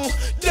now.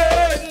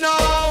 Dead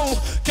now.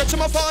 Catch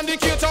them a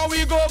fornicator,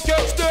 we go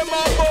catch them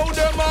a bow,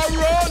 them a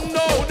run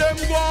now, them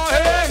go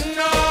hang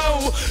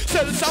now.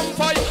 Sell some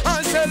fight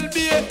and sell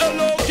beer,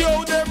 hello,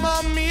 yo, them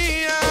a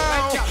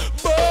meow.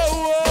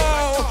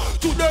 Bow,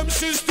 to them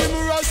system,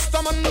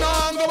 Rasta man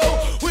now go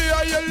bow. We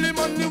are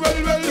Haileman,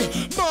 well,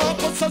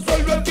 Marcus as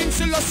well, King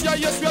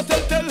Selassie, yes, we are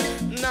tell.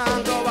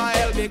 Now go a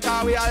hell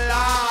because we are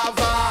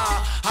lava,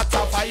 hot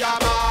a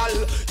fireball.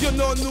 You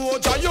know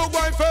how you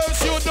going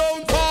first, you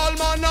don't fall,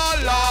 man,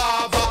 a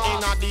lava.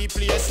 In a deep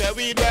place where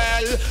we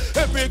dwell.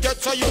 Every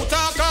ghetto you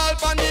talk all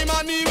pan him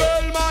and he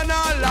well, man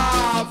a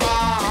lava.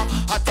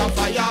 Hot a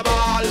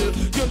fireball.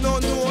 You know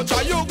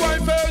how you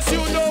going first,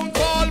 you don't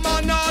fall,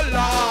 man a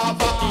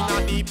lava. In a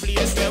deep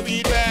place where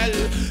we dwell.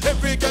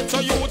 Every ghetto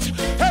youth.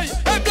 Hey,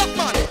 black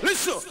man,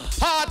 listen.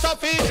 Heart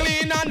of it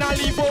clean and a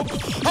live up.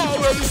 How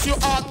else you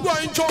heart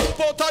going jump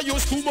out of your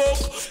stomach?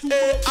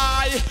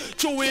 AI,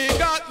 we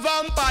got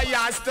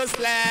vampires to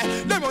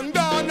slay. Them on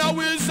gone a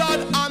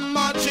wizard and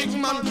magic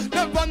man.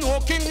 Never know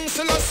King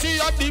Selassie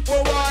a deep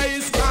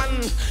wise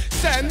man.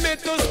 Send me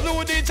to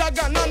slew the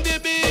dragon and the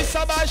beast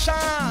of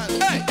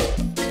Bashan. Hey,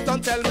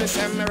 don't tell me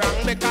say me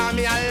wrong because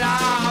me a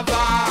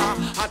lava.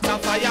 Hot a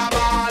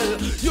fireball.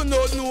 You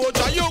know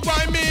how you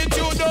going meet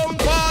you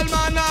don't fall,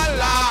 man a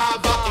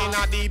lava. In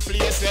a deep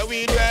place where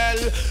we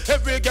dwell.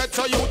 Every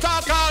ghetto you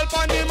talk all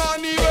pan the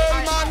money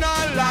well, man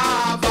a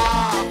lava.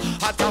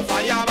 Hot a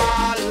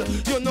fireball.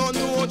 You know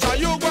how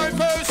you going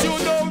first, you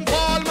don't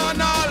fall, man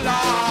a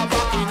lava.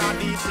 In a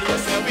deep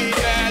place where we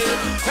dwell.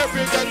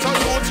 Every ghetto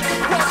youth,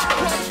 watch.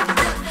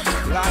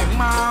 Like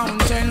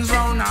mountains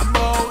round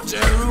about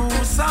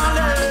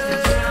Jerusalem.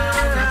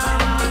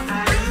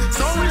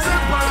 So is a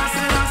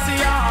person I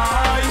see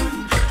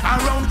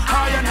around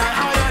higher than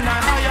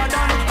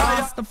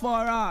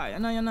Rastafari,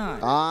 and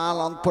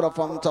I'll put up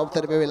from top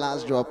to the very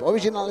last drop.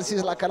 Original, this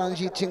is like a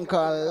Ranji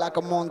Tinkle, like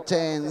a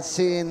mountain,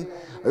 scene.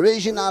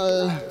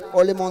 Original,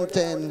 Holy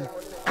Mountain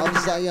of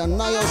Zion.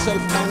 Know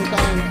yourself,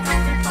 mankind.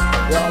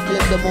 We all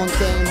clip the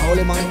mountain,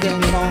 Holy Mountain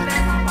now.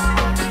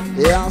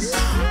 Yes.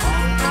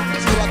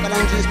 See like a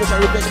Ranji special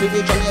request for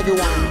each and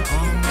everyone.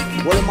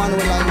 Holy man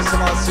will like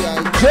Selassie.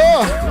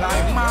 Joe!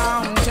 Like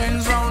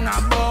mountains round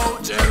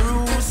about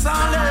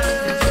Jerusalem.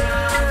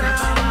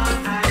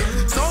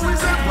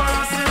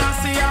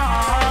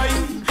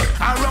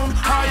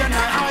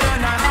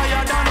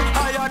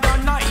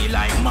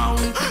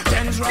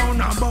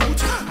 Round about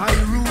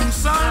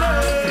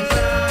Jerusalem.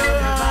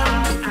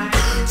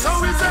 So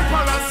we say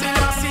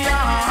Selassie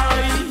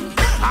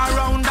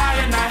around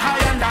high and high.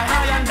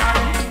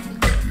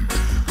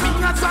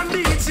 Wingers and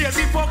DJs,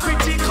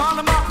 hypocritical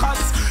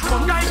mockers.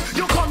 Come night,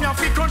 you come here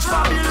fi crunch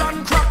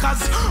Babylon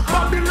crackers.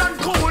 Babylon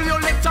cool, you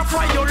let her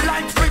fry you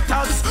like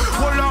fritters.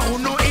 Hold on, who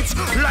know it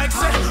like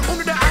say,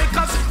 only the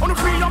icons, only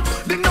free up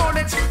the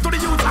knowledge to the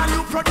youth and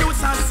you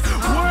producers.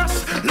 Worse,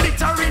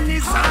 littering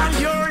is all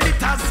your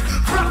litters.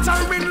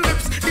 Flattering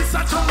lips, this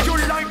a talk you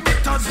like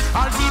bitters.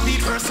 All TV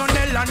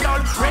personnel and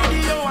all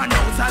radio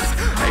announcers.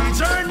 Hey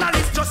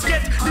journalists, just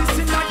get this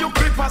in your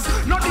clippers.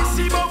 Not this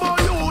Bobo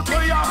youth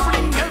where you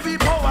fling heavy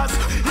powers.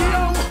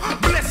 Yo,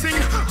 blessing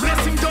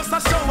just a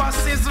show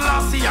us is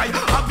Selassie.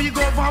 A big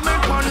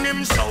government on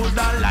him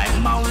shoulder like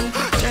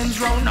mountains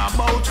round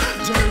about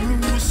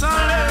Jerusalem.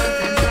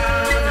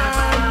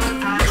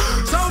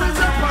 So is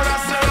a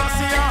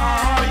Selassie,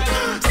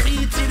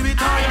 seated with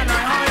high and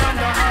high.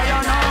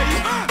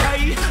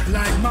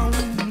 Like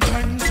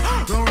mountains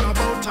round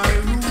about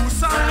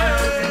Jerusalem.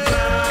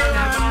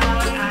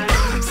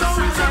 So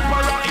is a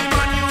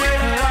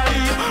Emmanuel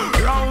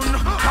round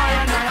high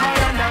and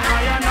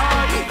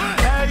high.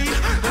 Hey,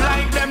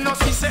 like them no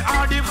see say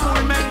are the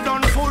full men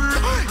done full.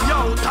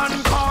 Yo,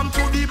 and come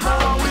to the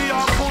power we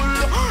are full.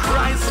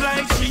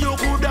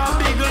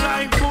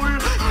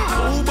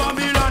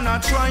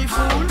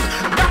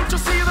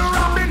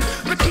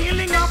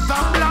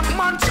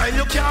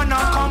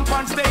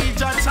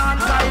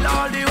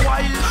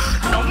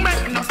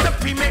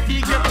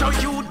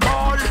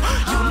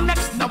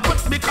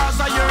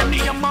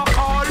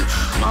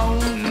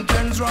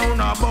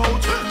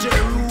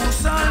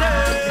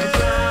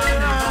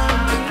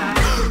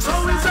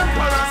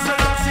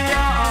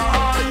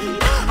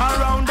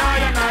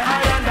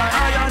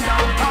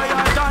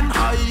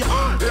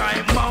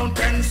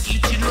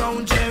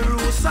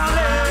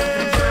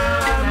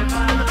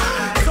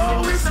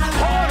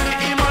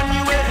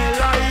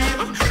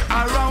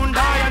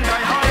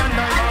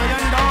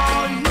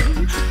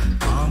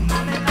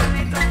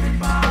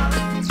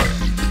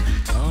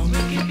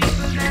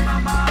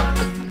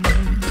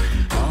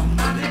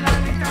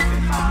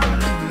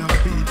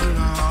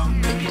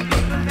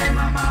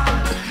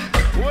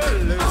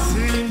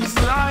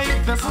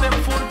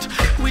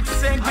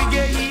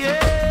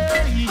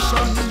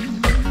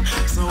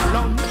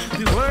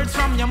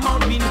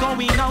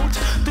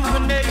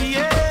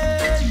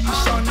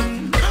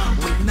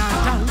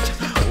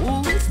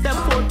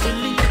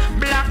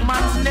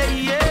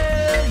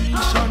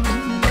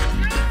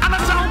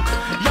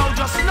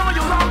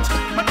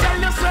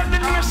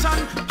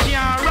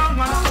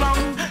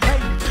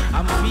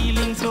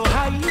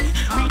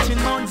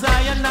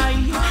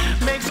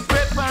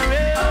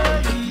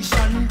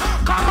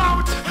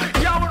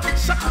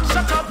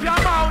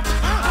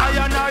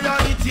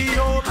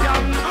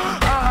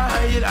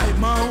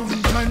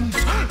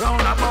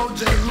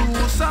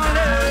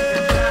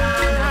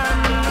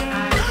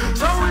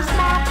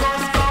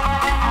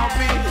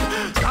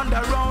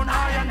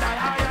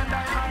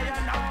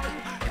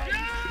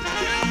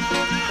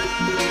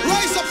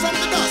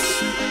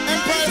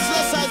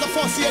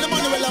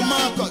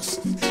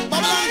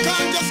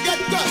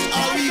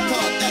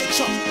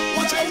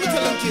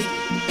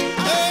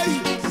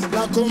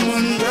 come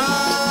and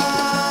ride.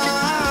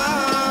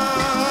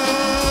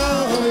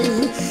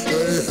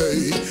 Hey,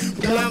 hey,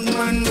 black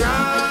man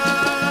ride.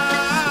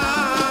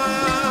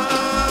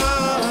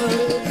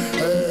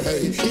 Hey,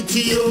 hey,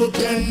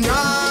 Ethiopian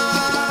ride.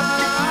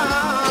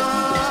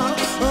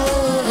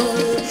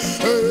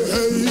 Hey,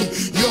 hey,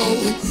 yo,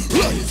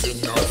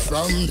 rising up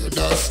from the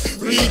dust.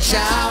 Reach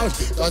out,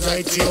 cause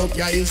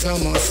Ethiopia is a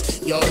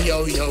must. Yo,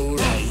 yo, yo,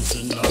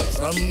 rising up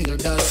from the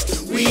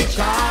dust. Reach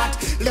out,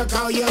 look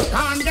how you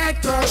can't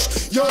get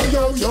crushed. Yo,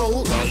 yo,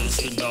 yo,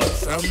 rising up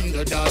from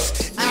the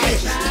dust. Hey,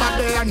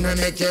 Babylon will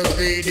make you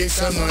greedy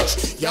so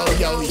much. Yo,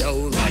 yo,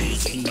 yo,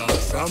 rising up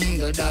from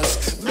the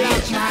dust.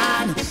 Black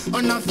man,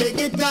 enough to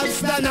get up,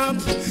 stand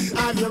up.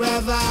 Have you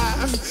ever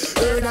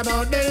heard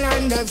about the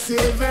land of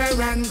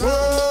silver and gold?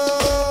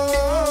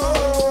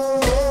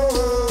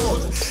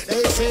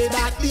 They say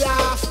that the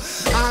half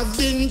have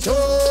been told.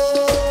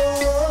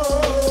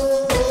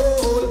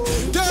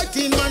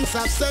 13 months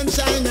of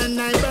sunshine and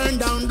I burn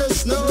down the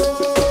snow.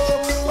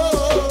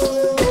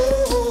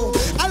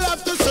 I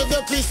love to see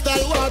the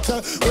crystal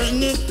water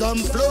when it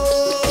come flow.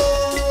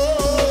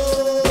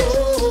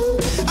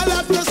 I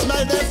love to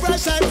smell the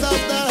fresh eyes of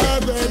the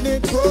herb when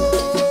it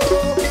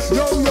grows.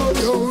 Yo, yo,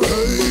 yo,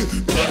 hey,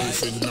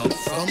 rising up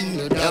from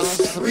the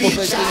dust.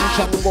 Reach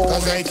out,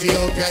 cause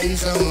Ethiopia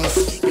is a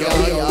must. Yo,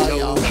 yo,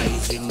 yo,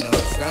 rising up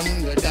from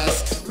the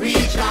dust.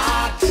 Reach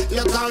out,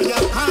 look how you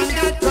can't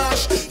get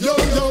crushed. Yo,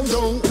 yo,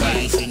 yo,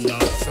 rising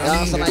up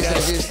from the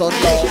dust.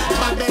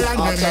 Babylon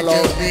will make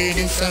you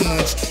greedy so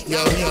much.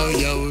 Yo, yo,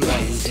 yo,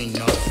 rising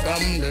up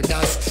from the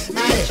dust.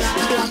 Hey,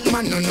 black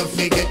man, no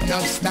forget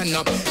to stand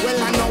up.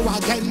 Well, I know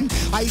again,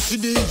 I see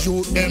the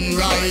youth them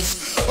rise.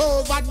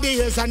 Over the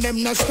years and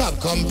them no stop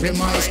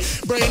compromise.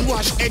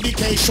 Brainwash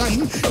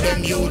education,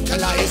 them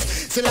utilize.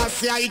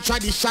 Selecta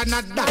tradition,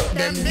 not that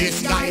them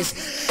disguise.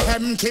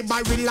 Empty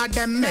barrel of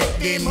them make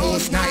the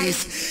most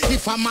nice.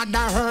 If a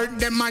mother hurt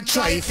them, I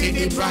try to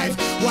deprive.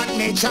 What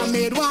nature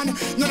made one,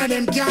 none of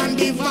them can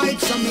divide.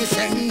 So me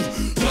send,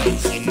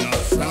 rising up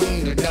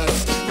from the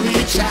dust.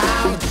 Reach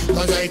out,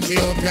 cause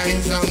Ethiopia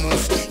is a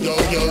must. Yo,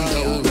 yo,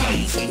 yo,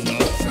 rising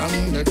up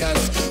from the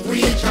dust.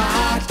 Reach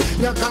out,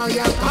 look how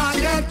you can't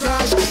get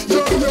crushed.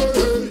 Yo, yo,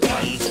 yo,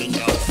 rising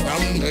up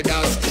from the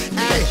dust.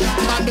 Hey,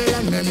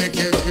 Babylon will make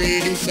you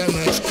greedy so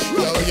much.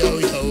 Yo, yo,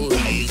 yo,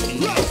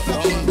 rising up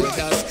from the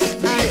dust.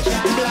 Hey,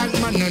 black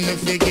man, no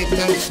forget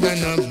to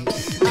stand up.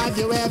 Have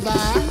you ever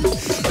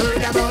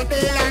heard about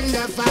the land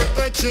of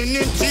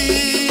opportunity?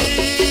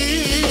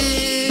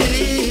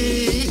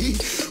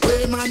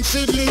 Where man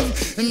should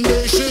live and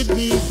they should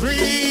be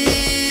free.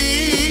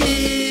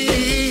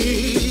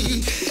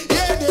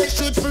 Yeah, they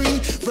should free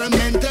from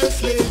mental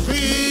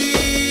slavery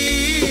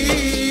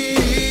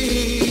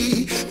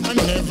and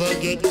never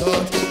get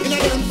caught in a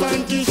damn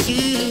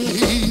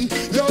fantasy.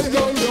 Yo,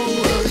 yo, yo,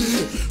 hey,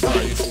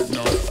 rising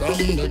up from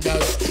the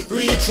dust.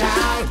 Reach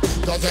out,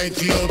 cause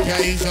Ethiopia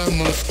is a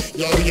must.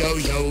 Yo, yo,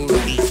 yo,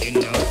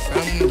 rising up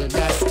from the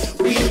dust.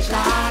 Reach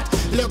out,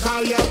 look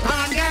how you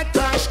can't get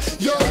crushed.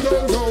 Yo,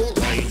 yo, yo,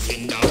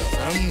 rising up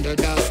from the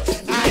dust.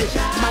 Aye,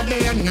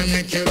 Babylon will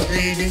make you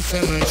greedy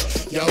so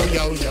much. Yo,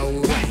 yo,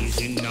 yo,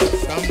 rising up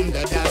from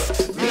the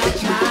dust.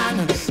 Black man,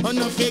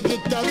 enough to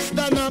get up,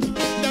 stand up.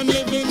 Them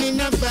living in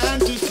a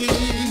fantasy.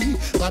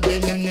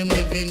 Babylon, them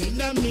living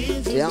in a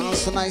misery. Yeah,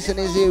 so nice and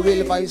easy,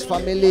 Real Vibes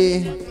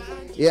family.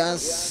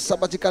 Yes,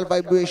 sabbatical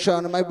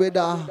vibration, my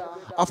brother,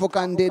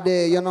 African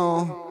Day, you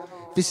know,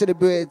 to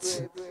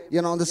celebrate,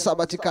 you know, the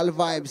sabbatical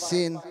vibe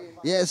scene.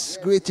 Yes,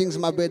 greetings,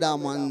 my brother,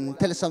 man.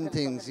 Tell us some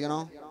things, you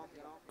know.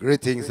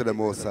 Greetings to the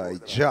Most High,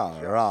 Jah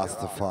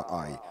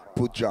Rastafari.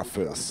 Put Jah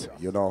first,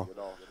 you know.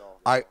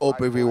 I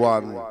hope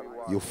everyone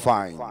you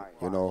find,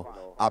 you know,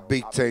 a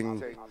big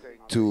thing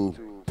to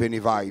Penny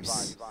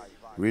Vibes,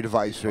 Real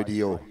Vibes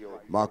Radio,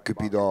 Mark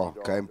Cupido,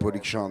 KM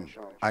Production,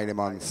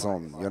 Haileman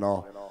Son, you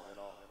know.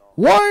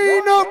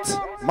 Why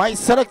not? My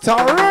selector,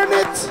 run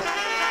it.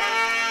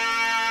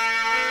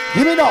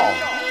 Give me now.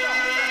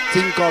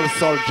 Thing called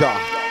Soldier.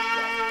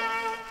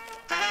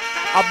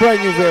 A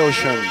brand new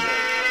version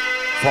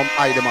from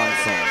Haileman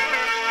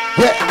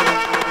Son. Yeah.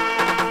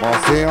 Moi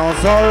c'est un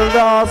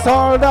soldat,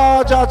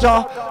 soldat,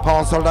 Jaja.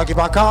 Un soldat qui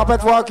pas capable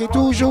de voir qui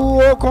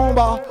toujours au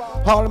combat.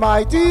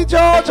 Almighty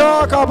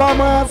Jaja, qui pas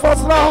moins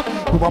force là.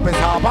 Pour m'empêcher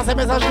ça passer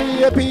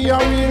messagerie et puis un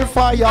real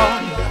fire.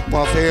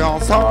 Moi c'est un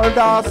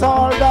soldat,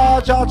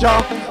 soldat, Jaja.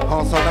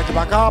 Un soldat qui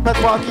pas capable de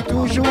voir qui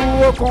toujours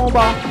au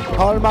combat.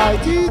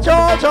 Almighty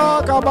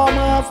Jaja, qui pas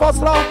moins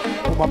force là.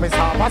 Pour m'empêcher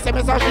ça passer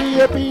messagerie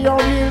et puis un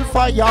real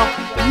fire.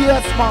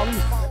 Yes man.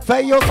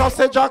 Veille au sens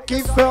c'est Jack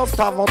qui first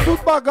avant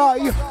toute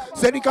bagaille.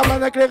 C'est lui qui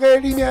amène éclairer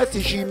les lumières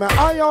si j'y mets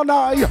aïe en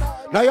aïe.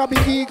 Là y'a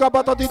Biggie qui a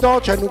battu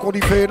dans chez nous qu'on dit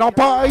fait dans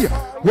paille.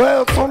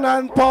 World son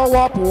and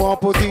power pour un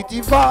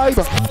positive vibe.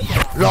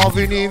 Love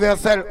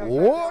universel.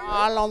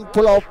 Alan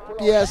pull up,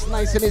 yes,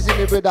 nice and easy,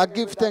 my brother.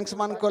 Give thanks,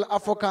 man, called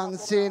African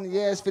scene,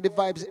 yes, for the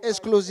vibes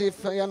exclusive,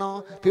 you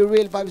know, for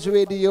Real Vibes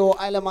Radio,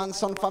 Haileman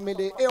Son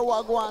family. Hey,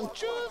 Wagwan,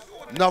 choose.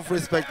 Enough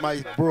respect,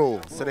 my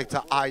bro,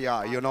 Selecta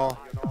Aya, you know.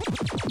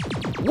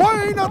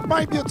 Why not,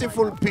 my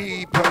beautiful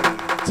people?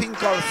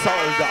 Tinkle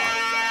Soldier.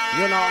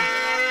 You know,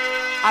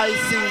 I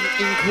sing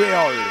in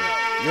Creole,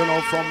 you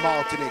know, from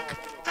Martinique.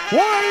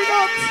 Why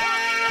not?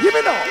 Give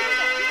me now.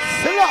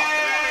 C'est là.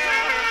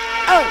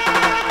 Hey.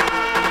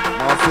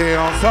 Moi c'est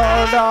un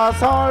soldat,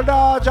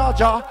 soldat,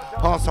 Jaja.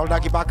 Un soldat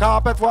qui pas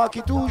capable fois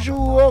qui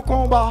toujours au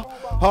combat.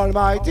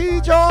 Almighty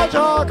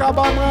Jaja,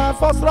 capable moins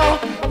force là.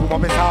 Pour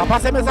m'empêcher ça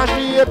passer message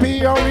et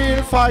puis un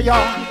real fire.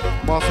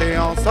 Moi c'est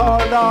un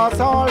soldat,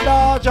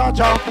 soldat,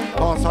 Jaja.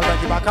 Un soldat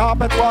qui pas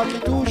capable fois qui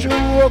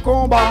toujours au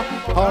combat.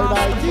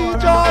 Almighty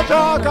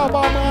Jaja,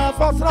 capable moins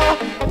force là.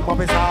 Pour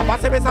m'empêcher ça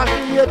passer message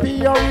et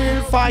puis un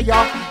real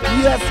fire.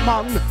 Yes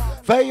man.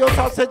 Veille au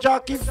ça c'est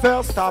Jack qui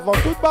first avant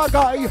toute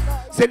bagaille.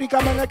 C'est lui qui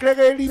amène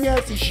éclairer les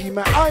lumières si j'y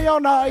mets aïe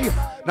en aïe.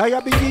 Naya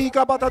bigi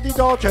kabata di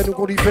doche nous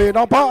qu'on y fait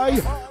dans paille.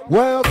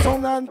 Words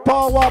on and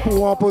power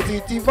pour un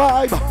positive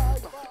vibe.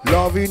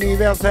 Love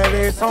universel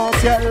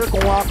essentiel,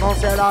 qu'on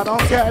arc-en-ciel à dans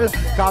le ciel.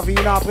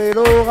 Cavine après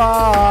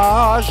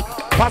l'orage.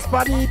 Passe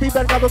pas ni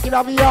bibel cadeau qui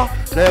la via.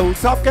 Les ou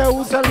savent que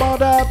ou seulement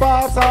des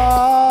passages.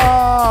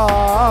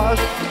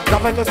 Ça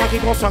fait que ça qui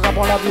conscient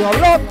qu'apprend la vie en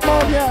l'autre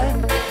moyen.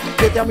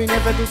 Déterminé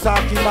fait tout ça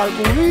qui mal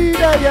couru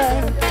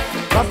derrière.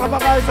 Grâce à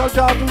pareil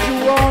soldat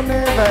toujours en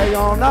éveil,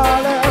 en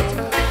alerte,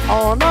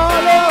 en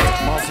alerte.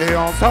 Moi c'est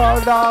un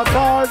soldat,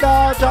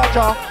 soldat,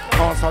 Jaja.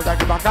 Un soldat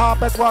qui va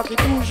caper toi qui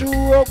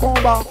toujours au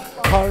combat.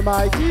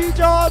 Almighty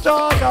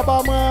Jaja,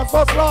 capable moins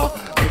force là.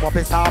 Pour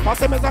m'empêcher ça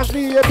passer message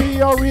li et puis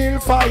un real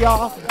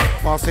fire.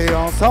 Moi c'est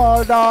un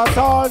soldat,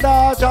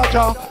 soldat,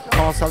 Jaja.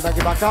 Un soldat qui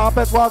va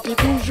caper toi qui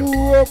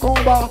toujours au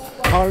combat.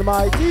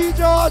 Almighty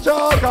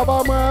Jaja,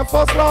 capable moins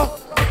force là.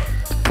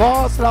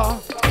 Force là,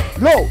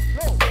 l'eau.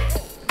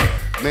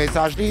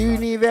 Message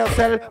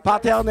universel,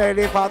 paternel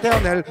et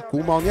fraternel.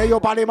 Comment n'y a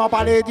pas les mains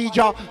parler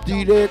déjà,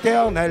 dit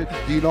l'éternel.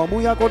 Dit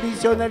l'amour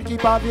inconditionnel qui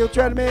pas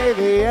virtuel mais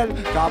réel.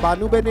 Car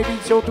nous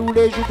bénédiction tous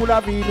les jours pour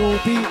la vie nous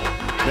pis.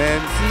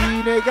 Même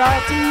si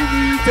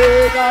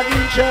négativité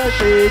vient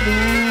chercher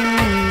nous.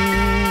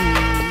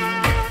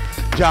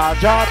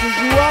 Jaja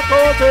toujours à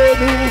côté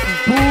nous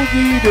pour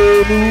guider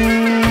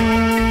nous.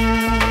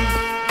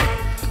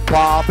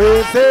 Pas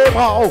baisser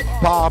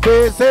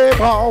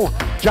bras,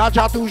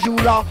 Jaja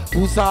toujours là,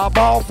 pour sa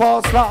bonne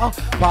force là.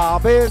 Pas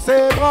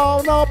baisser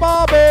bras, non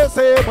pas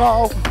baisser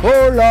bras,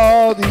 oh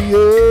Lord,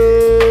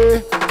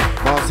 yeah.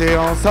 Moi c'est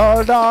un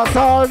soldat,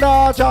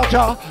 soldat,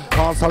 Jaja.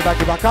 Un soldat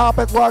qui va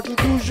caper toi qui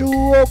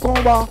toujours au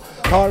combat.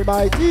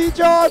 Almighty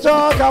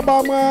Jaja,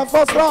 capable moins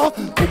force là.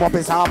 Pour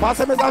m'empêcher ça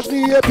passer message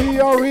ni et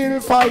puis un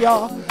real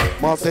fire.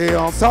 Moi c'est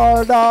un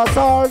soldat,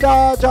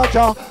 soldat,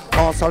 Jaja.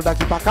 Un soldat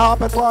qui pas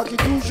capable toi qui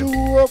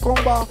toujours au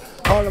combat.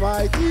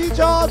 Almighty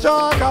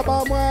Jaja,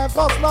 capable moins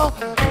force là.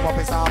 Pour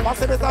m'empêcher ça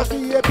passer message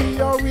ni et puis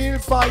un real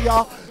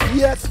fire.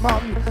 Yes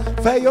man,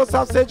 veille au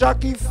ça c'est Jack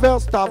qui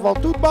first avant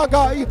toute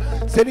bagaille.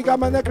 C'est lui qui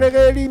amène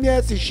éclairer les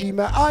lumières si j'y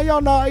mets aïe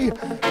en aïe.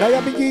 Là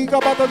y'a bigi qui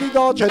bat di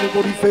doche nous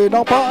qu'on y fait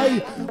dans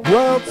paille.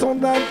 Words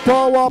on and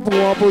power pour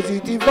un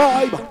positive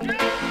vibe.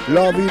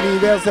 Love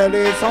universel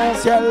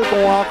essentiel,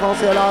 qu'on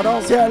arc-en-ciel à dans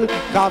le ciel.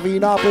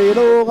 Cavine après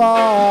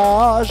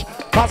l'orage.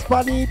 Passe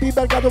pas ni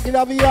bibel cadeau qui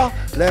la via.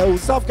 Les ou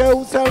savent que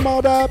ou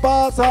seulement des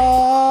passages.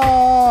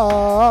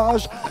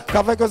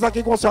 Qu'avec que ça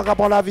qui conscient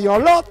qu'apprend la vie en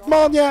l'autre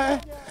manière.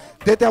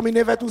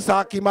 Déterminé vers tout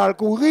ça qui mal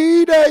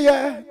couru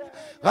derrière.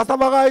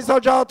 Rastafari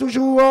soldat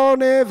toujours en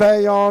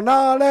éveil, en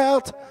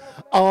alerte.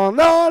 En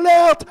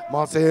alerte,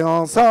 moi c'est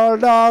un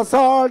soldat,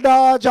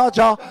 soldat,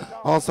 Jaja.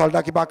 Un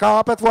soldat qui bat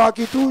capet fois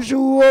qui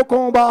toujours au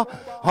combat.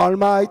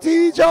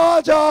 Almighty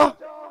Jaja.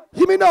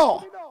 Hear me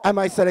now. I'm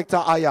my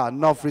selector, Aya.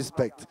 Enough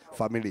respect,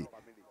 family.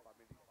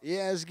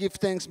 Yes, give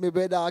thanks, my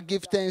brother.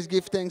 Give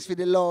thanks for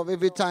the love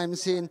every time,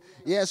 sin.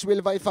 Yes,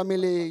 Realvibes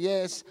family.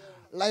 Yes,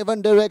 live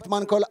and direct,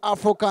 man called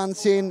African,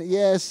 sin.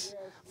 Yes,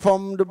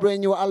 from the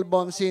brand new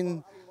album,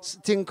 sin.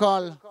 Thing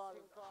called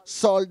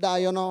Soldier,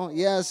 you know.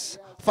 Yes,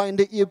 find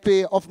the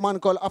EP of man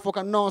called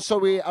African. No,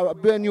 sorry, a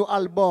brand new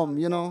album,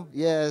 you know.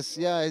 Yes,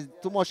 yeah,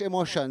 too much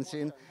emotion,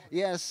 sin.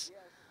 Yes,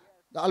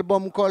 the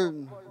album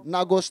called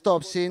Nago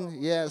Stop, sin.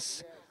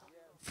 Yes.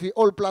 For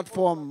all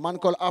platform, man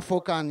called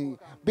African.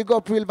 Big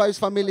up Realvibes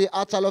family,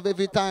 heart I love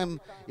every time.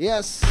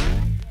 Yes.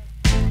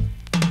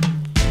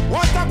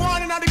 What a go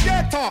on in the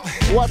ghetto?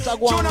 What a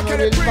go on in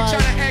the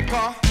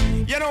echo?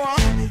 You know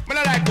what? Me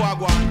not like what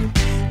go on.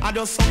 I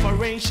do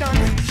sufferation,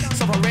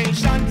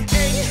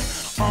 hey.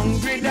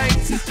 Hungry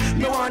days,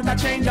 me want a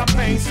change of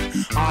pace.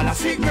 All I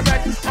seek me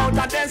bread out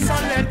of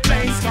desolate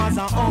place. Cause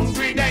a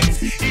hungry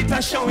days, it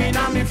a showing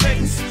on me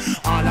face.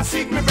 All I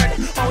seek me bread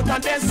out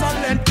of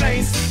desolate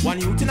place. One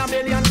youth in a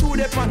belly and two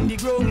dep on the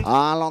ground.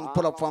 Long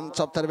pull up from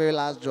top to the very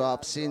last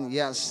drop. Scene,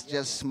 yes,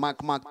 just mic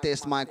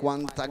test mic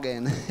once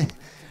again.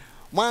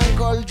 Man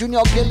called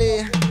Junior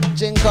Kelly,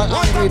 Jing called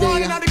Angry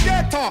Day.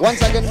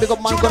 Once again, big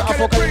up man called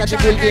African in the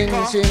building,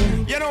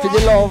 sing for the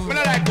love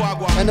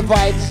and the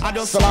vibes.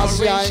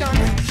 Selassie.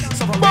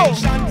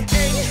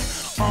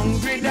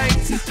 hungry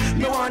days.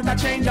 Me want a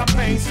change of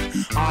pace.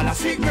 All I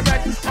seek me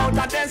bread out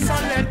of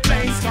desolate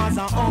place. Cause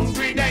a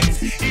hungry days,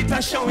 it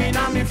a showing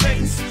on me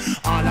face.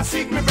 All I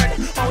seek me bread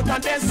out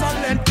of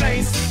desolate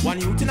place. One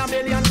youth in a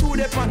belly and two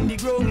dep on the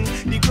ground.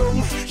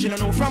 She don't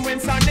know from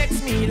whence our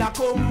next meal a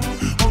come.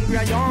 Hungry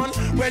I yawn,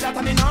 where that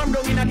an arm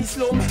down in the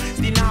slum.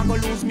 Still not go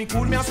lose me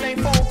cool, me a stay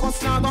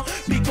focused. Now go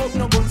pick up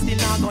no gun, still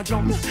not go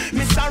jump.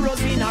 Me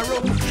sorrows in a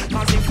room,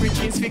 cause if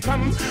riches we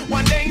come,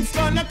 one day it's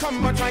gonna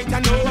come. But right I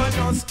know I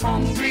just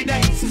hungry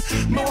days.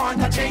 Me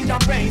want a change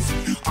of pace.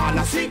 All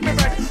I seek me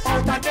bread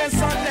out of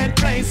desolate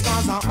place.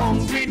 Cause a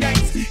hungry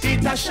days,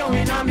 it a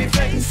showing on me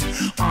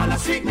face. All I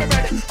seek me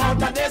bread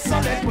out of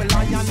desolate. Well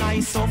I and I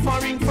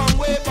suffering from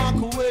way back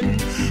when.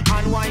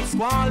 And white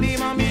squall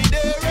him and me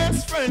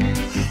dearest friend.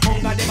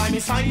 Hunger they by me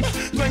side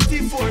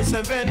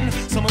 24/7.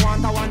 So me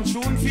want a one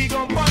tune figure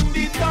on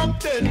the top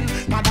 10.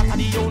 Cause that's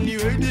the only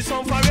way this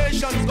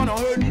operation's gonna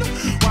earn.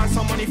 Want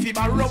some money fi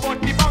borrow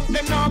but the bank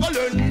them not go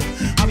learn.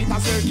 Have it a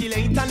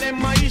circulate and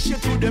them my issue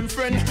to them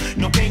friend.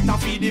 No paint to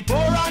feed the poor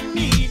and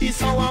needy.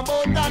 So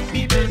about that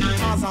me belly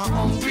cause a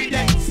hungry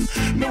days.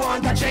 Me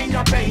want a change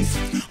of pace.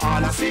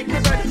 All I seek me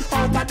bread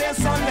out of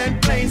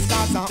desolate place.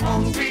 Cause a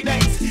hungry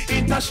days,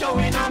 it a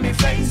showing on me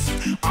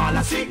face. All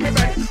I seek me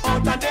bread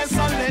out of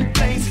desolate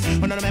place.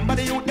 When I remember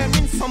the youth them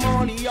in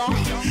Somalia,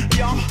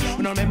 yeah.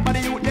 When I remember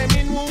the youth them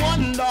in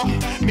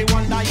Rwanda, me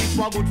wonder if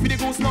what good for the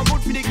goose, no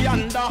good for the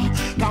gander.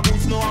 The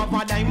goose no have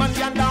a diamond,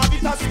 gander have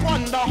it a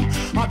squander.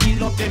 I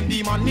build up them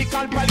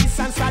demonical police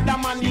and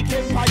Saddamanic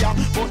empire,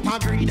 but I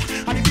greed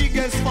are the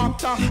biggest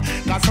factor.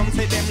 Cause some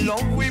say them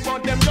love we,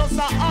 but them just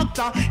a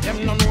actor.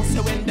 Them no know say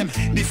when them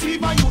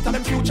deceive a youth and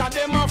them future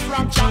them a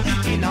fracture.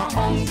 In a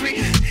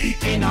hungry,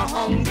 in a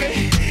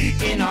hungry,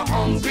 in a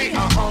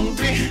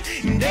hungry,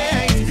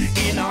 days.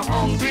 In a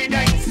hungry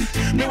days,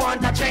 me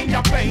want a change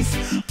of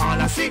pace. All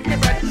I seek me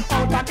bread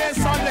out of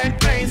desolate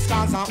place.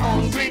 Cause a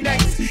hungry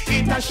days,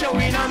 it a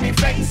showing on me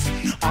face.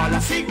 All I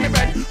seek me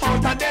bread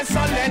out of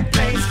desolate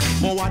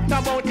place. But what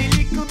about the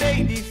little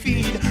baby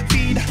feed?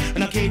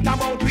 And I care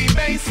about we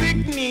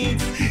basic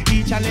needs.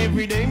 Each and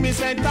every day me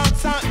say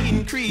tax a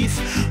increase.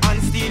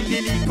 And still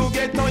the little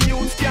get on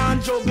youth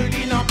can't juggle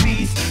in a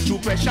piece. Through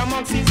pressure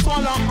maxing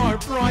swallow our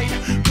pride.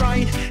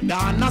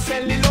 Then I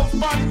sell the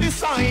love on the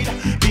side.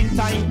 Big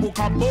time book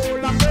a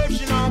bowl of bird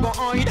she not go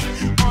hide.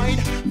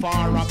 For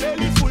a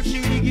belly full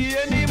she will give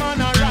any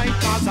man a right.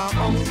 Cause a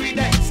hungry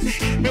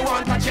days, me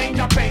want a change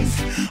of pace.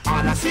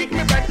 All I seek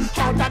me bread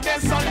out of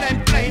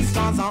desolate place.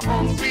 Cause a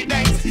hungry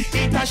days,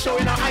 it a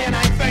showing a eye and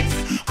eye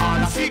face. All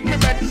I seek me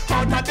bread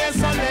out of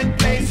desolate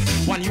place.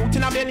 One youth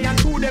in a belly and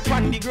two dep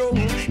on the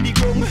ground.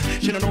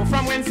 She don't know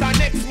from whence our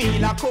next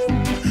meal a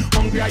come.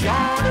 Hungry I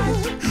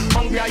yawn.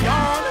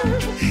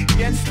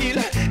 Yet still,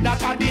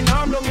 that a the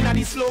arm down in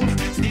the slum.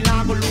 Still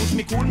not go lose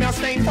me cool, me a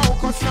stay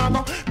focused. Now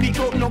go pick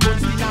up no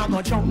guns, still not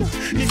go jump.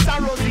 The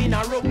sorrows in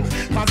a room,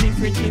 cause if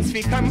riches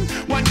we come,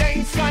 one day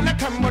it's gonna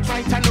come. But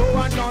right I know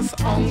I'm just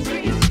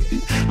hungry.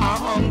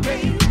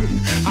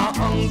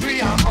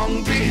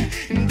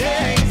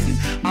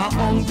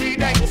 Hungry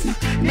days,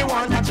 me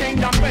want a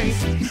change of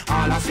pace.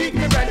 All I seek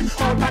me bread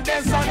out of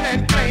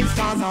desolate place.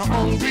 Cause a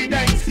hungry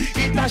days,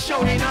 it a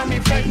showing on me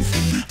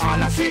face.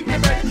 All I seek me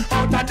bread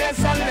out of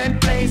desolate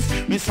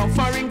place. Me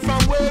suffering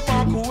from way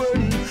back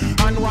when.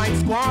 And white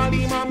squall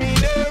him and me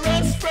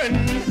dearest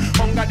friend.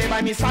 Hunger they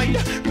by me side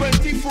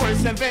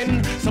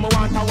 24/7. So me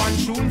want a one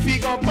tune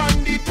figure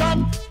on the top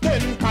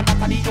 10. Cause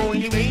that's the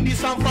only way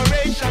this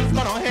operation's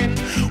gonna end.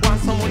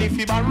 Want some money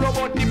fi borrow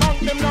but the bank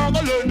them not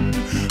go learn.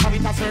 Have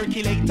it a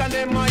circulate and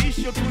them a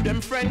issue to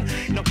them friend.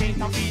 No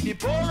can't feed the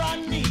poor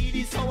and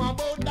needy. So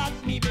about that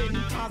me baby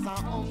cause a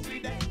hungry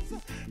days.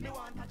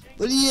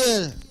 Well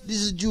yeah,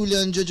 this is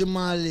Julian Jojo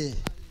Marley.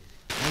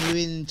 And you're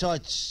in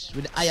touch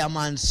with the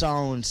Haileman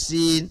sound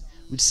scene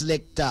with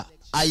Selecta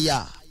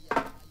Aya.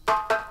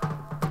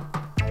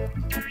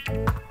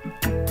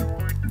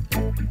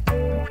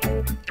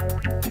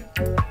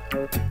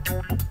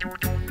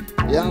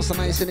 Yeah, so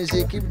nice and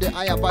easy. Keep the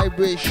higher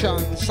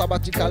vibration,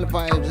 sabbatical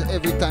vibes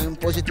every time,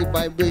 positive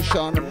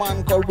vibration.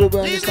 Man called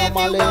Ruben, Mr.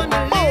 Marley.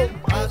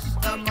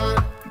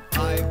 Rastaman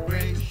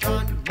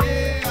vibration,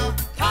 yeah.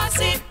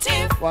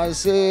 Positive. Well,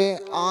 say,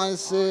 I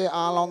say,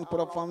 along put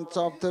up from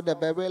top to the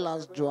very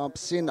last drop.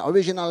 Seen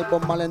original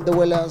Bob Marley and the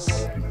Wellers.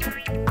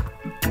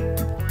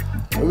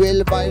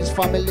 Real Vibes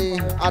family,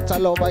 at a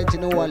love it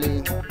in New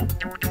Orleans.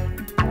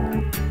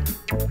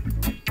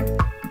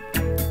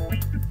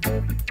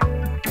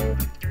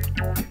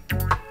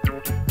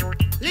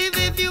 Live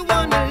if you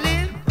wanna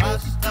live.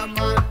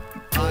 Rastaman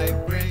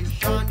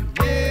vibration,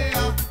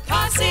 yeah.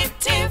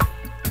 Positive.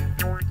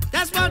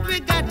 That's what we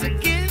got to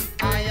give.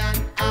 I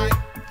and I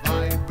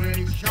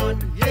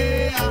vibration,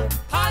 yeah.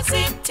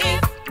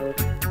 Positive.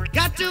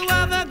 Got to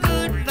have a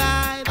good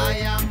vibe. I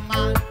am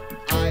an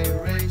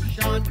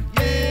iration,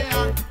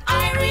 yeah.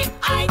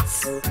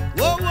 Irites.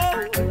 Whoa, whoa.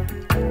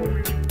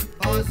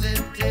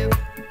 Positive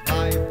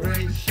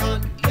vibration,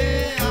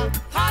 yeah.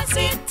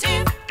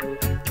 Positive.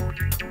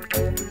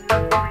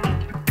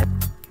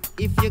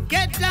 If you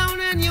get down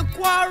and you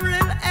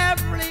quarrel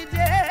every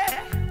day.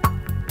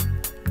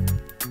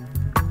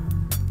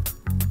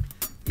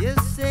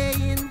 You're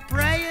saying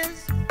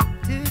prayers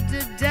to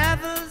the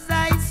devils,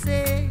 I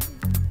say.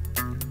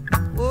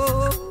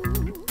 Oh,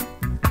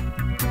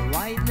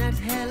 why not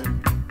help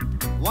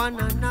one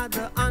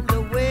another on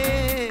the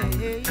way?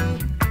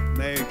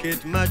 Make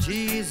it much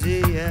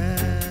easier.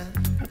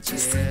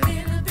 Just a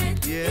little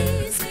bit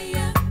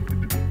easier.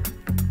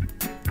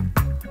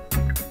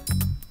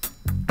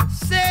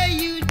 Say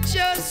you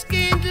just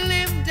can't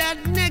live that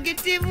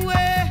negative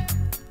way.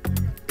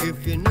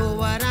 If you know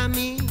what I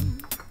mean.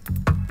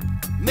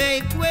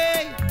 Make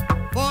way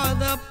for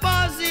the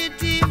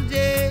positive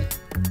day.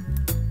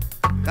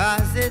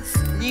 'Cause it's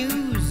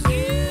news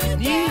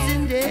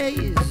and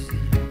days.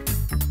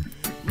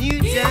 New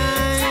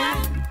time.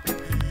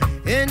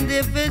 And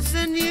if it's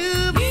a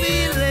new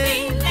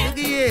feeling,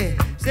 yeah,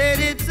 said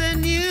it's a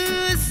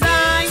new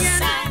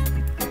science.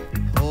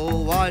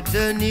 Oh, what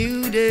a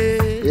new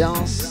day.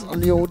 Yes, a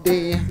new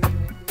day.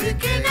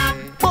 Picking up.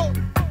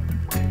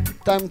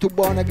 Time to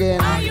born again.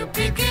 Are you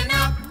picking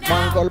up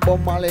now? Michael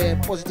Bomale,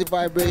 positive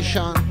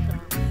vibration.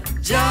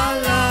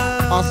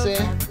 Jala. I say,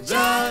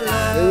 Jala.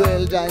 the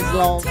real giants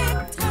love.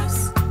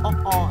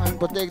 And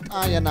protect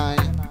I and I.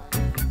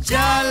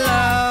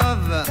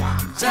 Jala.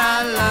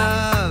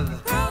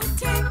 Jala.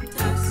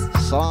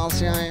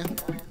 Selassie.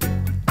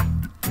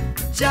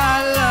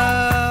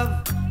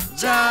 Jala.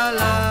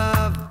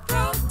 Jala.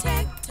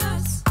 Protect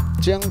us.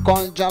 Jeng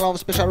called Jalov,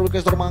 special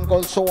request to the man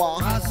called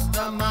Soa.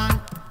 Rastaman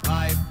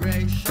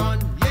vibration,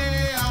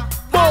 yeah.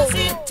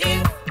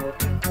 Positive.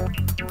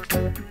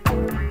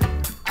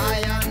 I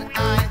and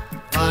I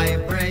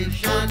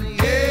vibration,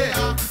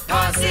 yeah.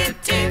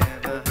 Positive.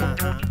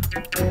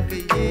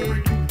 Yeah.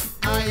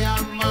 I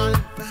am on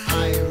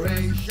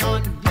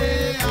vibration,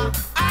 yeah.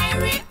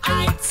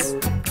 Irites.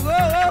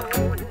 Whoa.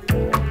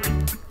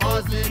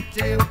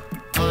 Positive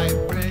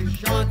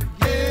vibration,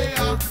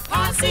 yeah.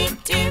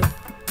 Positive.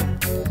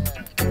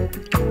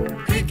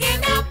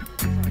 Picking up.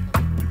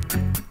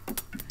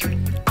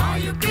 Are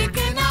you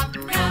picking up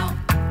now?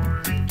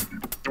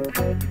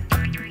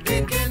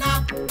 Picking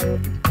up.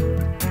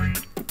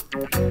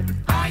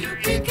 Are you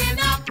picking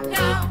up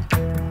now?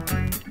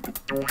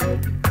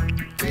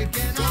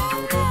 Picking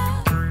up.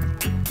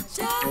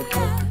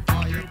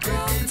 Are you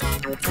picking up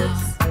now?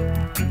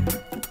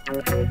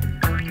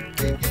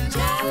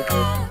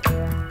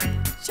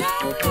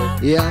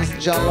 Yes,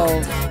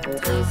 Jalov.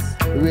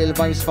 Real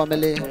Vibes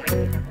family.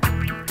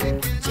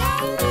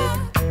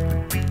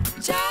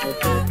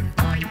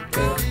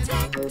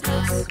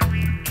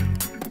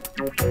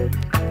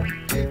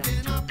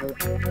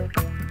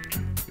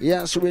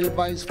 Yes, Real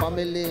Vibes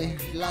family.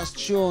 Last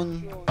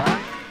tune.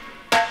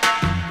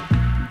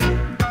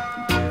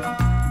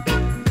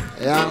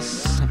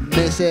 Yes,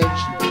 message.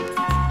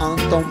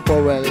 Anton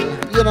Powell.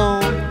 You know,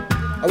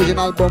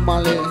 original Bob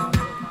Marley.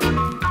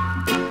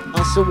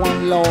 And so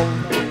one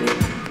love.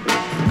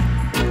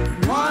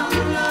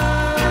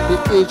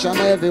 With each and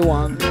every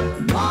one.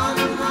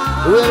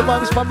 Real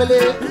Vibes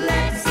family.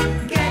 Let's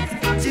get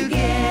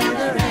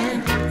together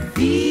and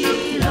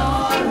feel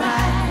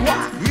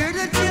alright. Hear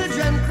the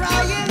children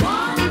crying.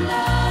 One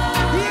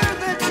love. Hear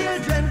the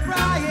children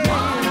crying.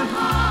 One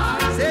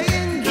heart.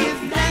 Saying give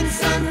thanks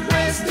and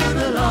praise to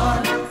the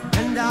Lord,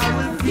 and I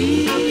will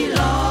feel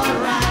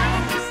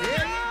alright.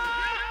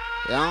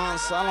 Yeah,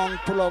 Salon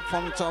pull up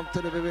from top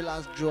to the very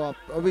last drop.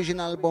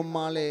 Original Bob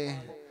Marley.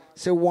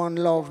 Say one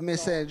love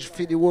message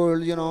for the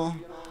world, you know.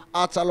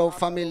 Utter love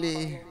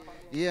family.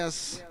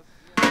 Yes.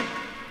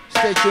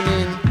 Stay tuned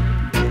in.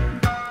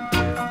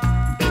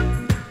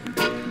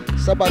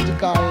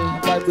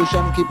 Sabbatical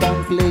vibration keep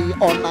on play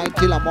all night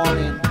till the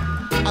morning.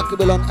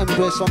 Akibelon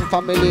embrace one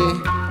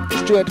family.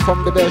 Straight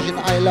from the Virgin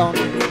Island.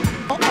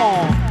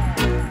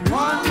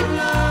 One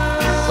love.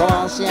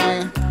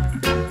 Selassie.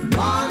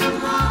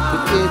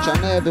 With each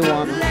and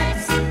everyone.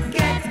 Let's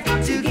get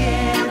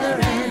together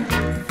and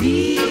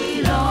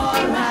feel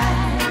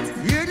alright.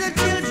 Hear the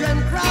children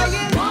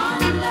crying.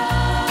 One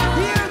love.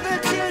 Hear the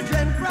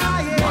children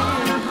crying.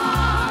 One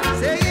heart.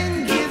 Saying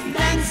give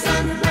thanks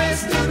and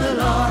praise to the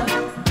Lord,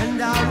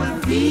 and I will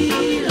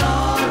feel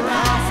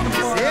alright.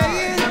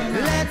 Saying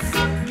let's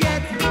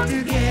get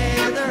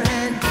together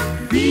and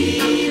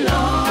feel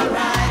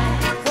alright.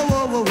 Whoa,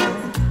 whoa, whoa, whoa.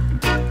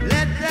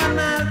 Let them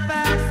all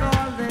pass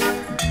all their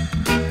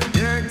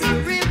dirty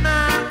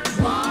remarks.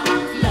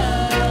 One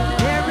love.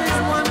 There is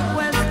one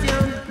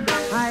question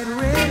I'd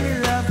really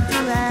love to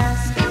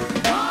ask.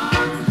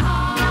 One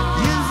heart.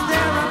 Is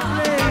there a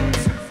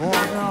place for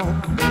the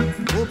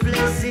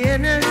hopeless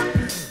sinners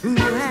who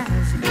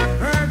has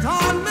hurt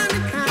all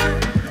mankind?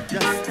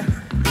 Just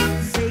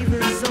save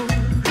his soul,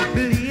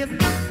 believe.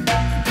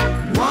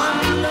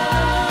 One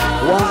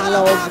love. One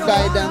love,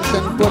 guidance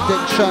and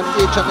protection,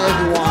 each and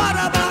every one.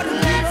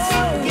 Let's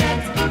get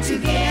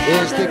together.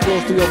 Yes, stay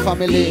close to your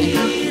family.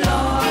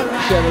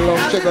 Share the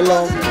love, share the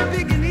love.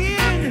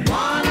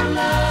 One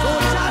love. So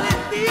shall it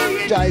be.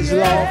 Jah is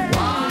love.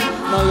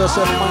 Know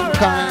yourself,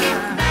 mankind.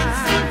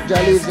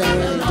 Jah lives and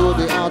reigns into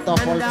the heart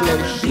of all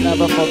flesh.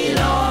 Never forget.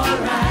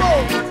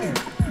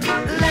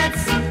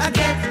 Let's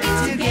get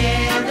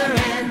together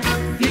and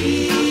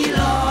feel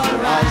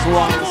alright. As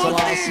one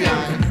Selecta.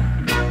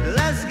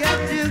 Let's get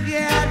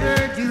together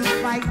to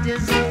fight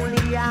this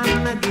holy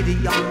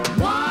Armageddon.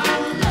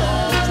 One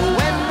love. So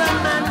when the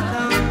man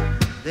comes,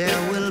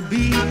 there will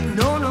be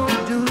no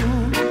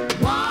doom.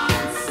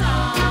 One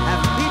song.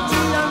 Have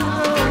pity on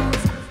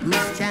those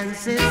whose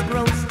chances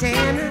grow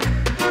thin.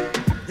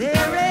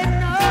 There ain't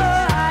no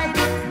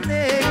hiding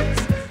place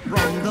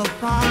from the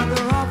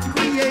Father of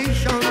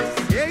creation.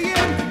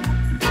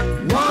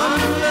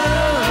 One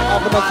love.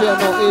 I'm gonna fear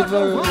no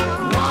evil.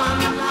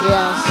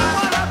 Yes.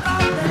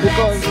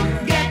 Because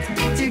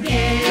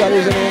Jah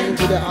lives and reigns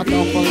into the heart of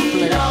all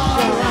flesh.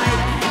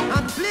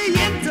 I'm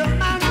fleeing to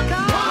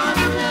mankind.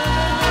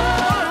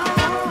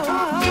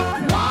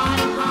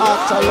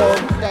 Heart of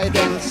love,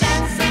 guidance.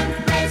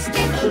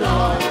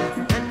 Love.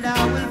 And I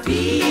will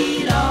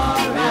feel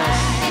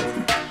alright.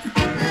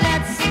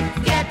 Let's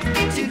get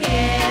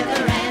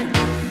together and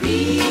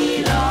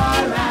feel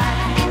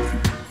alright.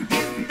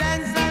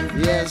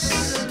 Yes,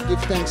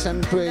 give thanks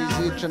and praise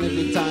each and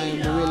every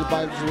time.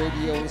 Realvibes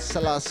Radio,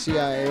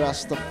 Selecta,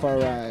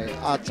 Rastafari,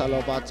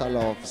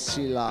 Atalov,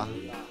 Sila,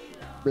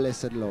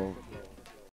 blessed love.